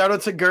see. Shout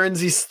out to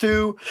Guernsey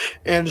Stu,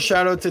 and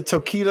shout out to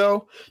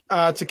Tokido.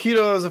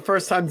 Tokido is a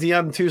first-time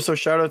DM too, so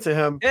shout out to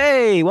him.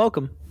 Hey,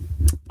 welcome.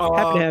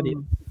 Happy to have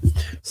you.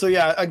 So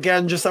yeah,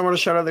 again, just I want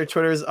to shout out their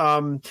Twitters.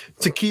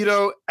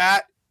 Tokido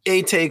at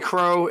Ate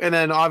Crow, and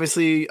then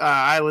obviously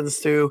Island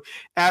Stew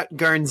at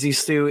Guernsey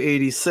Stew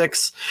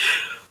 86.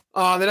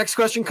 The next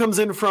question comes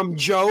in from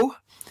Joe.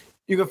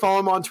 You can follow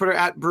him on Twitter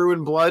at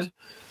Bruin Blood.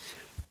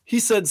 He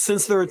said,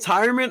 since the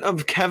retirement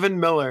of Kevin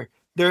Miller,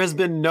 there has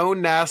been no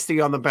nasty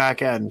on the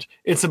back end.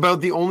 It's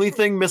about the only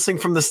thing missing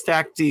from the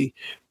stack D.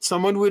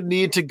 Someone would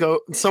need to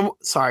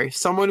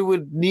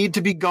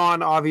be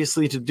gone,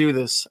 obviously, to do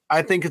this.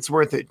 I think it's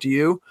worth it. Do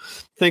you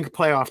think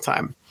playoff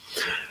time?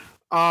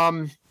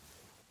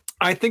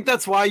 I think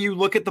that's why you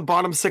look at the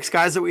bottom six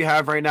guys that we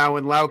have right now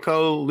in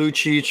Lauko,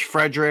 Lucic,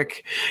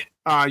 Frederick.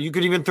 You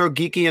could even throw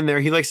Geeky in there.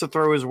 He likes to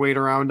throw his weight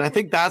around. I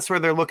think that's where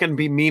they're looking to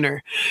be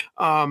meaner.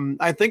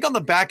 I think on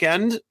the back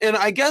end, and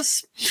I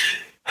guess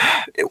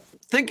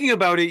thinking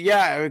about it,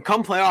 yeah,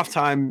 come playoff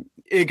time,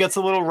 it gets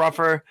a little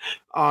rougher.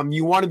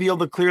 You want to be able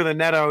to clear the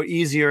net out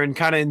easier and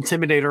kind of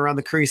intimidate around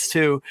the crease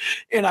too.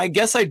 And I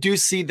guess I do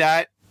see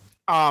that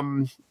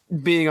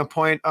being a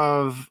point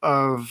of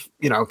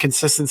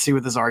consistency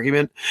with this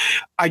argument.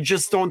 I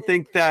just don't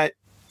think that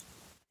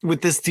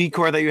with this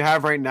decor that you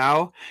have right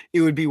now,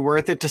 it would be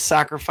worth it to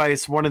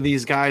sacrifice one of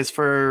these guys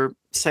for,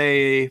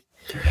 say,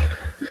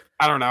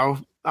 I don't know,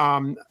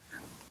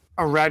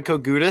 a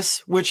Radko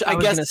Gudas, which I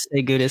guess going to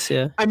say Gudas,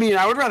 yeah. I mean,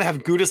 I would rather have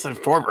Gudas than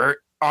Forbert,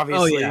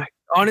 obviously. Oh, yeah.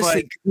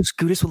 Honestly,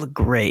 Gudas will look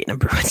great in a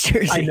Bruins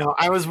jersey. I know.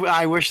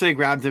 I wish they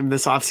grabbed him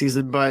this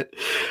offseason, but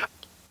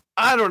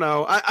I don't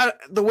know. I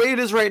the way it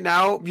is right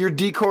now, your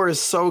decor is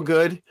so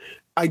good.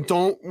 I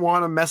don't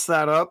want to mess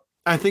that up.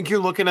 I think you're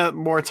looking at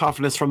more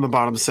toughness from the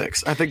bottom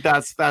six. I think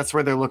that's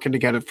where they're looking to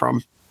get it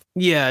from.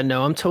 Yeah,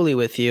 no, I'm totally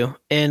with you.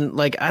 And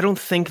like, I don't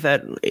think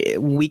that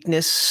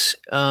weakness.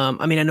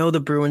 I mean, I know the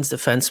Bruins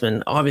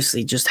defensemen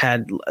obviously just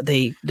had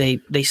they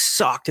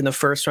sucked in the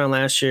first round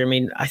last year. I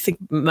mean, I think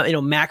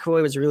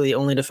McAvoy was really the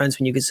only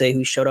defenseman you could say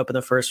who showed up in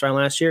the first round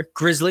last year.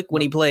 Grizzlick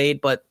when he played,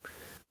 but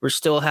we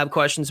still have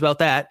questions about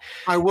that.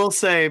 I will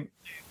say,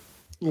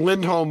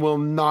 Lindholm will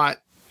not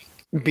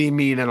be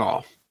mean at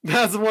all.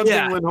 That's one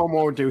thing Lindholm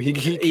won't do. He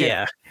can't.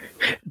 Yeah,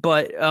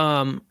 but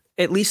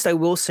at least I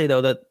will say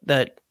though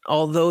that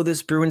although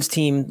this Bruins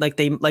team, like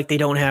they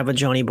don't have a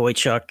Johnny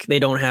Boychuk, they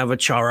don't have a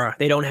Chara,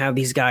 they don't have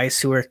these guys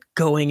who are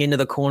going into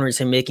the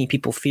corners and making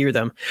people fear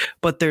them,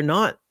 but they're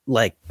not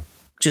like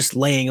just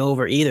laying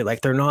over either. Like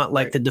they're not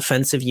like the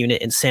defensive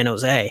unit in San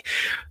Jose.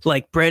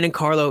 Like Brandon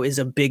Carlo is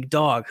a big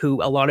dog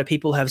who a lot of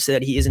people have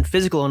said he isn't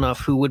physical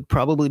enough, who would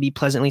probably be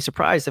pleasantly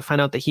surprised to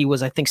find out that he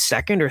was, I think,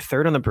 second or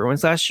third on the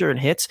Bruins last year in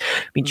hits.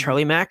 I mean,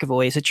 Charlie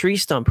McAvoy is a tree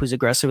stump who's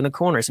aggressive in the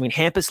corners. I mean,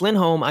 Hampus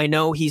Lindholm, I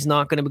know he's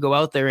not going to go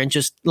out there and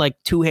just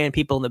like two-hand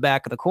people in the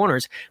back of the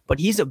corners, but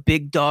he's a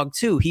big dog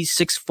too. He's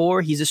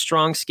 6'4", he's a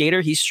strong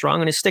skater, he's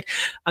strong on his stick.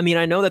 I mean,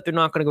 I know that they're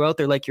not going to go out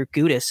there like your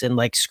Gudas and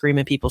like scream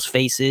in people's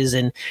faces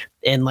and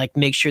like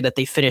make sure that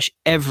they finish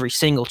every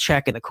single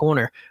check in the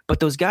corner. But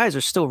those guys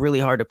are still really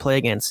hard to play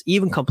against,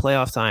 even come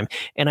playoff time.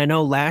 And I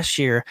know last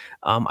year,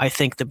 I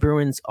think the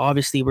Bruins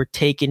obviously were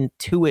taken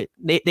to it.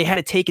 They had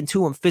it taken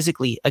to them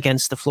physically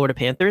against the Florida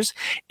Panthers.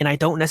 And I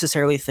don't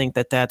necessarily think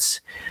that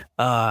that's,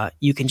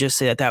 you can just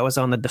say that was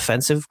on the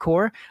defensive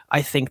core.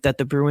 I think that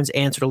the Bruins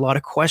answered a lot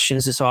of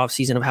questions this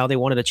offseason of how they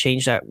wanted to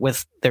change that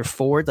with their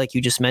forward. Like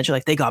you just mentioned,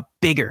 like they got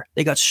bigger,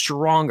 they got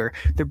stronger.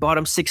 Their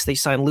bottom six, they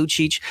signed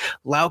Lucic.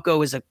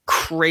 Lauko is a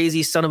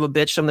crazy son of a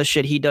bitch, some of the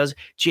shit he does.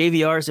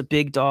 JVR is a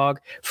big dog.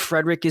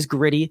 Frederick is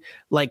gritty.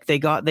 Like they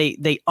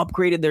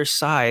upgraded their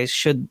size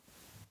should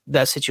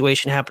that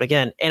situation happen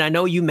again. And I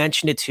know you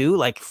mentioned it too,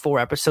 like 4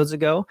 episodes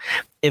ago.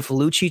 If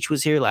Lucic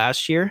was here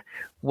last year,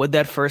 would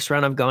that first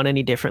round have gone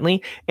any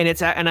differently? And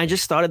I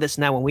just thought of this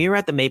now. When we were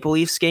at the Maple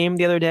Leafs game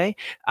the other day,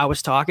 I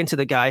was talking to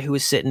the guy who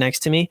was sitting next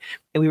to me,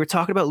 and we were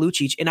talking about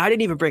Lucic, and I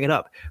didn't even bring it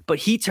up, but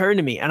he turned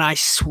to me, and I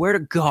swear to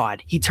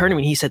God, he turned to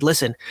me and he said,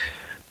 listen,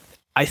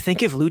 I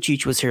think if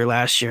Lucic was here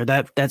last year,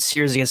 that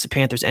series against the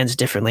Panthers ends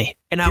differently.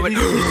 And I went,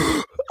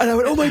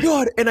 oh my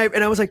God. And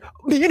I was like,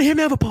 me and him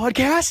have a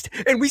podcast?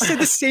 And we said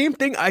the same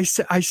thing. I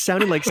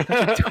sounded like such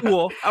a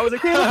tool. I was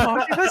like, we have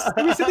a podcast?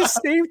 And we said the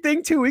same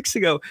thing 2 weeks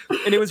ago.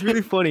 And it was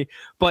really funny.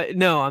 But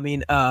no, I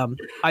mean,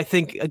 I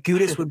think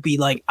Gudas would be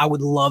like, I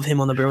would love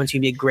him on the Bruins. He'd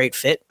be a great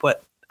fit.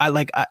 But I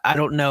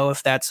don't know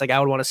if that's like, I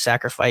would want to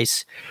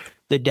sacrifice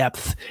the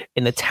depth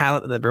and the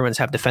talent that the Bruins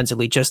have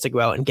defensively just to go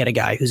out and get a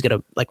guy who's going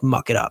to like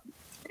muck it up.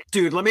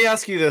 Dude, let me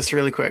ask you this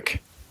really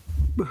quick.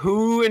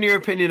 Who, in your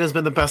opinion, has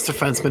been the best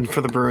defenseman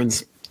for the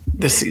Bruins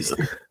this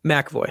season?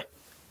 McAvoy.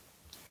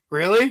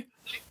 Really?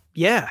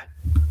 Yeah.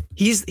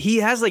 He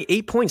has like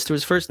 8 points through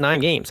his first 9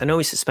 games. I know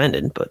he's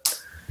suspended,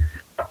 but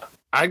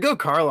I'd go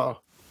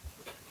Carlo.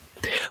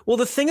 Well,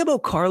 the thing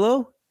about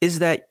Carlo is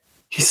that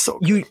he's so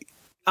good.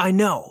 I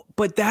know,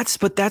 but that's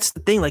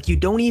the thing. Like, you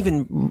don't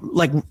even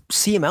like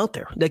see him out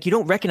there. Like, you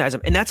don't recognize him,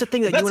 and that's the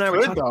thing that you and I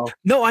were talking about.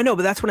 No, I know,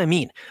 but that's what I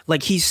mean.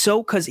 Like,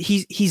 because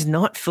he's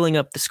not filling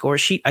up the score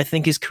sheet. I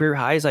think his career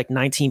high is like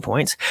 19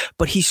 points,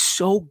 but he's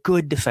so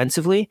good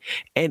defensively,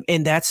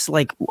 and that's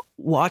like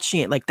watching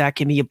it. Like, that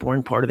can be a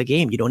boring part of the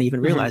game. You don't even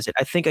realize it.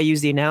 I think I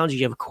use the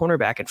analogy of a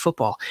cornerback in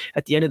football.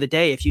 At the end of the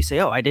day, if you say,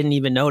 "Oh, I didn't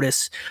even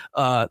notice,"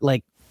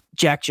 like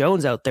Jack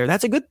Jones out there,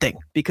 that's a good thing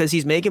because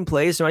he's making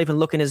plays, not even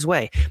looking his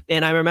way.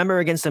 And I remember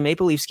against the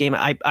Maple Leafs game,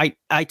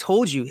 I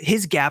told you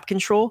his gap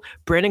control,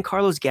 Brandon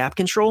Carlo's gap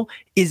control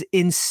is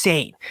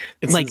insane.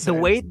 It's like insane.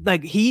 The way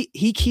like he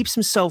keeps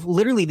himself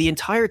literally the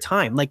entire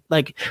time. Like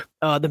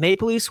the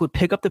Maple Leafs would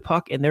pick up the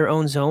puck in their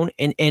own zone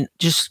and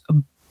just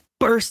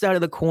burst out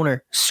of the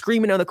corner,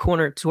 screaming out of the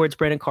corner towards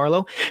Brandon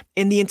Carlo.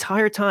 And the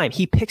entire time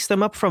he picks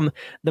them up from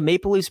the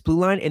Maple Leafs blue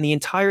line, and the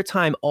entire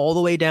time all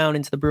the way down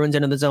into the Bruins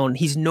end of the zone,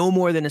 he's no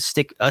more than a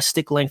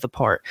stick length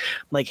apart.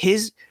 Like,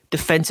 his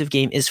defensive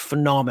game is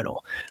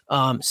phenomenal.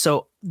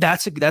 So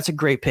that's a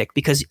great pick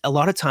because a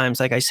lot of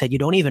times, like I said, you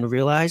don't even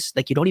realize,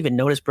 like, you don't even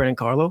notice Brandon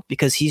Carlo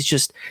because he's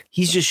just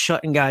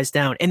shutting guys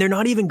down, and they're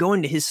not even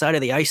going to his side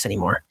of the ice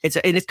anymore.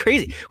 It's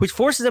crazy, which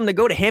forces them to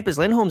go to Hampus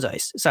Lindholm's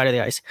side of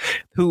the ice,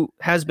 who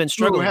has been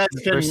struggling.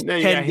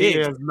 He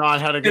has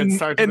not had a good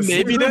start. And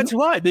maybe that's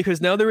why,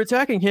 because now they're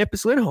attacking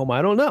Hampus Lindholm.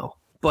 I don't know.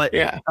 But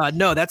yeah,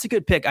 no, that's a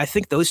good pick. I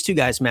think those two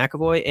guys,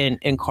 McAvoy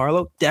and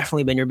Carlo,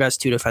 definitely been your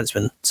best 2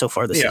 defensemen so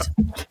far this season.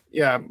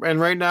 Yeah, and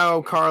right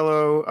now,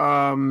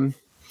 Carlo,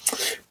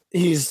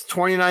 he's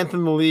 29th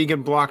in the league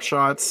in block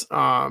shots.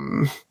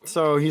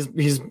 So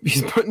he's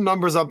putting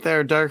numbers up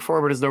there. Derek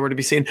Forbort is nowhere to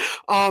be seen.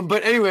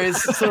 But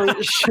anyways, so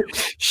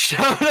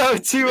shout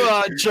out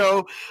to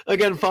Joe.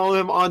 Again, follow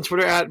him on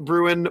Twitter at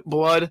Bruin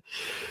Blood.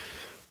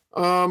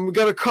 We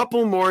got a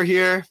couple more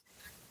here.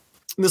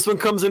 This one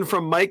comes in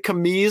from Mike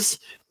Camise.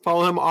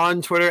 Follow him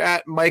on Twitter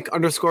at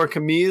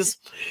Mike_Camise.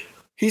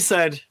 He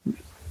said,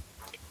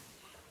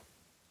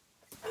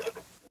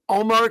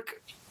 Ullmark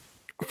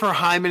for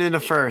Hyman in a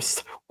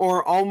first,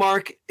 or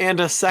Ullmark and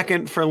a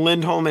second for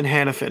Lindholm and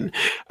Hannafin.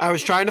 I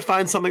was trying to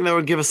find something that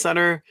would give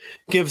center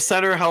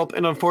help,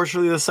 and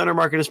unfortunately the center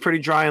market is pretty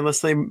dry unless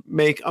they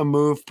make a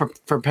move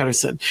for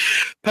Pettersson.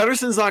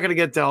 Pettersson's not going to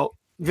get dealt.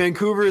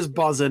 Vancouver is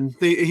buzzing.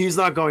 He's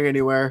not going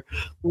anywhere.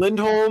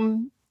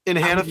 Lindholm and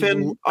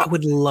Hannafin. I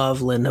would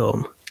love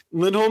Lindholm.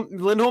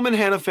 Lindholm and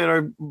Hannafin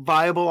are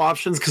viable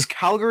options because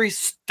Calgary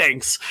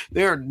stinks.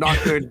 They are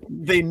not good.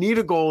 They need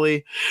a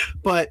goalie,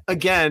 but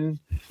again,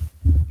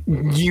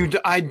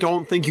 I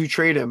don't think you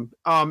trade him.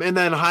 And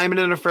then Hyman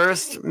in a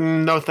first,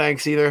 no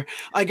thanks either.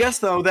 I guess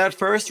though that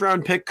first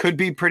round pick could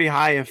be pretty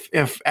high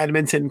if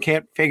Edmonton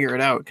can't figure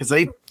it out because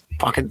they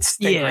fucking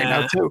stink right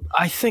now too.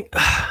 I think.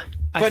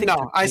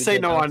 I say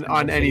no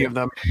on any of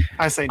them.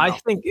 I say no. I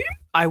think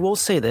I will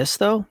say this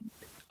though.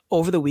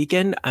 Over the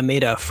weekend, I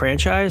made a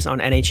franchise on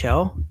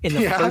NHL, and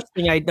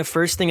the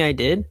first thing I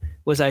did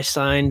was I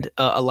signed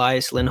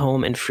Elias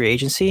Lindholm in free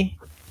agency,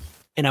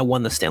 and I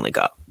won the Stanley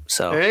Cup.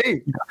 So,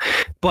 hey.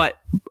 But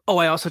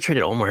I also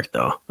traded Ullmark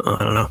though.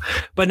 I don't know,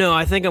 but no,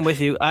 I think I'm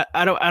with you.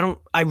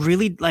 I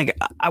really like.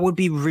 I would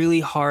be really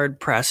hard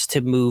pressed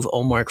to move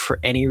Ullmark for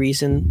any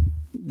reason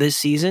this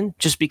season,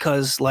 just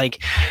because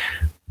like.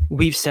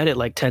 We've said it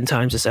like 10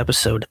 times this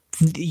episode.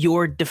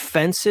 Your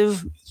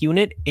defensive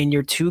unit and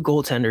your 2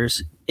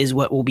 goaltenders is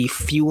what will be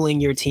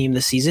fueling your team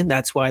this season.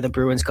 That's why the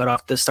Bruins got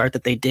off the start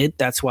that they did.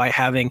 That's why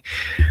having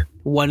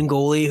one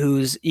goalie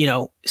who's,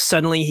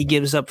 suddenly he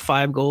gives up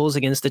 5 goals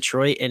against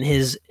Detroit and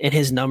his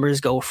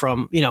numbers go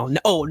from, now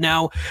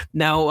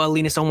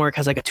Linus Ullmark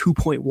has like a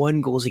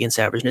 2.1 goals against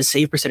average and his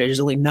save percentage is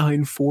only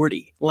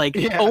 940. Like,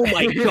 oh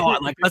my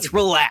God, like let's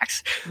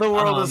relax. The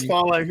world is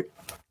falling.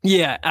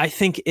 Yeah, I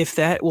think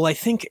I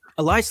think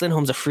Elias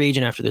Lindholm's a free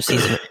agent after this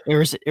season,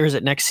 or is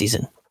it next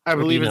season? I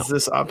believe it's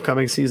this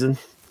upcoming season.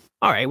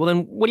 All right, well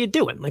then, what are you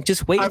doing? Like,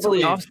 just wait until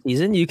the off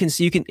season.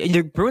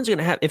 The Bruins are going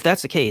to have, if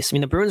that's the case, I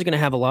mean, the Bruins are going to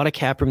have a lot of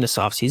cap room this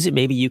off season.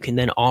 Maybe you can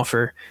then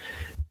offer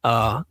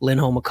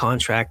Lindholm a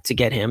contract to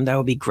get him. That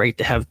would be great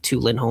to have 2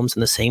 Lindholms in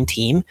the same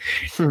team.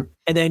 And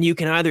then you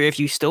can either, if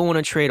you still want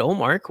to trade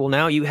Olmark, well,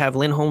 now you have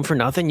Lindholm for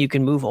nothing. You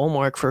can move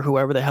Olmark for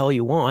whoever the hell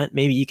you want.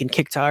 Maybe you can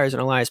kick tires on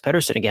Elias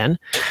Pettersson again.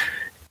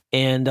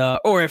 And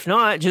or if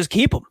not, just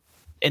keep him.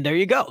 And there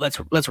you go.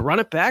 Let's run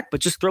it back, but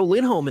just throw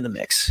Lindholm in the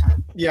mix.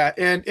 Yeah,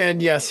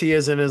 and yes, he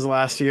is in his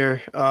last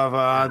year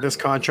of this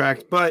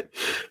contract. But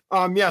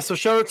so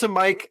shout out to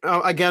Mike.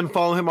 Again,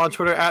 follow him on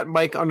Twitter at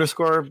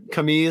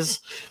Mike_Camise.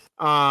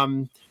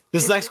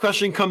 This next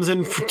question comes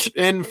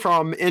in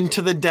from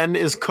Into the Den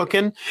is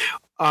Cooking.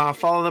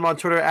 Follow them on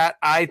Twitter at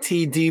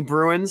ITD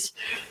Bruins.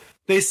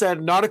 They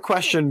said, not a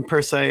question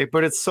per se,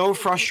 but it's so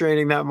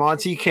frustrating that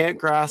Monty can't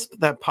grasp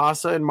that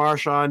Pasta and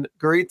Marchand,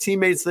 great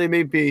teammates they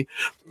may be,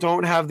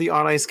 don't have the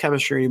on-ice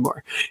chemistry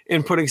anymore.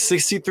 And putting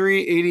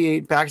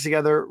 63-88 back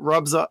together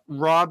robs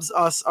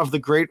us of the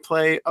great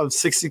play of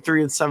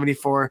 63 and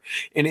 74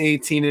 and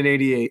 18 and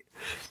 88.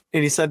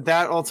 And he said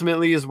that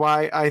ultimately is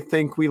why I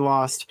think we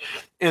lost.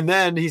 And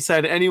then he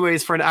said,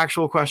 anyways, for an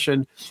actual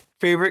question,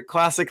 favorite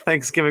classic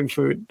Thanksgiving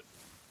food?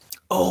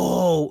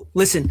 Oh,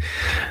 listen.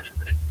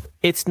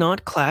 It's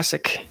not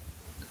classic,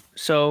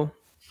 so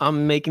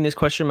I'm making this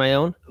question my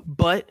own.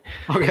 But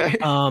okay,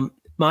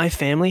 my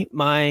family,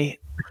 my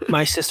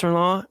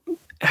sister-in-law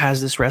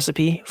has this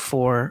recipe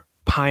for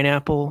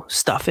pineapple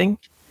stuffing.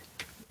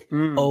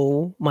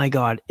 Oh my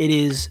God,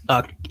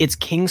 it's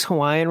King's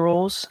Hawaiian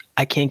rolls.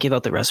 I can't give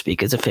out the recipe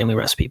because it's a family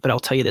recipe, but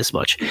I'll tell you this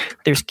much: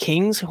 there's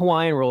King's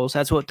Hawaiian rolls.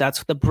 That's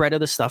the bread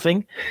of the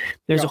stuffing.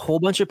 There's a whole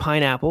bunch of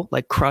pineapple,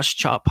 like crushed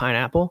chopped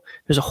pineapple.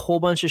 There's a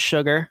whole bunch of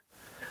sugar.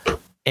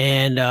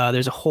 And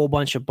there's a whole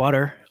bunch of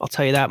butter. I'll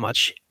tell you that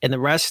much. And the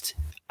rest,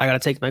 I gotta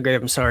take to my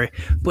grave. I'm sorry,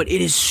 but it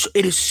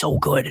is so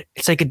good.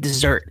 It's like a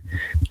dessert,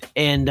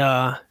 and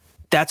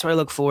that's what I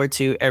look forward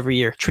to every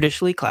year.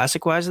 Traditionally,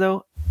 classic wise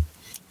though,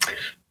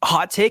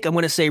 hot take, I'm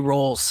gonna say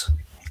rolls.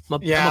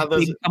 I'm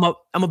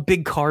a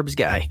big carbs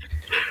guy.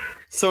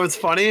 So it's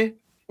funny,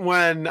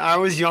 when I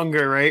was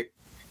younger, right?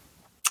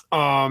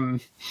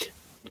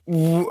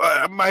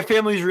 My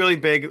family's really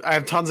big. I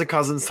have tons of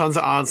cousins, tons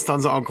of aunts,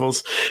 tons of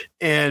uncles.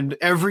 And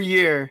every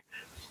year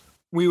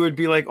we would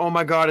be like, oh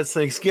my God, it's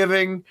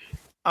Thanksgiving.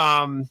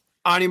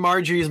 Auntie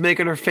Margie is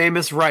making her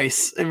famous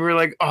rice. And we were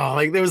like, oh,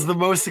 like that was the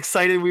most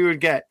excited we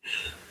would get.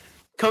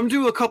 Come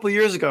to a couple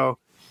years ago,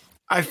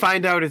 I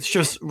find out it's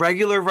just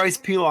regular rice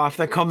pilaf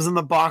that comes in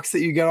the box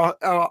that you get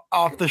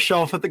off the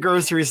shelf at the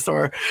grocery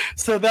store.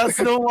 So that's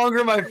no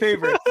longer my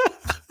favorite.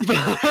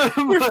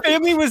 Your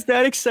family was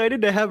that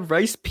excited to have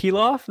rice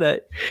pilaf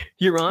that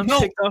your aunt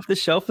picked off the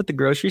shelf at the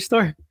grocery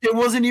store? It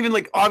wasn't even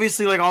like,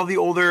 obviously, like all the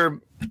older,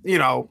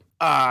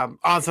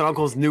 aunts and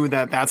uncles knew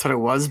that that's what it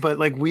was, but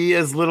like we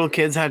as little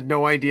kids had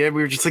no idea.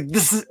 We were just like,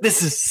 this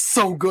is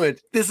so good.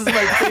 This is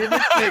my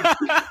favorite thing.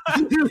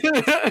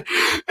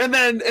 and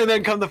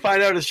then come to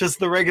find out it's just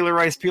the regular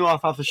rice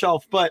pilaf off the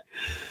shelf. But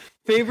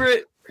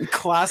favorite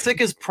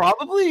classic is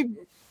probably,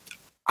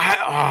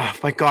 oh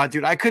my God,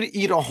 dude, I could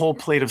eat a whole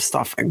plate of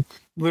stuffing.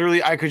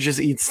 Literally, I could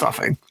just eat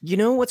stuffing. You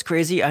know what's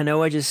crazy? I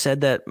know I just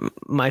said that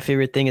my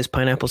favorite thing is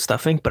pineapple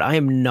stuffing, but I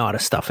am not a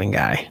stuffing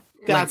guy.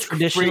 That's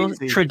like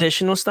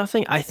traditional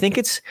stuffing. I think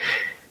it's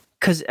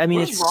because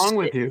what's wrong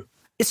with you?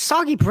 It's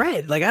soggy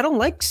bread. Like I don't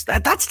like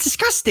that. That's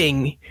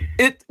disgusting.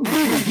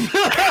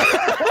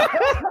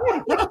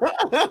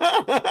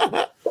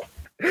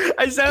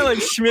 I sounded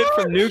like Schmidt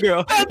from New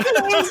Girl. That's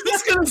what I was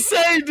just gonna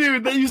say,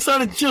 dude. That you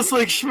sounded just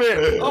like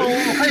Schmidt. Oh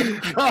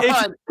my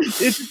God,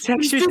 it's a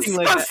texture thing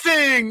like that.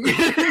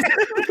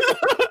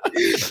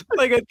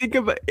 Like I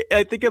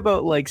think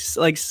about like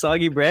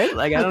soggy bread.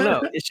 Like I don't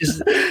know.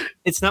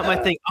 It's not my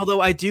thing.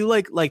 Although I do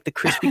like the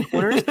crispy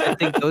corners. I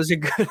think those are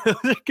good.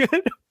 Those are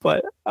good.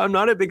 But I'm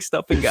not a big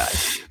stuffing guy.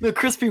 The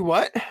crispy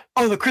what?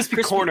 Oh, the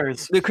crispy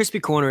corners. The crispy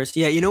corners.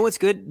 Yeah, you know what's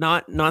good?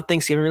 Not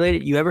Thanksgiving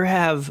related. You ever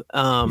have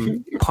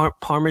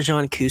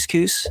Parmesan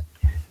couscous?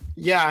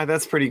 Yeah,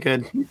 that's pretty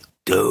good,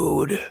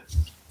 dude.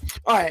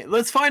 All right,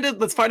 let's find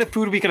a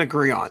food we can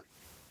agree on.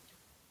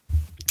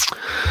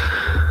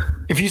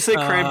 If you say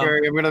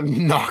cranberry, I'm gonna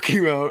knock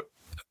you out.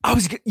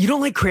 You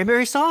don't like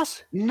cranberry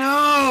sauce?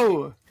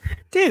 No,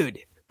 dude.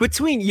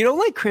 Between you don't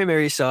like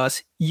cranberry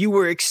sauce, you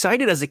were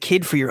excited as a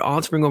kid for your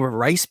aunt to bring over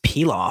rice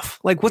pilaf.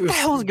 Like, what the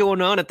hell is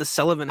going on at the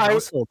Sullivan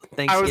household?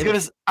 I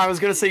was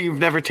gonna say you've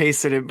never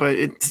tasted it, but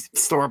it's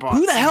store bought.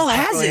 Who the hell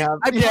has it?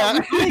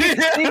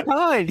 Same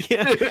kind.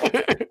 Yeah.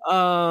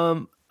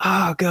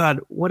 Oh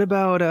God. What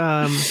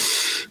about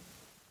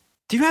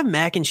do you have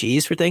mac and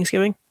cheese for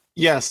Thanksgiving?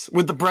 Yes,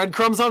 with the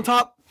breadcrumbs on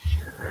top.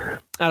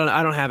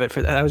 I don't have it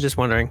for that. I was just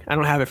wondering. I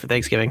don't have it for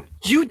Thanksgiving.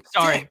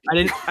 Sorry. I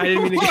didn't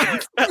mean to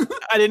get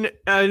I didn't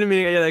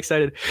mean to get that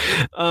excited.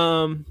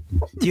 Do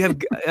you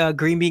have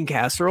green bean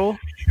casserole?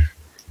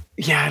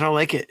 Yeah, I don't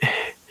like it.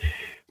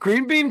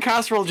 Green bean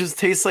casserole just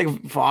tastes like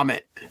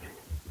vomit.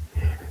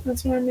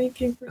 That's what I'm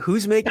making.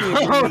 Who's making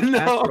a green bean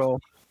casserole?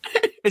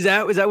 Is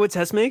that what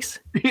Tess makes?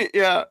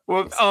 Yeah.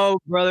 Whoops. Oh,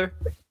 brother.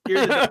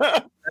 Here's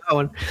that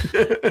one.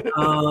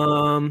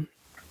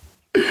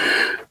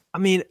 I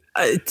mean,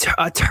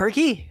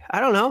 turkey. I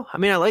don't know. I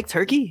mean, I like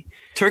turkey.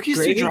 Turkey's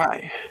Gravy? too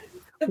dry.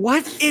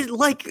 What is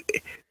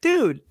like,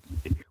 dude?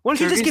 Why don't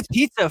you just get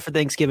pizza for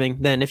Thanksgiving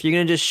then? If you're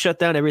gonna just shut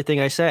down everything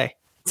I say.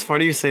 It's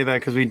funny you say that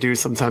because we do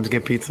sometimes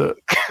get pizza.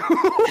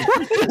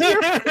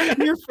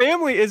 Your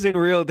family isn't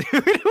real, dude.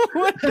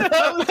 What the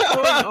hell is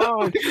going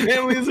on?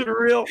 Family isn't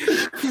real.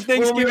 For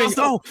Thanksgiving.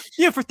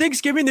 For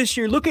Thanksgiving this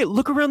year, look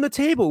around the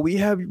table. We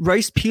have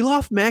rice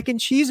pilaf, mac and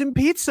cheese, and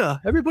pizza.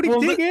 Everybody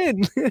dig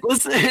in.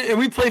 Listen, and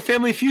we play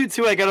Family Feud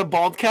too. I got a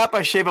bald cap,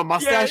 I shave a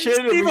mustache in,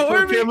 and we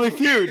play Family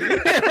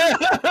Feud.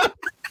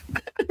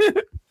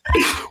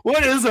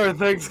 What is our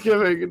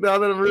Thanksgiving? Now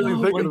that I'm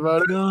really thinking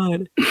about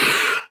it.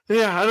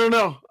 Yeah, I don't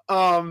know.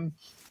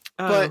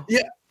 But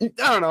yeah, I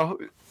don't know.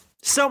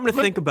 Something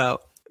to think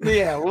about.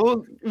 Yeah,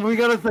 well, we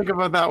got to think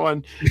about that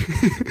one.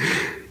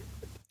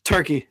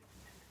 Turkey.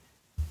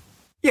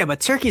 Yeah, but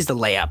turkey's the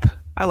layup.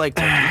 I like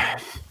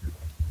turkey.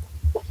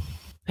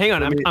 Hang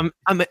on,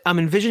 I'm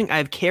envisioning. I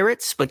have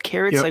carrots, but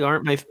carrots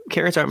aren't my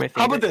favorite.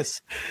 How about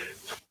this?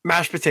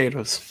 Mashed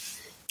potatoes.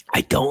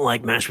 I don't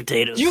like mashed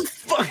potatoes. We're never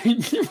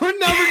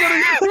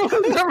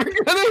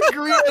gonna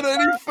agree on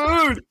any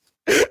food.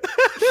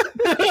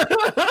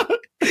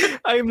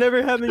 I'm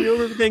never having you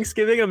over for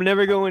Thanksgiving. I'm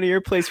never going to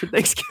your place for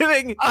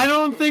Thanksgiving. I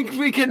don't think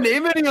we can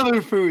name any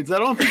other foods. I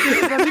don't think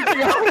there's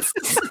anything else.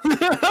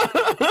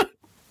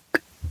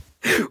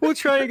 We'll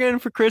try again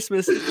for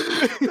Christmas.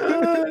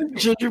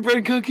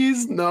 Gingerbread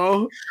cookies?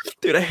 No.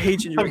 Dude, I hate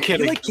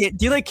gingerbread. I'm kidding.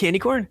 Do you like candy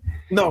corn?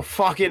 No,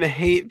 fucking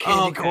hate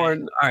candy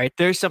corn. All right,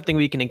 there's something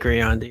we can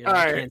agree on, dude. All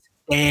right.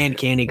 And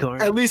candy corn.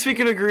 At least we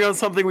can agree on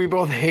something we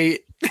both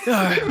hate.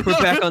 We're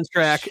back on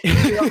track.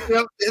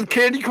 Yep.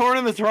 Candy corn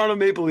and the Toronto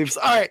Maple Leafs.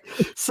 All right.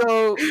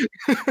 So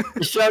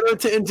shout out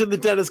to Into the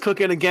Den is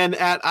Cooking again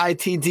at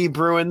ITD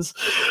Bruins.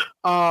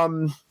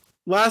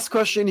 Last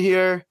question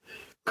here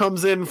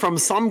comes in from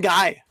some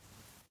guy.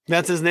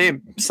 That's his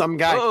name. Some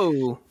guy.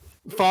 Oh.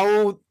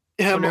 Follow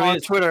him on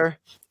Twitter.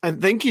 I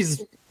think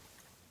he's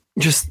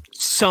just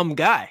some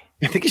guy.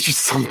 I think he's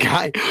just some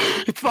guy.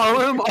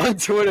 Follow him on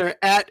Twitter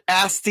at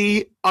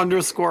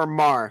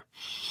Asti_Mar.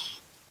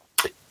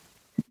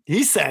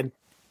 He said,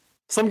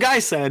 some guy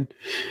said,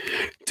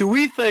 do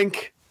we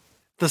think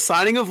the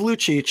signing of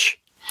Lucic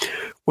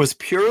was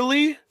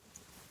purely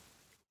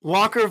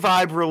locker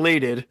vibe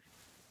related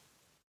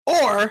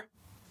or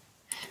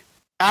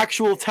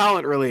actual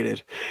talent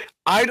related?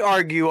 I'd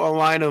argue a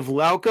line of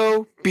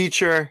Lauko,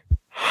 Beecher,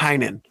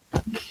 Heinen.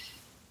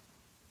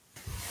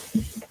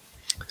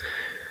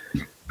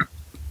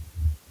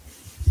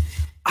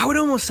 I would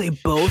almost say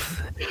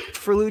both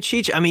for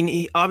Lucic. I mean,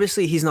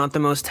 he's not the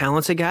most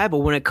talented guy, but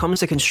when it comes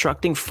to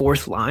constructing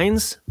fourth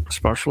lines,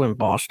 especially in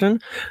Boston,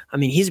 I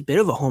mean, he's a bit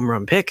of a home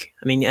run pick.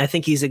 I mean, I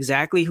think he's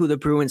exactly who the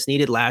Bruins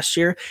needed last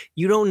year.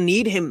 You don't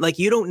need him. Like,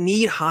 you don't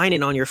need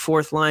Heinen on your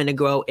fourth line to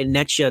go out and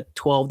net you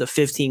 12 to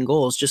 15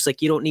 goals, just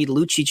like you don't need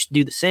Lucic to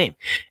do the same.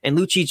 And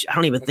Lucic, I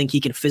don't even think he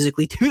can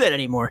physically do that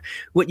anymore.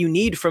 What you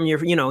need from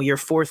your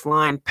fourth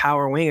line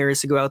power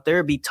wingers to go out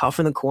there, be tough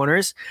in the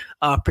corners,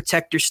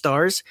 protect your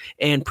stars,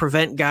 and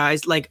prevent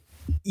guys. Like,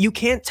 you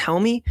can't tell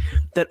me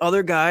that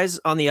other guys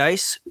on the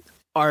ice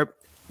are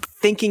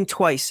thinking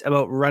twice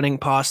about running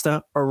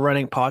Pasta or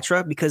running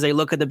Patra because they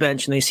look at the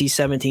bench and they see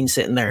 17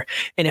 sitting there.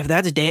 And if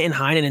that's Danton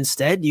Heinen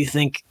instead, you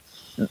think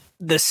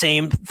the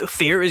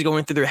fear is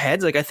going through their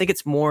heads? Like, I think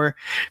it's more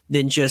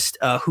than just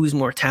who's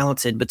more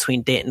talented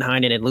between Danton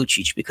Heinen and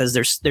Lucic, because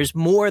there's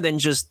more than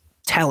just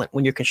talent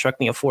when you're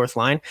constructing a fourth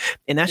line.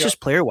 And that's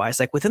just player wise,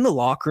 like within the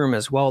locker room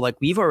as well. Like,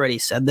 we've already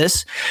said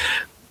this,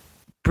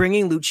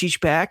 bringing Lucic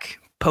back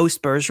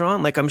post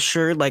Bergeron, like, I'm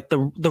sure like the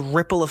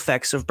ripple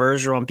effects of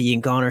Bergeron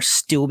being gone are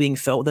still being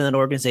felt within that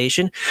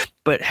organization,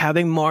 but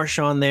having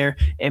Marchand there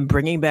and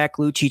bringing back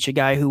Lucic, a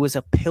guy who was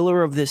a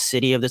pillar of this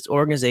city, of this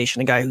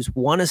organization, a guy who's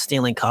won a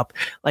Stanley Cup,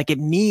 like, it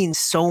means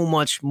so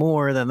much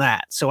more than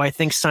that. So I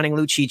think signing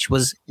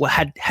Lucic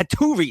had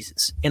two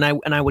reasons, and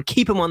I would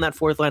keep him on that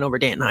fourth line over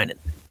Danton Heinen.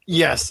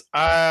 Yes,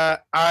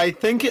 I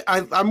think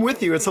I'm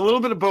with you. It's a little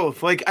bit of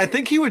both. Like, I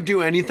think he would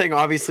do anything,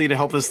 obviously, to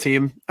help this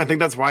team. I think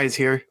that's why he's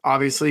here.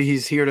 Obviously,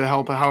 he's here to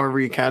help however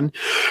he can.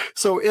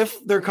 So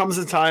if there comes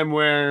a time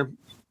where,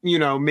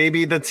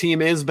 maybe the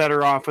team is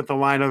better off with the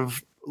line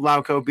of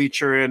Lauko,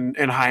 Beecher, and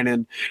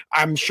Heinen,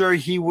 I'm sure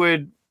he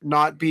would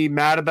not be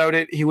mad about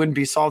it. He wouldn't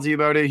be salty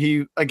about it.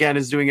 He, again,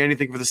 is doing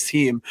anything for this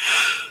team.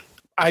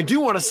 I do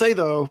want to say,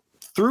 though,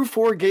 through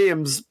 4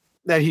 games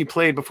that he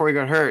played before he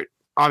got hurt,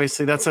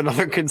 obviously, that's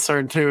another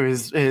concern too,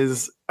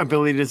 his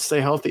ability to stay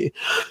healthy.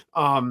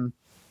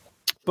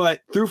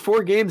 But through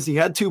 4 games, he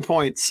had 2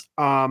 points.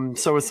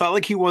 So it's not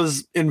like he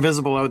was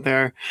invisible out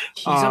there.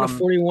 He's on a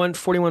 41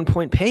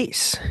 point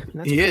pace.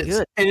 That's he is.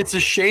 Good. And it's a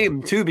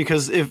shame too,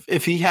 because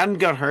if he hadn't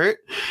got hurt,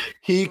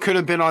 he could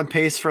have been on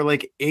pace for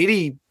like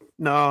 80.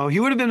 No, he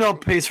would have been on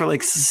pace for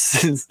like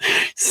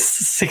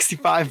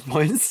 65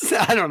 points.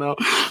 I don't know.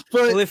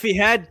 But if he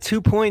had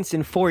 2 points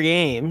in 4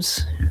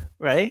 games,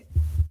 right?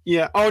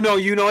 Yeah. Oh no,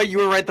 you know what? You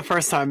were right the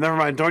first time. Never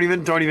mind. Don't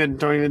even.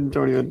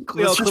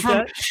 Let's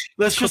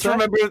Let's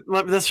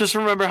just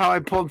remember how I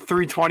pulled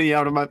 320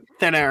 out of my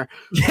thin air.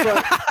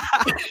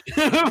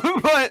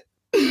 But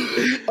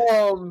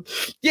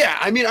yeah,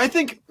 I mean, I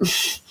think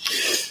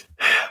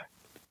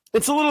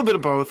it's a little bit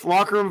of both.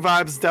 Locker room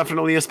vibes,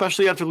 definitely,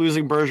 especially after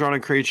losing Bergeron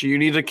and Krejci. You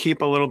need to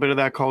keep a little bit of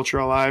that culture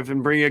alive,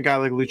 and bringing a guy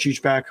like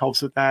Lucic back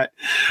helps with that.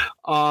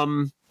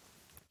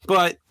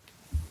 But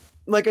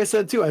like I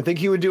said, too, I think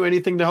he would do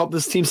anything to help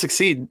this team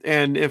succeed.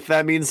 And if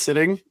that means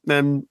sitting,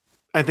 then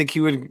I think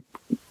he would,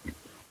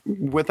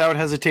 without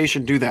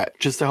hesitation, do that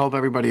just to help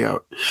everybody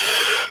out.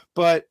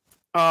 But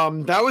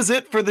that was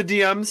it for the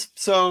DMs.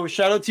 So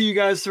shout out to you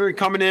guys for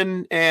coming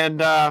in and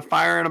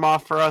firing them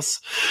off for us.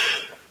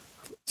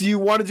 Do you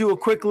want to do a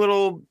quick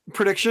little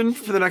prediction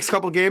for the next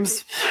couple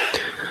games?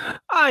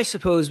 I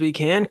suppose we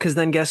can, because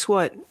then guess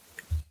what?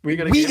 We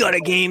got a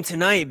game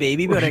tonight,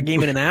 baby. We got a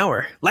game in an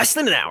hour. Less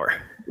than an hour.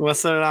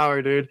 Less than an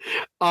hour, dude.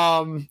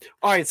 All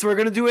right, so we're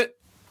gonna do it.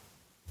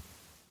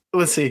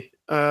 Let's see.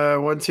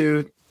 1,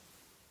 2,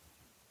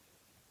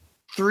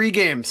 3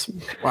 games.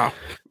 Wow,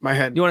 my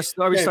head. You want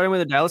to? Are we starting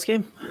with the Dallas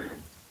game?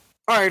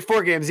 All right,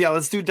 4 games. Yeah,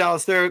 let's do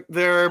Dallas.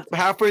 They're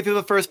halfway through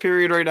the first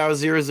period right now.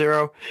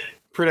 0-0.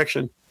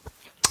 Prediction.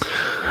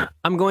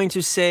 I'm going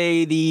to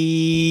say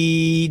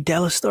the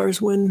Dallas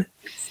Stars win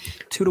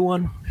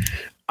 2-1.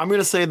 I'm going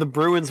to say the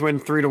Bruins win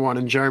 3-1,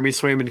 and Jeremy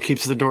Swayman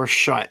keeps the door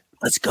shut.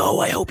 Let's go.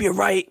 I hope you're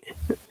right.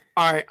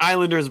 All right,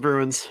 Islanders,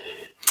 Bruins.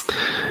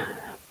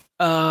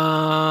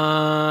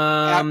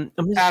 At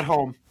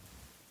home.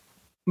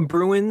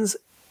 Bruins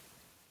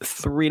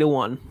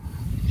 3-1.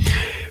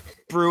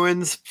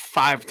 Bruins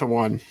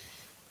 5-1.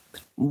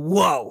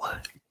 Whoa,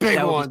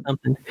 big one.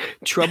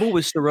 Trouble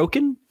with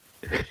Sorokin?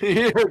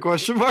 Yeah,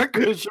 question mark.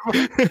 Bruins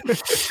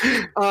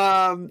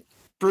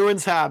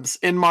Habs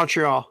in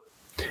Montreal.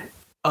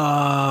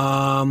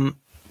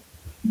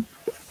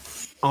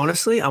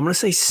 Honestly, I'm gonna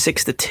say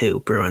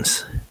 6-2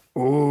 Bruins.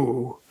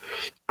 Ooh,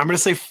 I'm gonna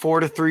say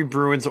 4-3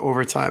 Bruins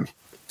overtime.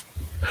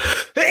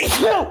 Hey,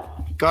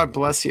 God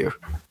bless you.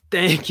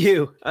 Thank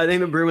you. I think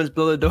the Bruins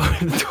blow the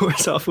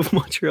doors off of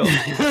Montreal.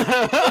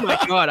 Oh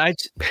my God, I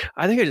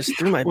think I just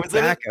threw my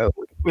back out.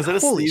 Was that a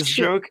sneeze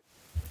joke?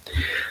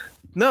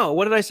 No,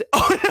 what did I say?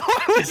 Oh no,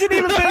 I wasn't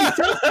even paying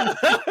attention.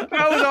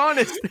 I was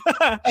honest.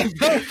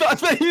 I thought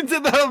that you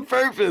did that on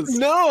purpose.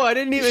 No, I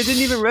didn't even. It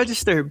didn't even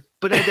register.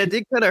 But that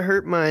did kind of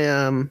hurt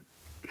my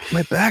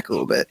my back a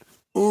little bit.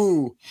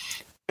 Ooh,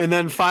 and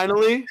then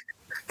finally,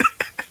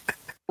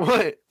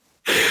 what?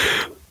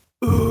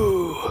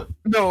 Ooh,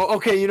 no.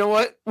 Okay, you know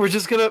what? We're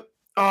just gonna.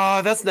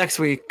 That's next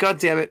week. God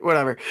damn it.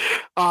 Whatever.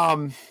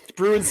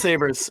 Bruins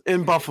Sabres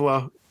in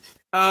Buffalo.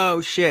 Oh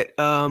shit.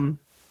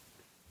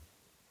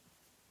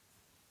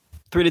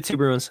 3-2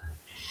 Bruins.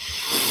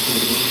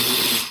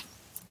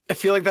 I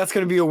feel like that's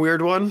going to be a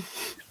weird one.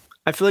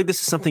 I feel like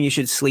this is something you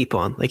should sleep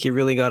on. Like you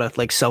really got to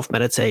like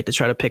self-meditate to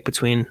try to pick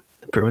between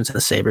the Bruins and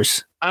the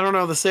Sabres. I don't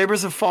know. The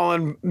Sabres have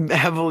fallen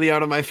heavily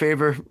out of my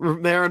favor.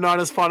 They are not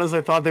as fun as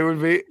I thought they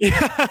would be.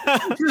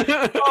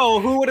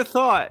 Oh, who would have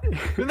thought?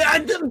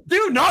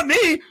 Dude, not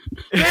me.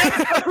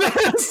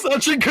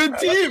 Such a good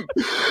team.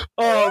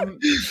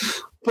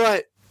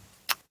 But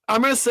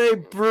I'm going to say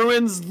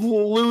Bruins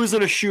lose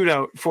in a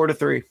shootout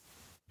 4-3.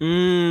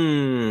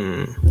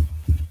 In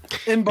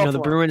Buffalo.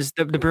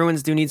 The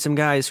Bruins do need some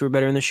guys who are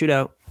better in the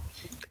shootout.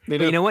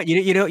 But you know what?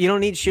 You don't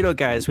need shootout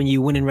guys when you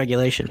win in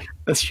regulation.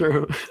 That's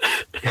true.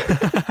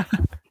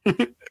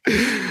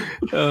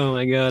 Oh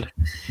my God.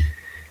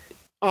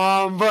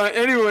 But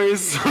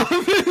anyways,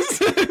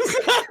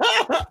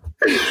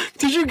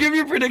 did you give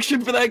your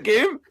prediction for that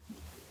game?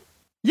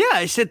 Yeah,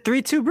 I said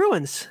 3-2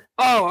 Bruins.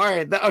 Oh, all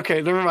right.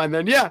 Okay, never mind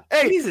then. Yeah.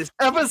 Hey, Jesus.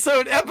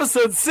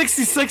 Episode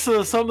 66 of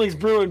the Something's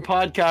Bruin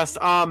podcast.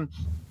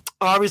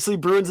 Obviously,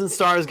 Bruins and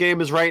Stars game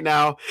is right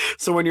now.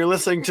 So when you're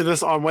listening to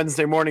this on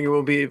Wednesday morning, it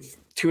will be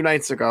 2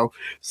 nights ago.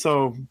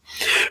 So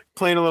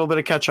playing a little bit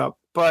of catch up,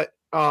 but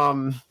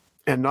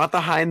and not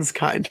the Heinz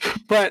kind.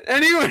 But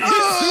anyways,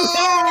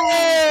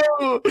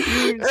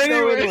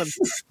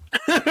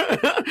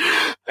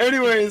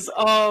 anyways,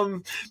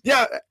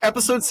 yeah,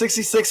 episode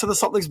 66 of the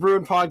Something's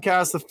Bruin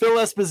podcast. The Phil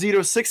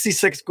Esposito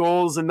 66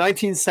 goals in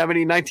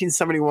 1970,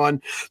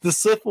 1971. The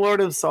Sith Lord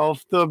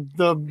himself, the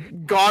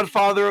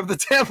godfather of the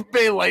Tampa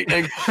Bay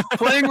Lightning,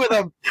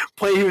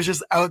 he was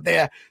just out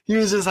there. He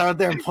was just out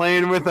there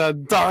playing with a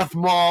Darth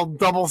Maul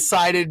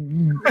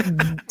double-sided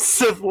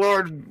Sith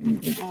Lord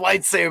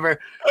lightsaber,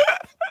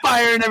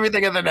 firing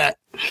everything at the net.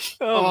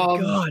 Oh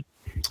my God.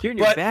 You're in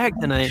your bag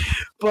tonight.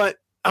 But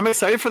I'm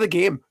excited for the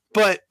game.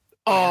 But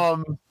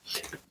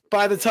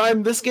by the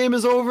time this game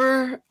is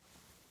over,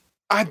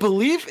 I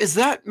believe, is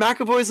that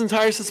McAvoy's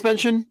entire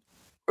suspension?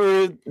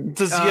 Or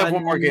does he have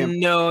one more game?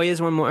 No, he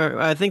has one more.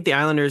 I think the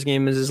Islanders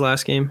game is his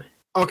last game.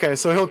 Okay,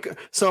 so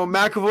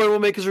McAvoy will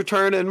make his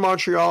return in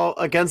Montreal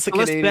against the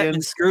Unless Canadiens.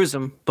 Bettman screws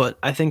him, but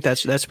I think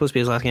that's supposed to be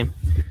his last game.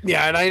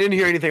 Yeah, and I didn't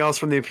hear anything else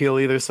from the appeal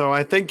either, so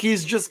I think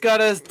he's just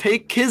gotta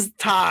take his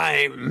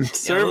time.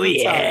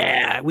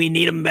 We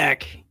need him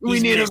back. We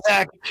need him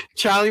back.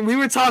 Charlie, we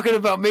were talking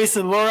about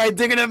Mason Lorite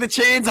digging at the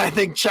chains. I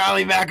think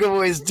Charlie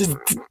McAvoy is just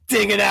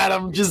digging at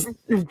him, just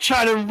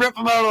trying to rip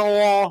him out of the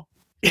wall.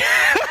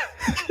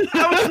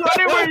 I was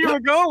wondering where you were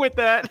going with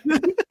that.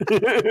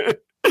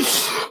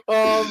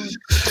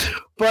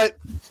 But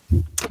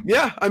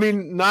yeah, I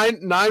mean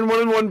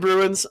 9-1-1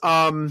 Bruins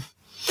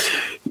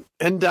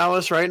in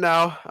Dallas right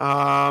now.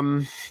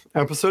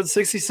 Episode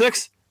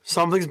 66,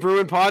 Something's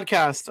Bruin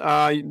podcast.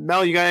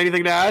 Mel, you got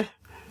anything to add?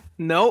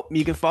 Nope.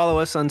 You can follow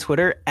us on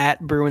Twitter at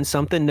Bruin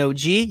something, no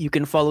G. You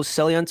can follow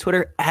Sully on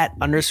Twitter at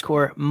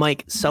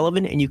 _Mike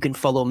Sullivan, and you can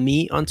follow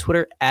me on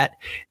Twitter at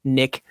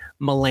Nick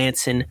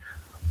Melanson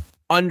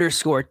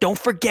 _. Don't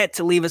forget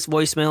to leave us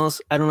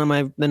voicemails. I don't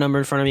have the number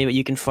in front of me, but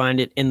you can find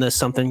it in the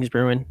Something's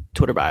Bruin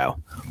Twitter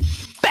bio.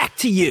 Back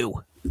to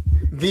you.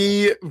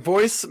 The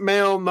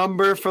voicemail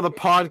number for the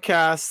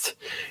podcast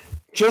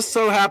just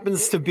so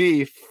happens to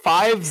be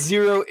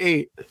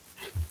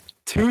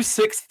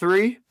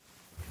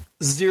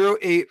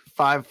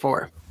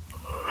 508-263-0854.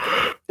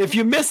 If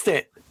you missed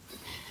it,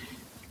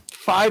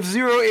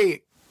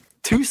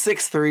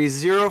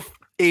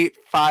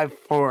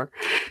 508-263-0854.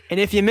 And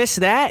if you missed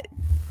that,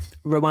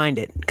 rewind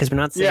it, because we're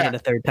not saying it a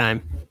third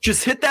time.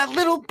 Just hit that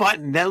little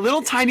button, that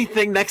little tiny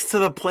thing next to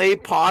the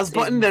pause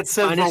button that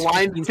says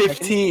rewind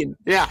 15.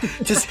 Yeah,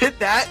 just hit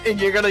that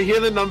and you're going to hear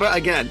the number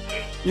again.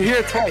 You hear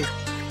it twice.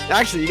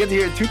 Actually, you get to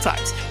hear it 2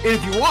 times. And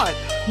if you want,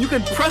 you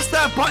can press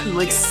that button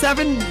like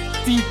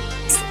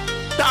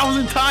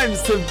 70,000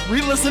 times to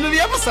re-listen to the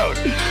episode.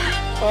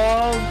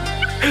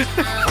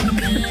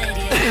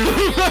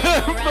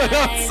 But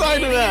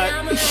outside of that,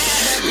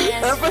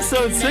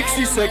 episode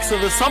 66 of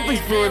the Something's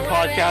Bruin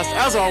podcast,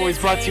 as always,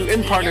 brought to you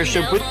in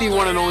partnership with the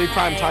one and only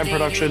Primetime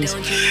Productions.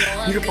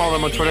 You can follow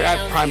them on Twitter at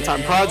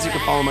Primetime Prods. You can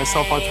follow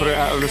myself on Twitter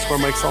at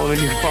 _Mike Sullivan.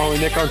 You can follow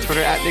Nick on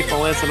Twitter at Nick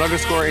Melanson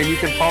 _, and you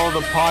can follow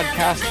the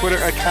podcast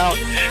Twitter account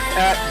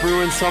at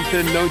Bruin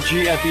something, no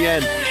G at the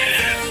end.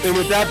 And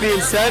with that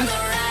being said,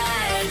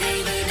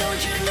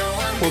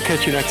 we'll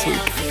catch you next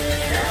week.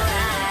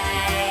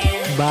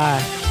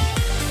 Bye.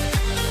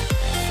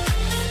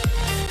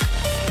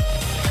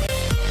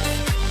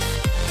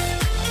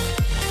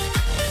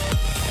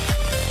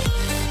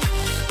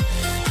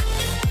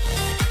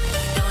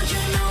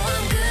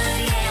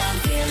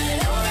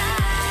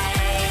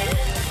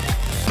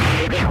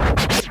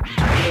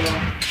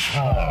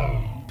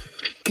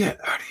 Get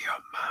out of your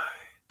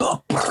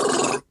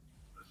mind.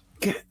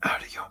 Get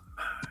out of your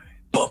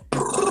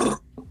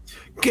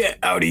mind.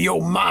 Get out of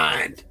your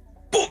mind.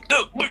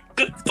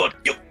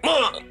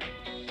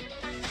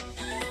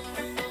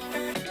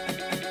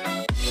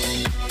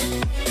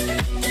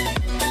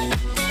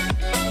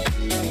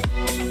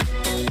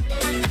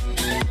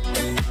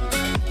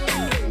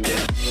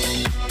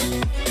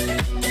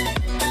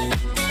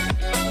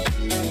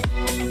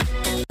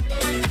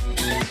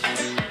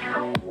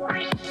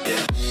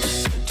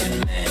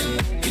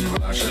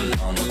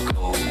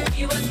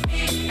 He was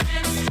big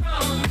and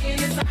strong, in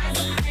his eyes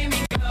a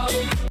flaming gold.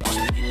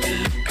 Most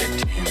people look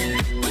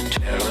at him with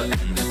terror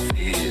and the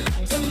fear.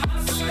 Some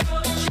monster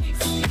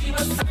cheeks, he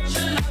was such a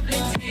lovely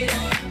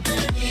dear.